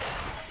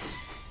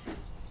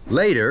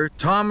 Later,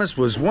 Thomas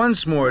was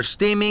once more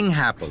steaming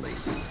happily.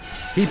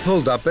 He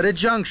pulled up at a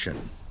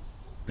junction.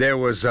 There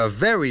was a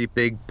very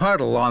big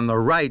puddle on the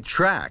right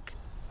track.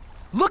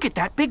 Look at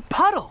that big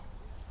puddle.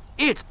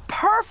 It's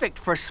perfect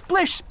for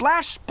splish,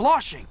 splash,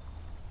 sploshing.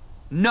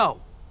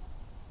 No,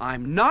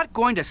 I'm not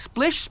going to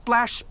splish,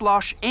 splash,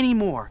 splosh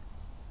anymore.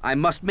 I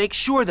must make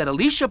sure that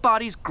Alicia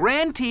Botti's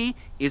grand tea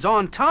is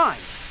on time.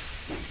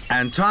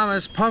 And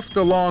Thomas puffed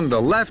along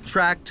the left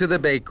track to the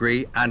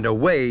bakery and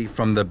away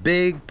from the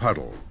big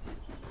puddle.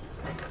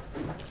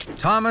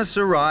 Thomas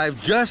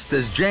arrived just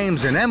as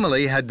James and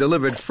Emily had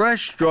delivered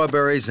fresh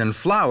strawberries and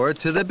flour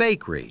to the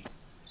bakery.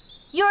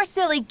 Your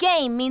silly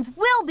game means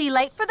we'll be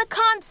late for the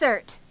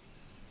concert.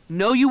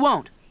 No, you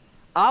won't.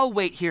 I'll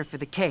wait here for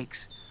the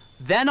cakes.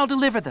 Then I'll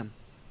deliver them.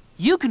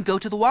 You can go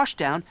to the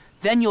washdown,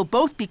 then you'll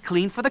both be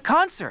clean for the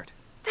concert.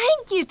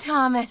 Thank you,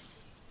 Thomas.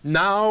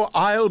 Now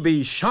I'll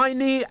be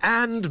shiny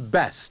and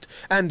best,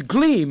 and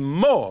gleam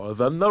more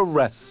than the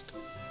rest.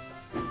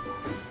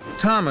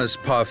 Thomas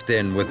puffed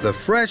in with the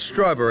fresh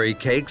strawberry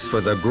cakes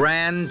for the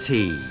grand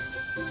tea.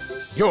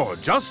 You're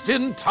just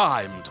in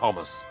time,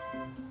 Thomas.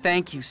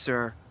 Thank you,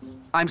 sir.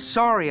 I'm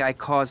sorry I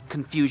caused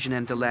confusion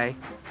and delay.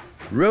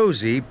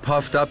 Rosie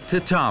puffed up to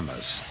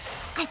Thomas.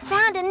 I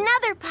found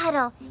another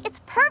puddle. It's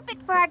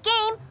perfect for our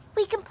game.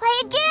 We can play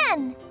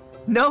again.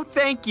 No,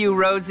 thank you,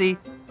 Rosie.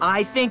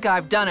 I think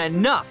I've done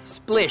enough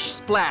splish,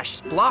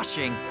 splash,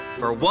 sploshing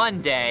for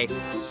one day.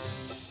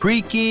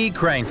 Creaky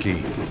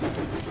Cranky.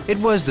 It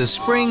was the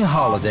spring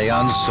holiday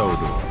on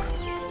Sodor.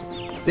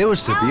 There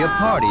was to be a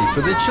party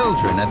for the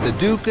children at the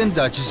Duke and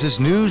Duchess's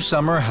new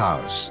summer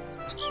house.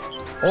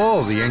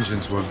 All the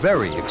engines were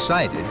very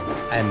excited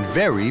and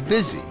very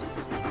busy.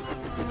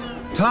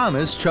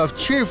 Thomas chuffed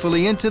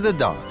cheerfully into the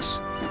docks.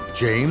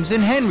 James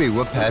and Henry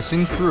were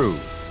passing through.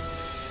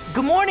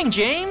 Good morning,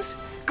 James.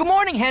 Good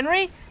morning,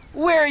 Henry.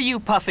 Where are you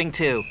puffing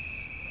to?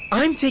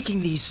 I'm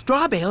taking these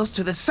straw bales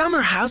to the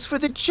summer house for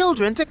the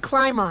children to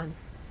climb on.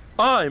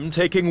 I'm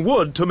taking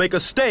wood to make a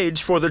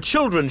stage for the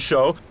children's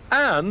show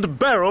and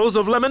barrels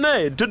of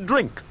lemonade to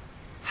drink.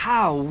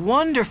 How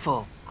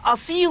wonderful. I'll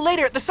see you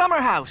later at the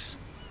summer house.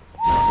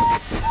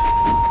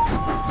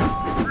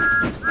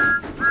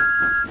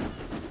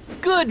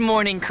 Good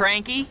morning,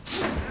 Cranky.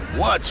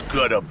 What's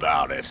good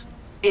about it?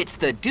 It's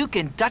the Duke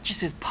and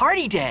Duchess's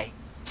party day.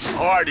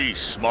 Party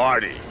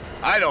smarty.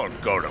 I don't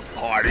go to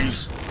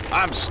parties.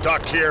 I'm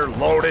stuck here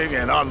loading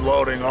and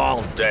unloading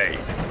all day.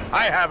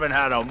 I haven't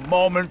had a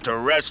moment to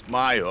rest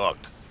my hook.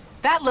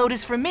 That load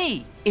is for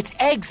me. It's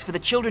eggs for the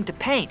children to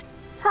paint.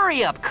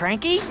 Hurry up,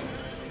 Cranky.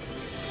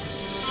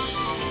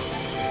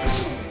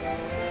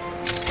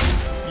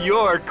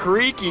 You're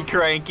creaky,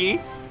 Cranky.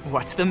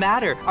 What's the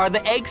matter? Are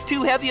the eggs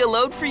too heavy a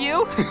load for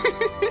you?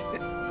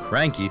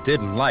 Cranky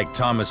didn't like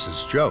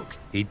Thomas's joke.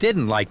 He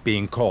didn't like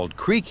being called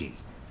creaky.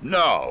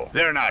 No,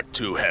 they're not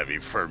too heavy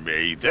for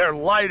me. They're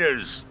light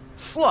as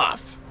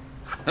fluff.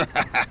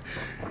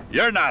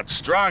 You're not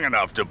strong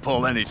enough to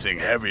pull anything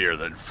heavier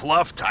than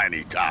fluff,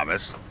 Tiny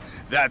Thomas.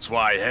 That's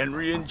why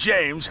Henry and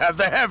James have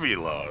the heavy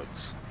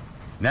loads.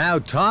 Now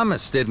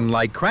Thomas didn't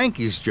like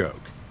Cranky's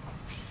joke.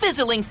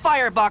 Fizzling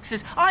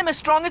fireboxes, I'm as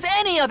strong as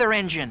any other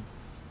engine.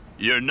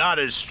 You're not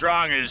as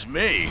strong as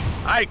me.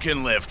 I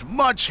can lift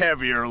much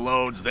heavier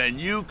loads than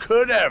you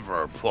could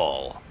ever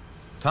pull.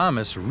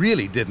 Thomas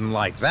really didn't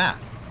like that.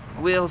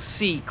 We'll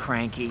see,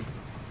 Cranky.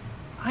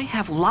 I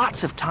have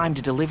lots of time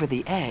to deliver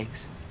the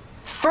eggs.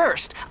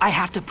 First, I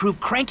have to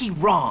prove Cranky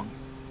wrong.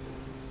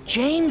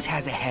 James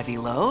has a heavy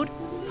load.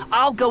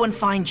 I'll go and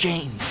find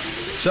James.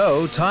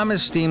 So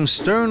Thomas steamed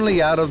sternly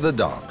out of the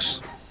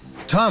docks.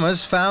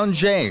 Thomas found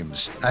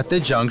James at the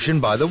junction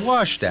by the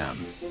washdown.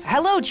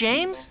 Hello,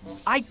 James.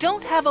 I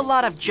don't have a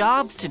lot of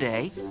jobs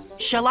today.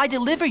 Shall I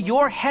deliver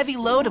your heavy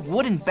load of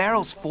wooden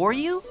barrels for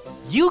you?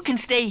 You can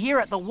stay here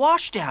at the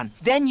washdown.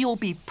 Then you'll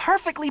be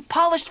perfectly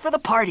polished for the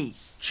party.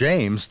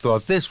 James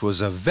thought this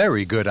was a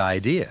very good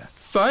idea.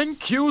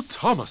 Thank you,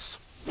 Thomas.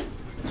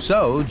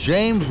 So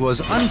James was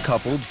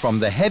uncoupled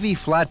from the heavy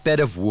flatbed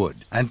of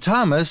wood, and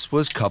Thomas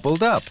was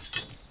coupled up.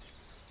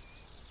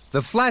 The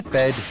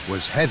flatbed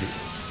was heavy.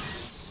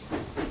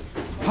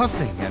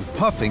 Huffing and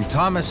puffing,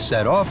 Thomas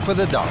set off for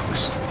the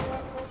docks.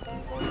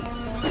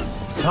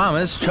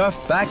 Thomas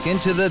chuffed back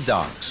into the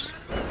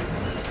docks.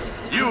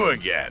 You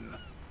again.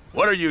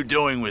 What are you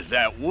doing with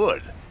that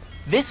wood?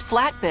 This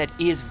flatbed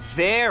is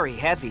very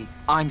heavy.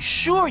 I'm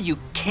sure you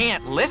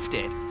can't lift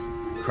it.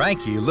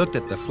 Cranky looked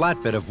at the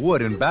flatbed of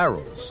wood and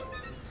barrels.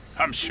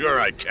 I'm sure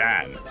I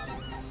can.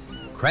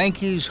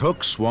 Cranky's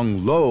hook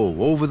swung low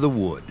over the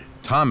wood.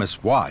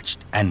 Thomas watched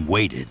and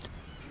waited.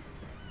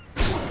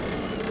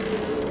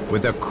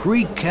 With a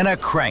creak and a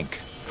crank,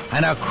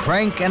 and a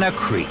crank and a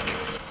creak,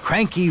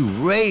 Cranky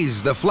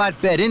raised the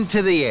flatbed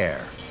into the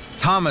air.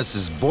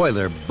 Thomas's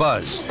boiler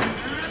buzzed.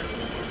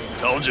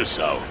 Told you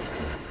so.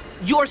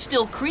 You're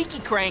still Creaky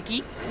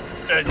Cranky.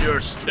 And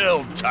you're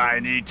still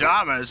Tiny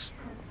Thomas.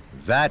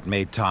 That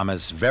made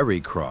Thomas very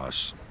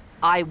cross.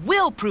 I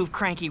will prove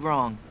Cranky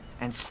wrong,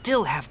 and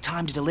still have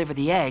time to deliver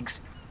the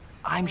eggs.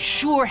 I'm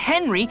sure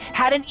Henry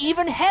had an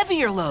even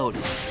heavier load.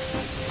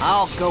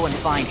 I'll go and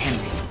find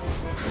Henry.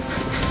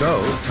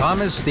 So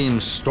Thomas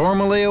steamed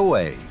stormily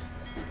away.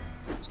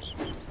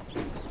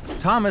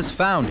 Thomas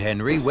found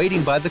Henry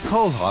waiting by the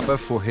coal hopper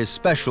for his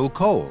special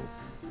coal.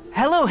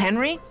 Hello,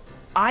 Henry.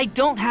 I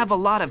don't have a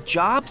lot of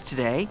jobs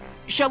today.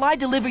 Shall I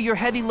deliver your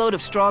heavy load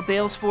of straw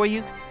bales for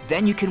you?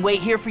 Then you can wait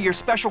here for your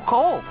special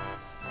coal.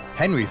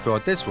 Henry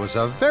thought this was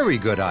a very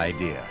good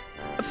idea.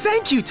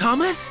 Thank you,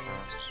 Thomas.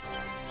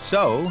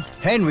 So,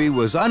 Henry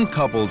was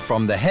uncoupled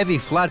from the heavy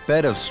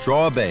flatbed of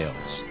straw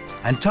bales,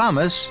 and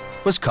Thomas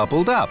was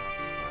coupled up.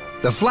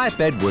 The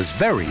flatbed was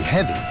very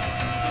heavy.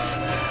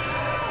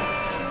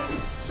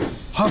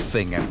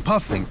 Huffing and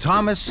puffing,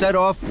 Thomas set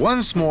off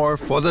once more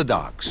for the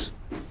docks.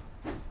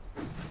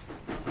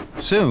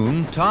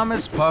 Soon,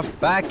 Thomas puffed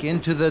back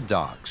into the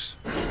docks.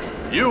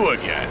 You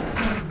again.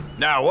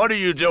 Now, what are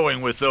you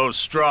doing with those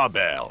straw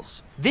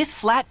bales? This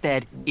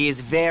flatbed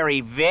is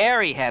very,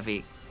 very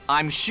heavy.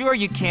 I'm sure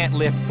you can't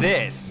lift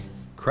this.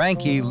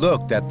 Cranky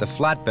looked at the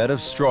flatbed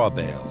of straw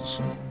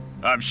bales.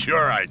 I'm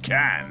sure I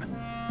can.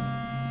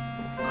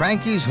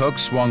 Cranky's hook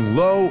swung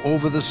low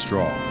over the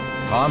straw.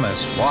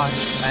 Thomas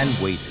watched and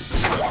waited.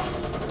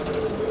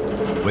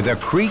 With a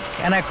creak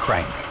and a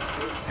crank,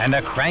 and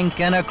a crank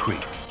and a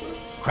creak,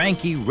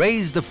 Cranky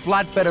raised the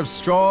flatbed of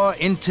straw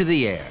into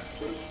the air.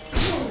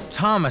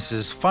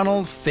 Thomas's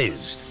funnel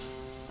fizzed.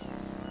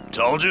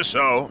 Told you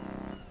so.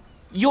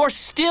 You're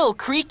still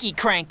Creaky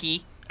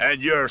Cranky.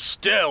 And you're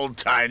still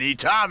Tiny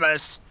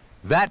Thomas.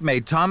 That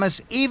made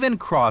Thomas even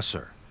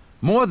crosser.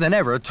 More than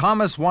ever,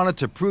 Thomas wanted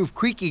to prove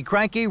Creaky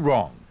Cranky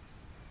wrong.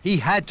 He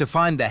had to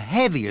find the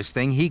heaviest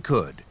thing he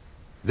could.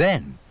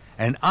 Then,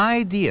 an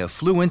idea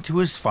flew into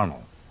his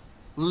funnel.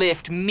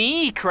 Lift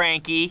me,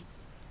 Cranky.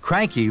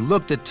 Cranky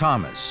looked at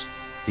Thomas.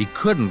 He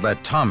couldn't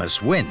let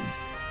Thomas win.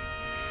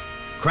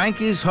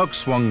 Cranky's hook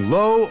swung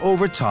low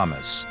over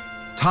Thomas.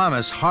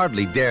 Thomas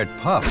hardly dared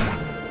puff.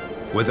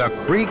 With a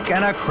creak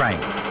and a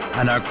crank,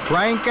 and a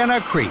crank and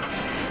a creak,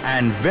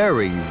 and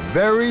very,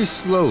 very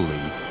slowly,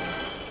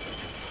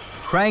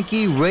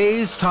 Cranky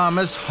raised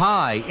Thomas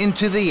high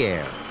into the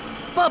air.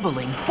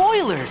 Bubbling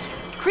boilers!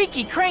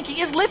 Creaky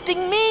Cranky is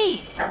lifting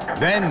me!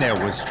 Then there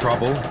was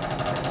trouble.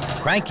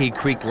 Cranky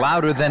creaked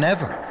louder than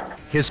ever.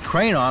 His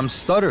crane arm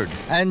stuttered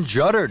and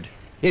juddered.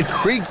 It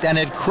creaked and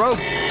it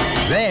croaked.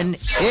 Then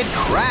it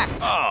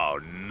cracked.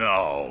 Oh,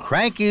 no.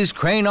 Cranky's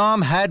crane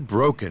arm had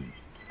broken,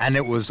 and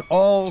it was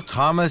all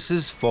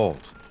Thomas's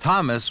fault.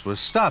 Thomas was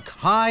stuck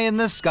high in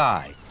the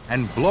sky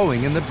and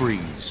blowing in the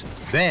breeze.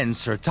 Then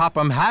Sir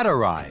Topham had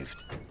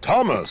arrived.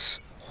 Thomas,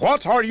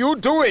 what are you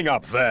doing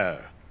up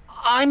there?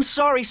 I'm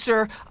sorry,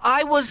 sir.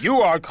 I was...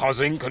 You are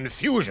causing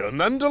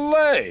confusion and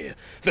delay.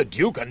 The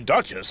Duke and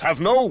Duchess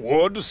have no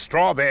wood,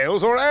 straw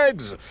bales, or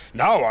eggs.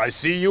 Now I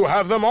see you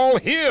have them all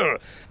here.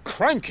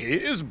 Cranky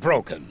is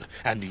broken,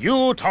 and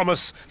you,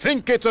 Thomas,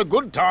 think it's a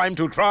good time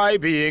to try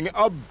being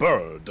a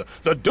bird.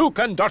 The Duke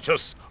and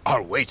Duchess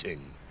are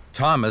waiting.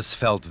 Thomas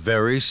felt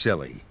very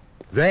silly.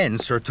 Then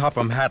Sir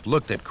Topham Hatt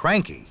looked at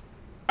Cranky.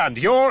 And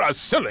you're as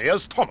silly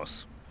as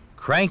Thomas.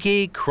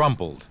 Cranky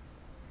crumpled.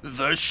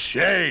 The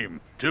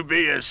shame to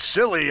be as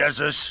silly as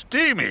a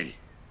Steamy.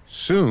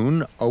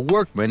 Soon, a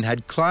workman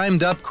had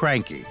climbed up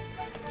Cranky.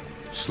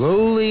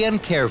 Slowly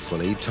and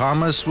carefully,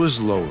 Thomas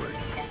was lowered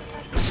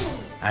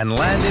and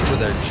landed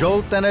with a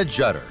jolt and a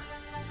judder,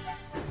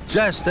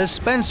 just as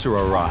Spencer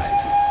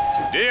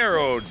arrived. Dear,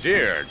 oh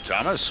dear,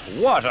 Thomas,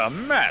 what a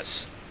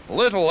mess.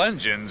 Little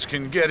engines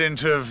can get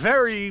into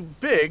very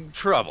big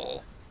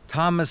trouble.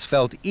 Thomas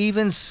felt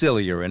even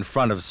sillier in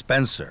front of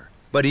Spencer,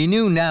 but he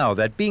knew now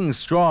that being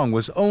strong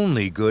was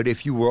only good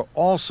if you were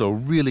also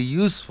really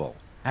useful.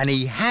 And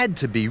he had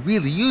to be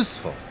really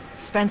useful.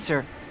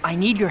 Spencer, I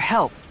need your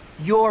help.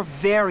 You're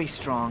very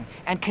strong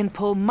and can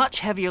pull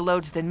much heavier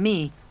loads than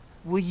me.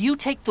 Will you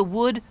take the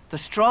wood, the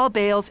straw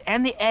bales,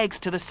 and the eggs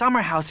to the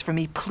summer house for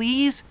me,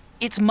 please?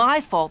 It's my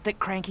fault that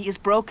Cranky is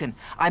broken.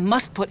 I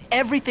must put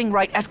everything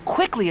right as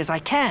quickly as I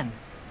can.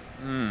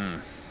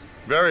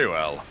 Very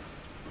well.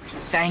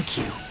 Thank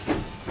you.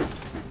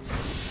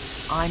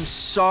 I'm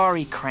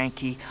sorry,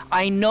 Cranky.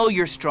 I know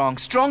you're strong,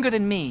 stronger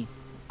than me.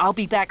 I'll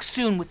be back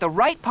soon with the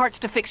right parts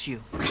to fix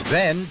you.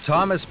 Then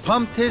Thomas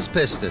pumped his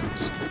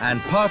pistons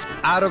and puffed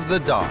out of the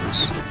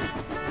docks.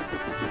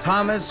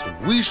 Thomas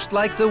whooshed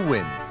like the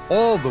wind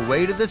all the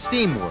way to the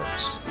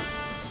steamworks.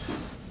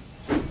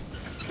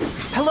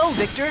 Hello,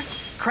 Victor.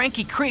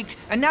 Cranky creaked,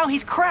 and now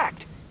he's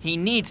cracked. He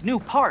needs new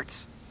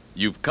parts.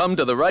 You've come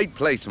to the right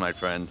place, my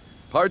friend.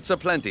 Parts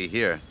aplenty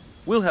here.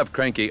 We'll have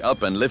Cranky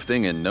up and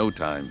lifting in no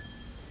time.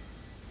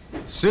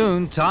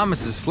 Soon,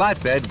 Thomas's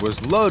flatbed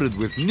was loaded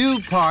with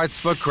new parts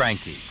for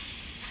Cranky.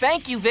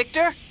 Thank you,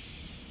 Victor.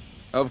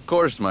 Of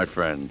course, my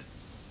friend.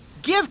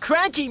 Give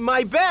Cranky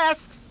my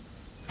best!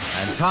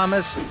 And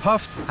Thomas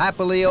puffed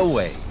happily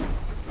away.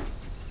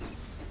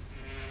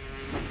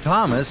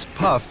 Thomas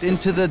puffed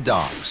into the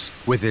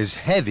docks with his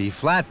heavy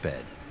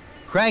flatbed.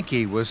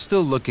 Cranky was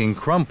still looking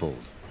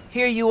crumpled.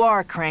 Here you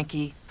are,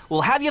 Cranky.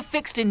 We'll have you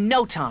fixed in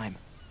no time.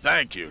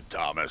 Thank you,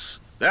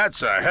 Thomas.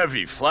 That's a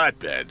heavy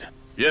flatbed.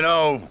 You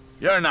know,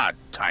 you're not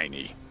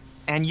tiny.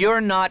 And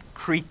you're not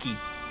creaky.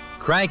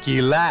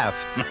 Cranky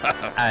laughed,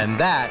 and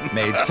that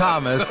made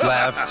Thomas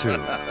laugh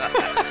too.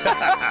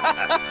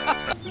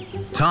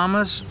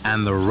 Thomas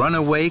and the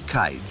Runaway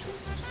Kite.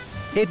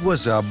 It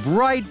was a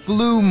bright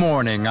blue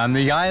morning on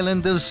the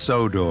island of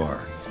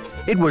Sodor.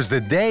 It was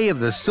the day of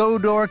the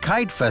Sodor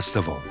Kite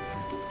Festival.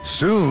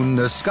 Soon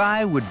the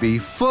sky would be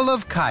full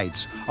of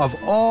kites of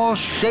all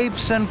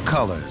shapes and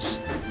colors.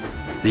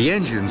 The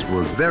engines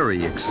were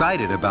very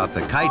excited about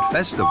the Kite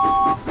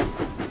Festival.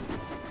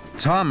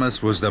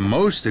 Thomas was the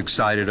most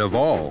excited of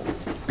all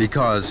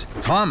because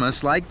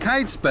Thomas liked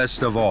kites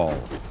best of all.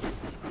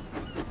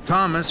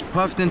 Thomas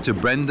puffed into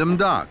Brendam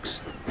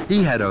Docks.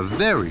 He had a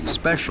very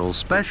special.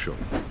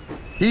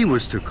 He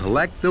was to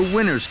collect the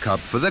winner's cup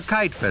for the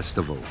Kite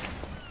Festival.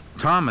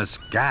 Thomas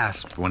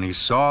gasped when he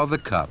saw the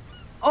cup.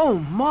 Oh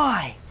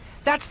my!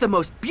 That's the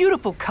most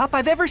beautiful cup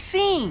I've ever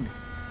seen!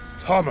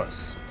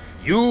 Thomas,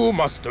 you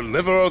must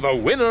deliver the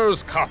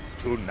winner's cup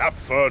to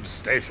Knapford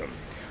Station.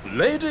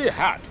 Lady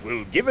Hatt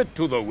will give it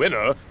to the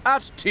winner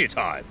at tea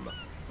time.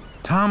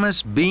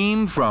 Thomas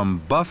beamed from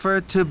buffer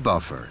to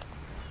buffer.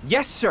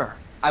 Yes, sir.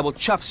 I will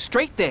chuff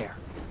straight there.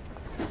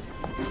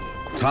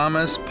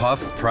 Thomas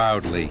puffed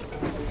proudly.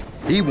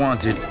 He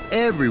wanted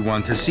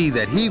everyone to see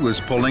that he was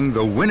pulling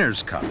the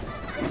winner's cup.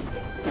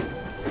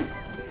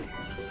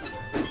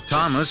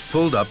 Thomas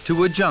pulled up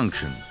to a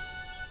junction.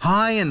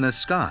 High in the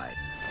sky,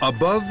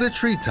 above the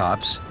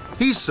treetops,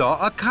 he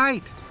saw a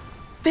kite.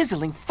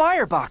 Fizzling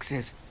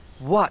fireboxes.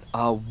 What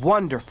a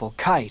wonderful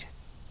kite.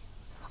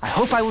 I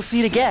hope I will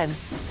see it again.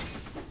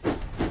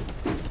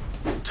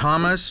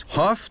 Thomas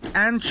huffed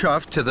and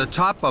chuffed to the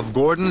top of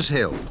Gordon's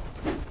Hill.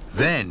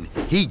 Then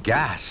he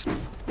gasped.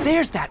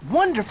 There's that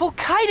wonderful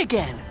kite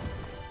again.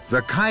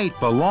 The kite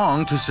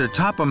belonged to Sir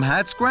Topham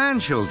Hatt's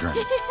grandchildren.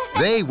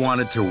 They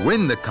wanted to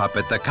win the cup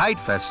at the Kite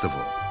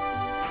Festival.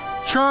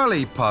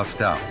 Charlie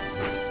puffed up.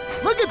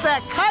 Look at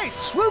that kite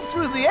swoop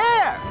through the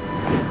air!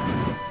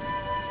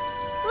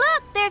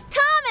 Look, there's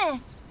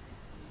Thomas!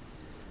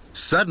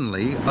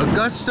 Suddenly, a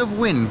gust of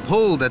wind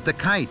pulled at the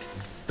kite.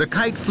 The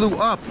kite flew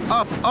up,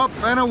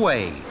 and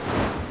away.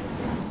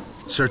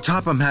 Sir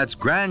Topham Hatt's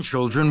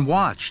grandchildren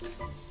watched.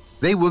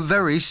 They were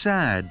very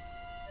sad.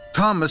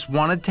 Thomas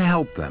wanted to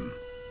help them.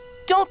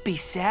 Don't be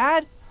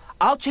sad.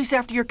 I'll chase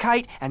after your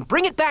kite and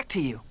bring it back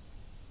to you.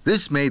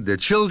 This made the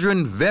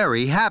children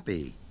very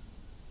happy.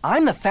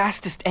 I'm the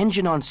fastest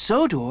engine on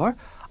Sodor.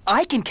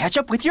 I can catch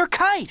up with your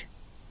kite.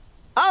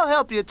 I'll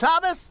help you,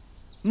 Thomas.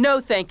 No,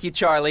 thank you,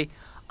 Charlie.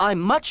 I'm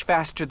much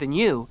faster than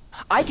you.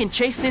 I can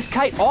chase this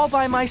kite all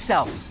by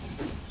myself.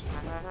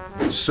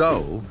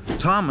 So,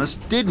 Thomas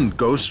didn't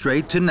go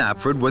straight to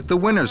Knapford with the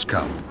winner's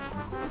cup.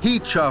 He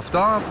chuffed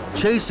off,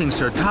 chasing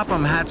Sir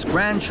Topham Hatt's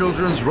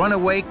grandchildren's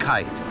runaway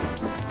kite.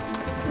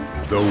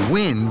 The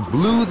wind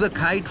blew the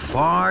kite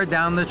far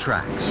down the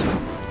tracks.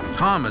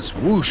 Thomas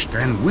whooshed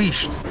and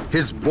wheeshed.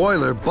 His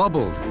boiler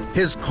bubbled.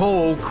 His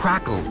coal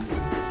crackled.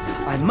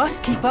 I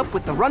must keep up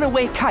with the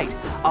runaway kite.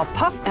 I'll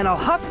puff and I'll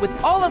huff with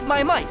all of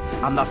my might.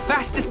 I'm the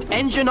fastest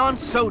engine on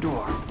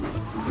Sodor.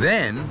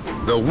 Then,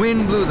 the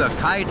wind blew the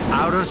kite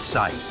out of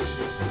sight.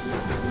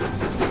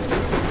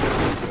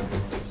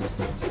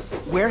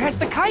 Where has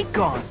the kite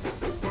gone?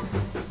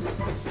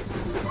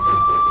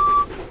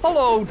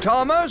 Hello,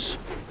 Thomas.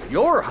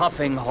 You're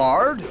huffing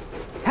hard.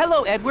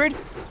 Hello, Edward.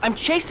 I'm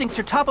chasing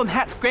Sir Topham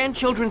Hatt's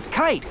grandchildren's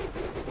kite.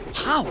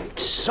 How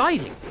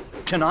exciting.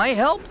 Can I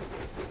help?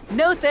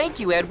 No, thank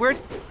you, Edward.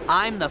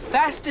 I'm the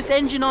fastest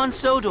engine on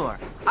Sodor.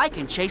 I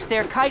can chase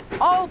their kite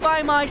all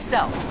by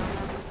myself.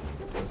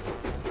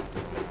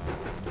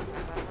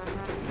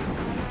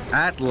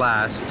 At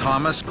last,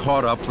 Thomas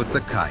caught up with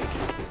the kite.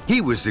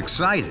 He was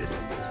excited.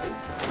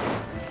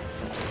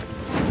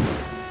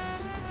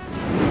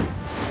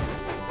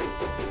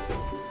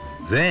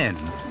 Then,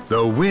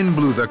 the wind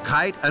blew the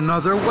kite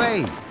another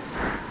way.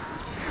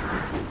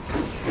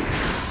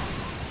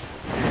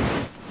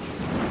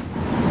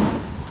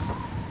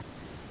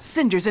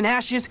 Cinders and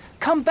ashes,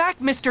 come back,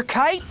 Mr.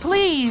 Kite,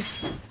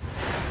 please.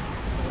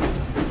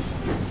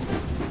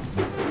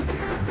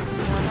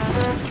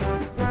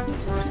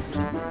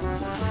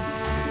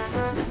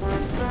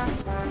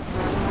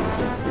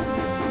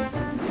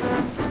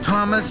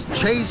 Thomas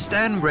chased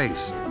and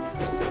raced.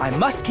 I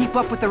must keep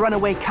up with the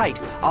runaway kite.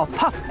 I'll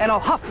puff and I'll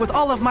huff with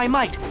all of my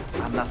might.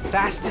 I'm the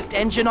fastest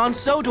engine on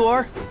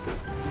Sodor.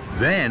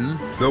 Then,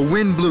 the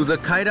wind blew the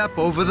kite up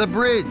over the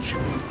bridge.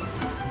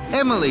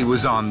 Emily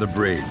was on the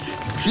bridge.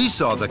 She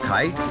saw the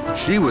kite.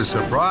 She was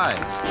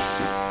surprised.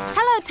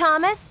 Hello,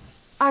 Thomas.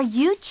 Are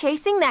you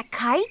chasing that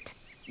kite?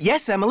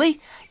 Yes, Emily.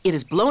 It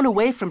is blown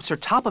away from Sir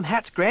Topham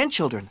Hatt's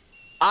grandchildren.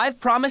 I've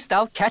promised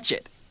I'll catch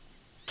it.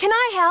 Can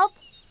I help?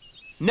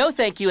 No,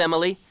 thank you,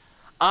 Emily.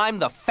 I'm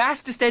the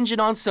fastest engine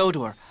on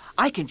Sodor.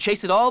 I can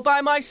chase it all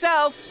by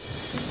myself.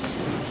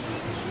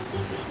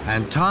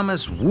 And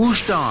Thomas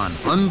whooshed on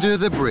under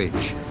the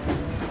bridge.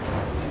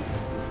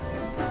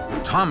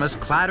 Thomas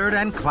clattered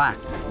and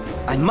clacked.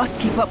 I must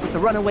keep up with the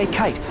runaway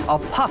kite. I'll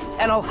puff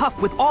and I'll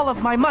huff with all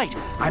of my might.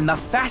 I'm the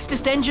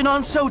fastest engine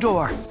on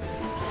Sodor.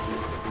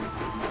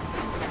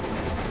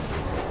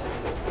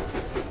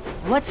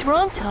 What's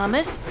wrong,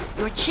 Thomas?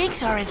 Your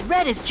cheeks are as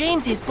red as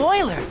James's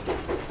boiler.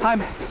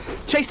 I'm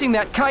chasing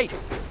that kite.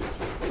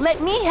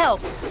 Let me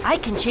help. I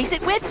can chase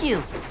it with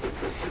you.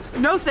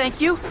 No, thank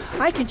you.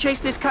 I can chase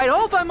this kite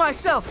all by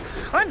myself.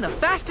 I'm the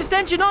fastest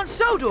engine on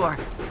Sodor.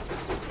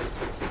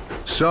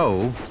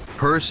 So,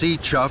 Percy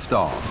chuffed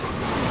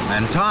off,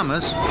 and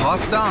Thomas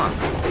puffed on.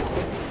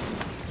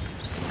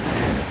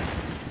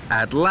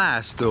 At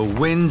last, the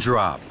wind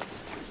dropped.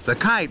 The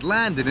kite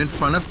landed in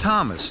front of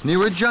Thomas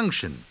near a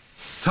junction.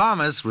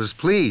 Thomas was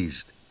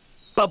pleased.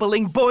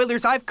 Bubbling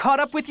boilers, I've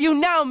caught up with you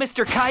now,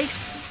 Mr. Kite.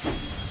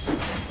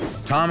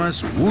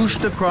 Thomas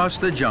whooshed across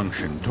the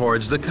junction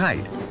towards the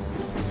kite.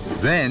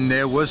 Then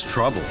there was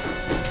trouble.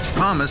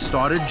 Thomas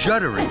started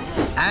juddering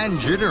and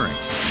jittering.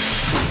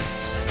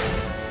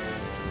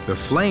 The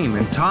flame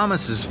in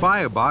Thomas's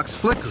firebox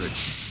flickered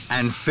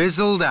and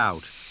fizzled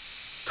out.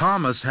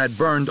 Thomas had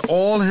burned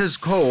all his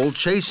coal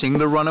chasing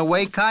the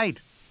runaway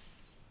kite.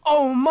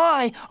 Oh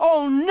my!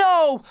 Oh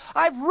no!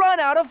 I've run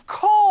out of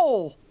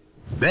coal!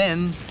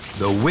 Then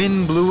the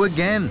wind blew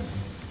again.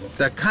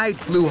 The kite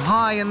flew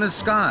high in the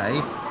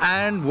sky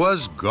and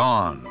was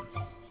gone.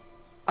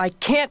 I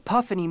can't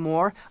puff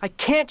anymore. I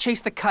can't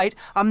chase the kite.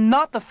 I'm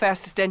not the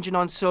fastest engine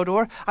on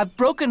Sodor. I've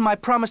broken my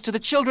promise to the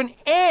children,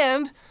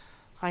 and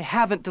I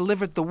haven't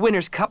delivered the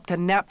winner's cup to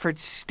Knapford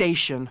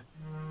Station.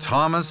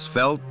 Thomas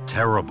felt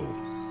terrible.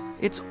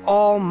 It's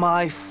all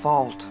my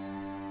fault.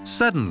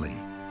 Suddenly,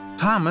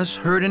 Thomas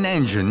heard an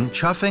engine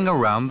chuffing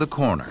around the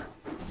corner.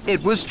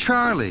 It was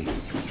Charlie.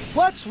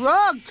 What's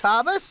wrong,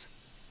 Thomas?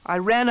 I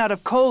ran out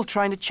of coal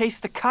trying to chase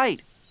the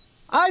kite.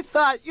 I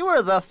thought you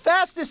were the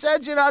fastest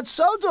engine on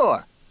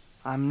Sodor.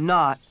 I'm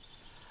not.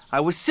 I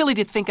was silly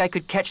to think I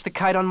could catch the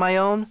kite on my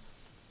own.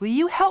 Will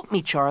you help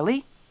me,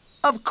 Charlie?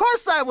 Of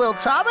course I will,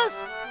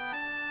 Thomas.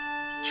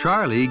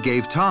 Charlie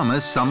gave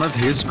Thomas some of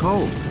his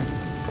coal.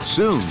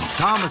 Soon,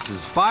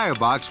 Thomas's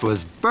firebox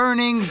was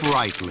burning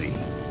brightly.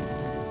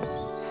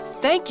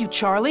 Thank you,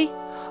 Charlie.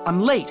 I'm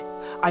late.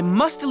 I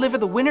must deliver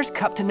the winner's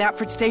cup to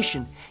Knapford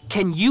Station.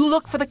 Can you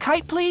look for the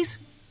kite, please?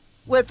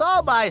 With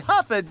all my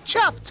huff and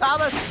chuff,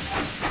 Thomas.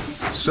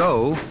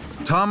 So,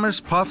 Thomas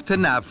puffed to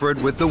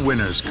Knapford with the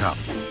winner's cup.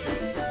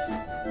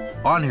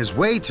 On his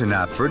way to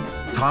Knapford,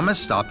 Thomas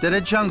stopped at a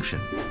junction.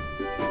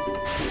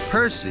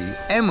 Percy,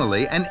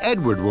 Emily, and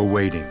Edward were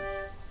waiting.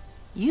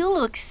 You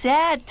look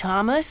sad,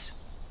 Thomas.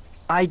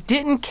 I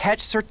didn't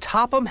catch Sir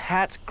Topham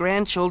Hatt's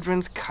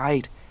grandchildren's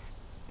kite.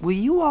 Will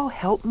you all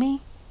help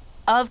me?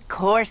 Of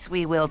course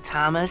we will,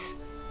 Thomas.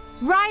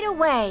 Right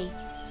away.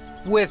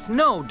 With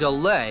no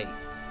delay.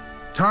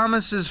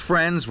 Thomas's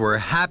friends were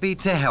happy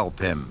to help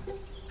him,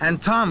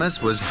 and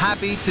Thomas was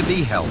happy to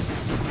be helped.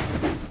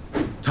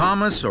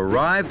 Thomas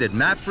arrived at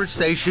Knapford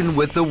Station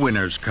with the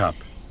winner's cup.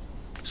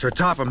 Sir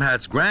Topham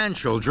Hatt's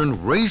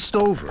grandchildren raced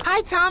over.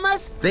 Hi,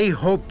 Thomas. They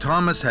hoped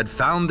Thomas had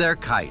found their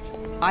kite.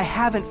 I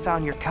haven't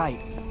found your kite,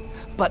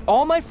 but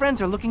all my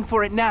friends are looking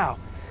for it now.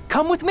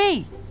 Come with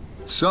me.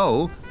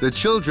 So, the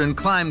children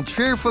climbed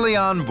cheerfully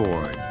on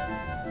board.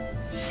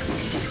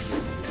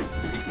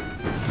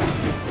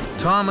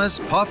 Thomas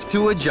puffed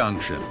to a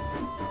junction.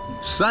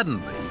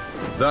 Suddenly,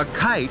 the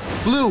kite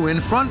flew in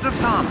front of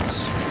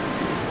Thomas.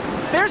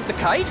 There's the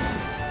kite.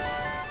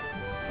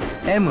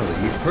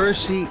 Emily,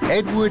 Percy,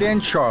 Edward, and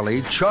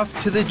Charlie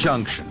chuffed to the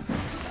junction.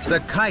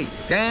 The kite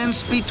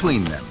danced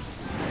between them.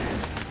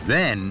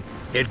 Then,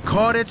 it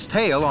caught its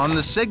tail on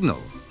the signal.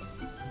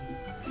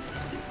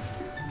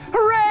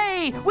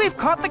 Hooray! We've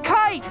caught the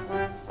kite!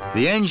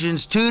 The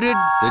engines tooted,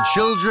 the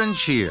children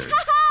cheered.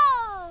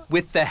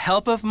 With the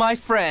help of my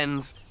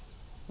friends,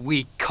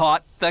 we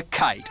caught the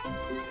kite.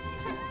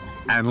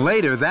 And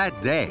later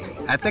that day,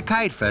 at the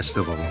Kite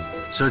Festival,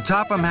 Sir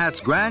Topham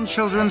Hatt's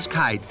grandchildren's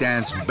kite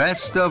danced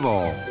best of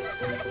all,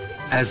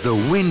 as the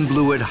wind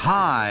blew it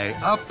high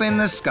up in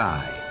the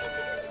sky.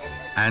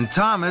 And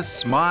Thomas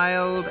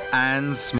smiled and smiled.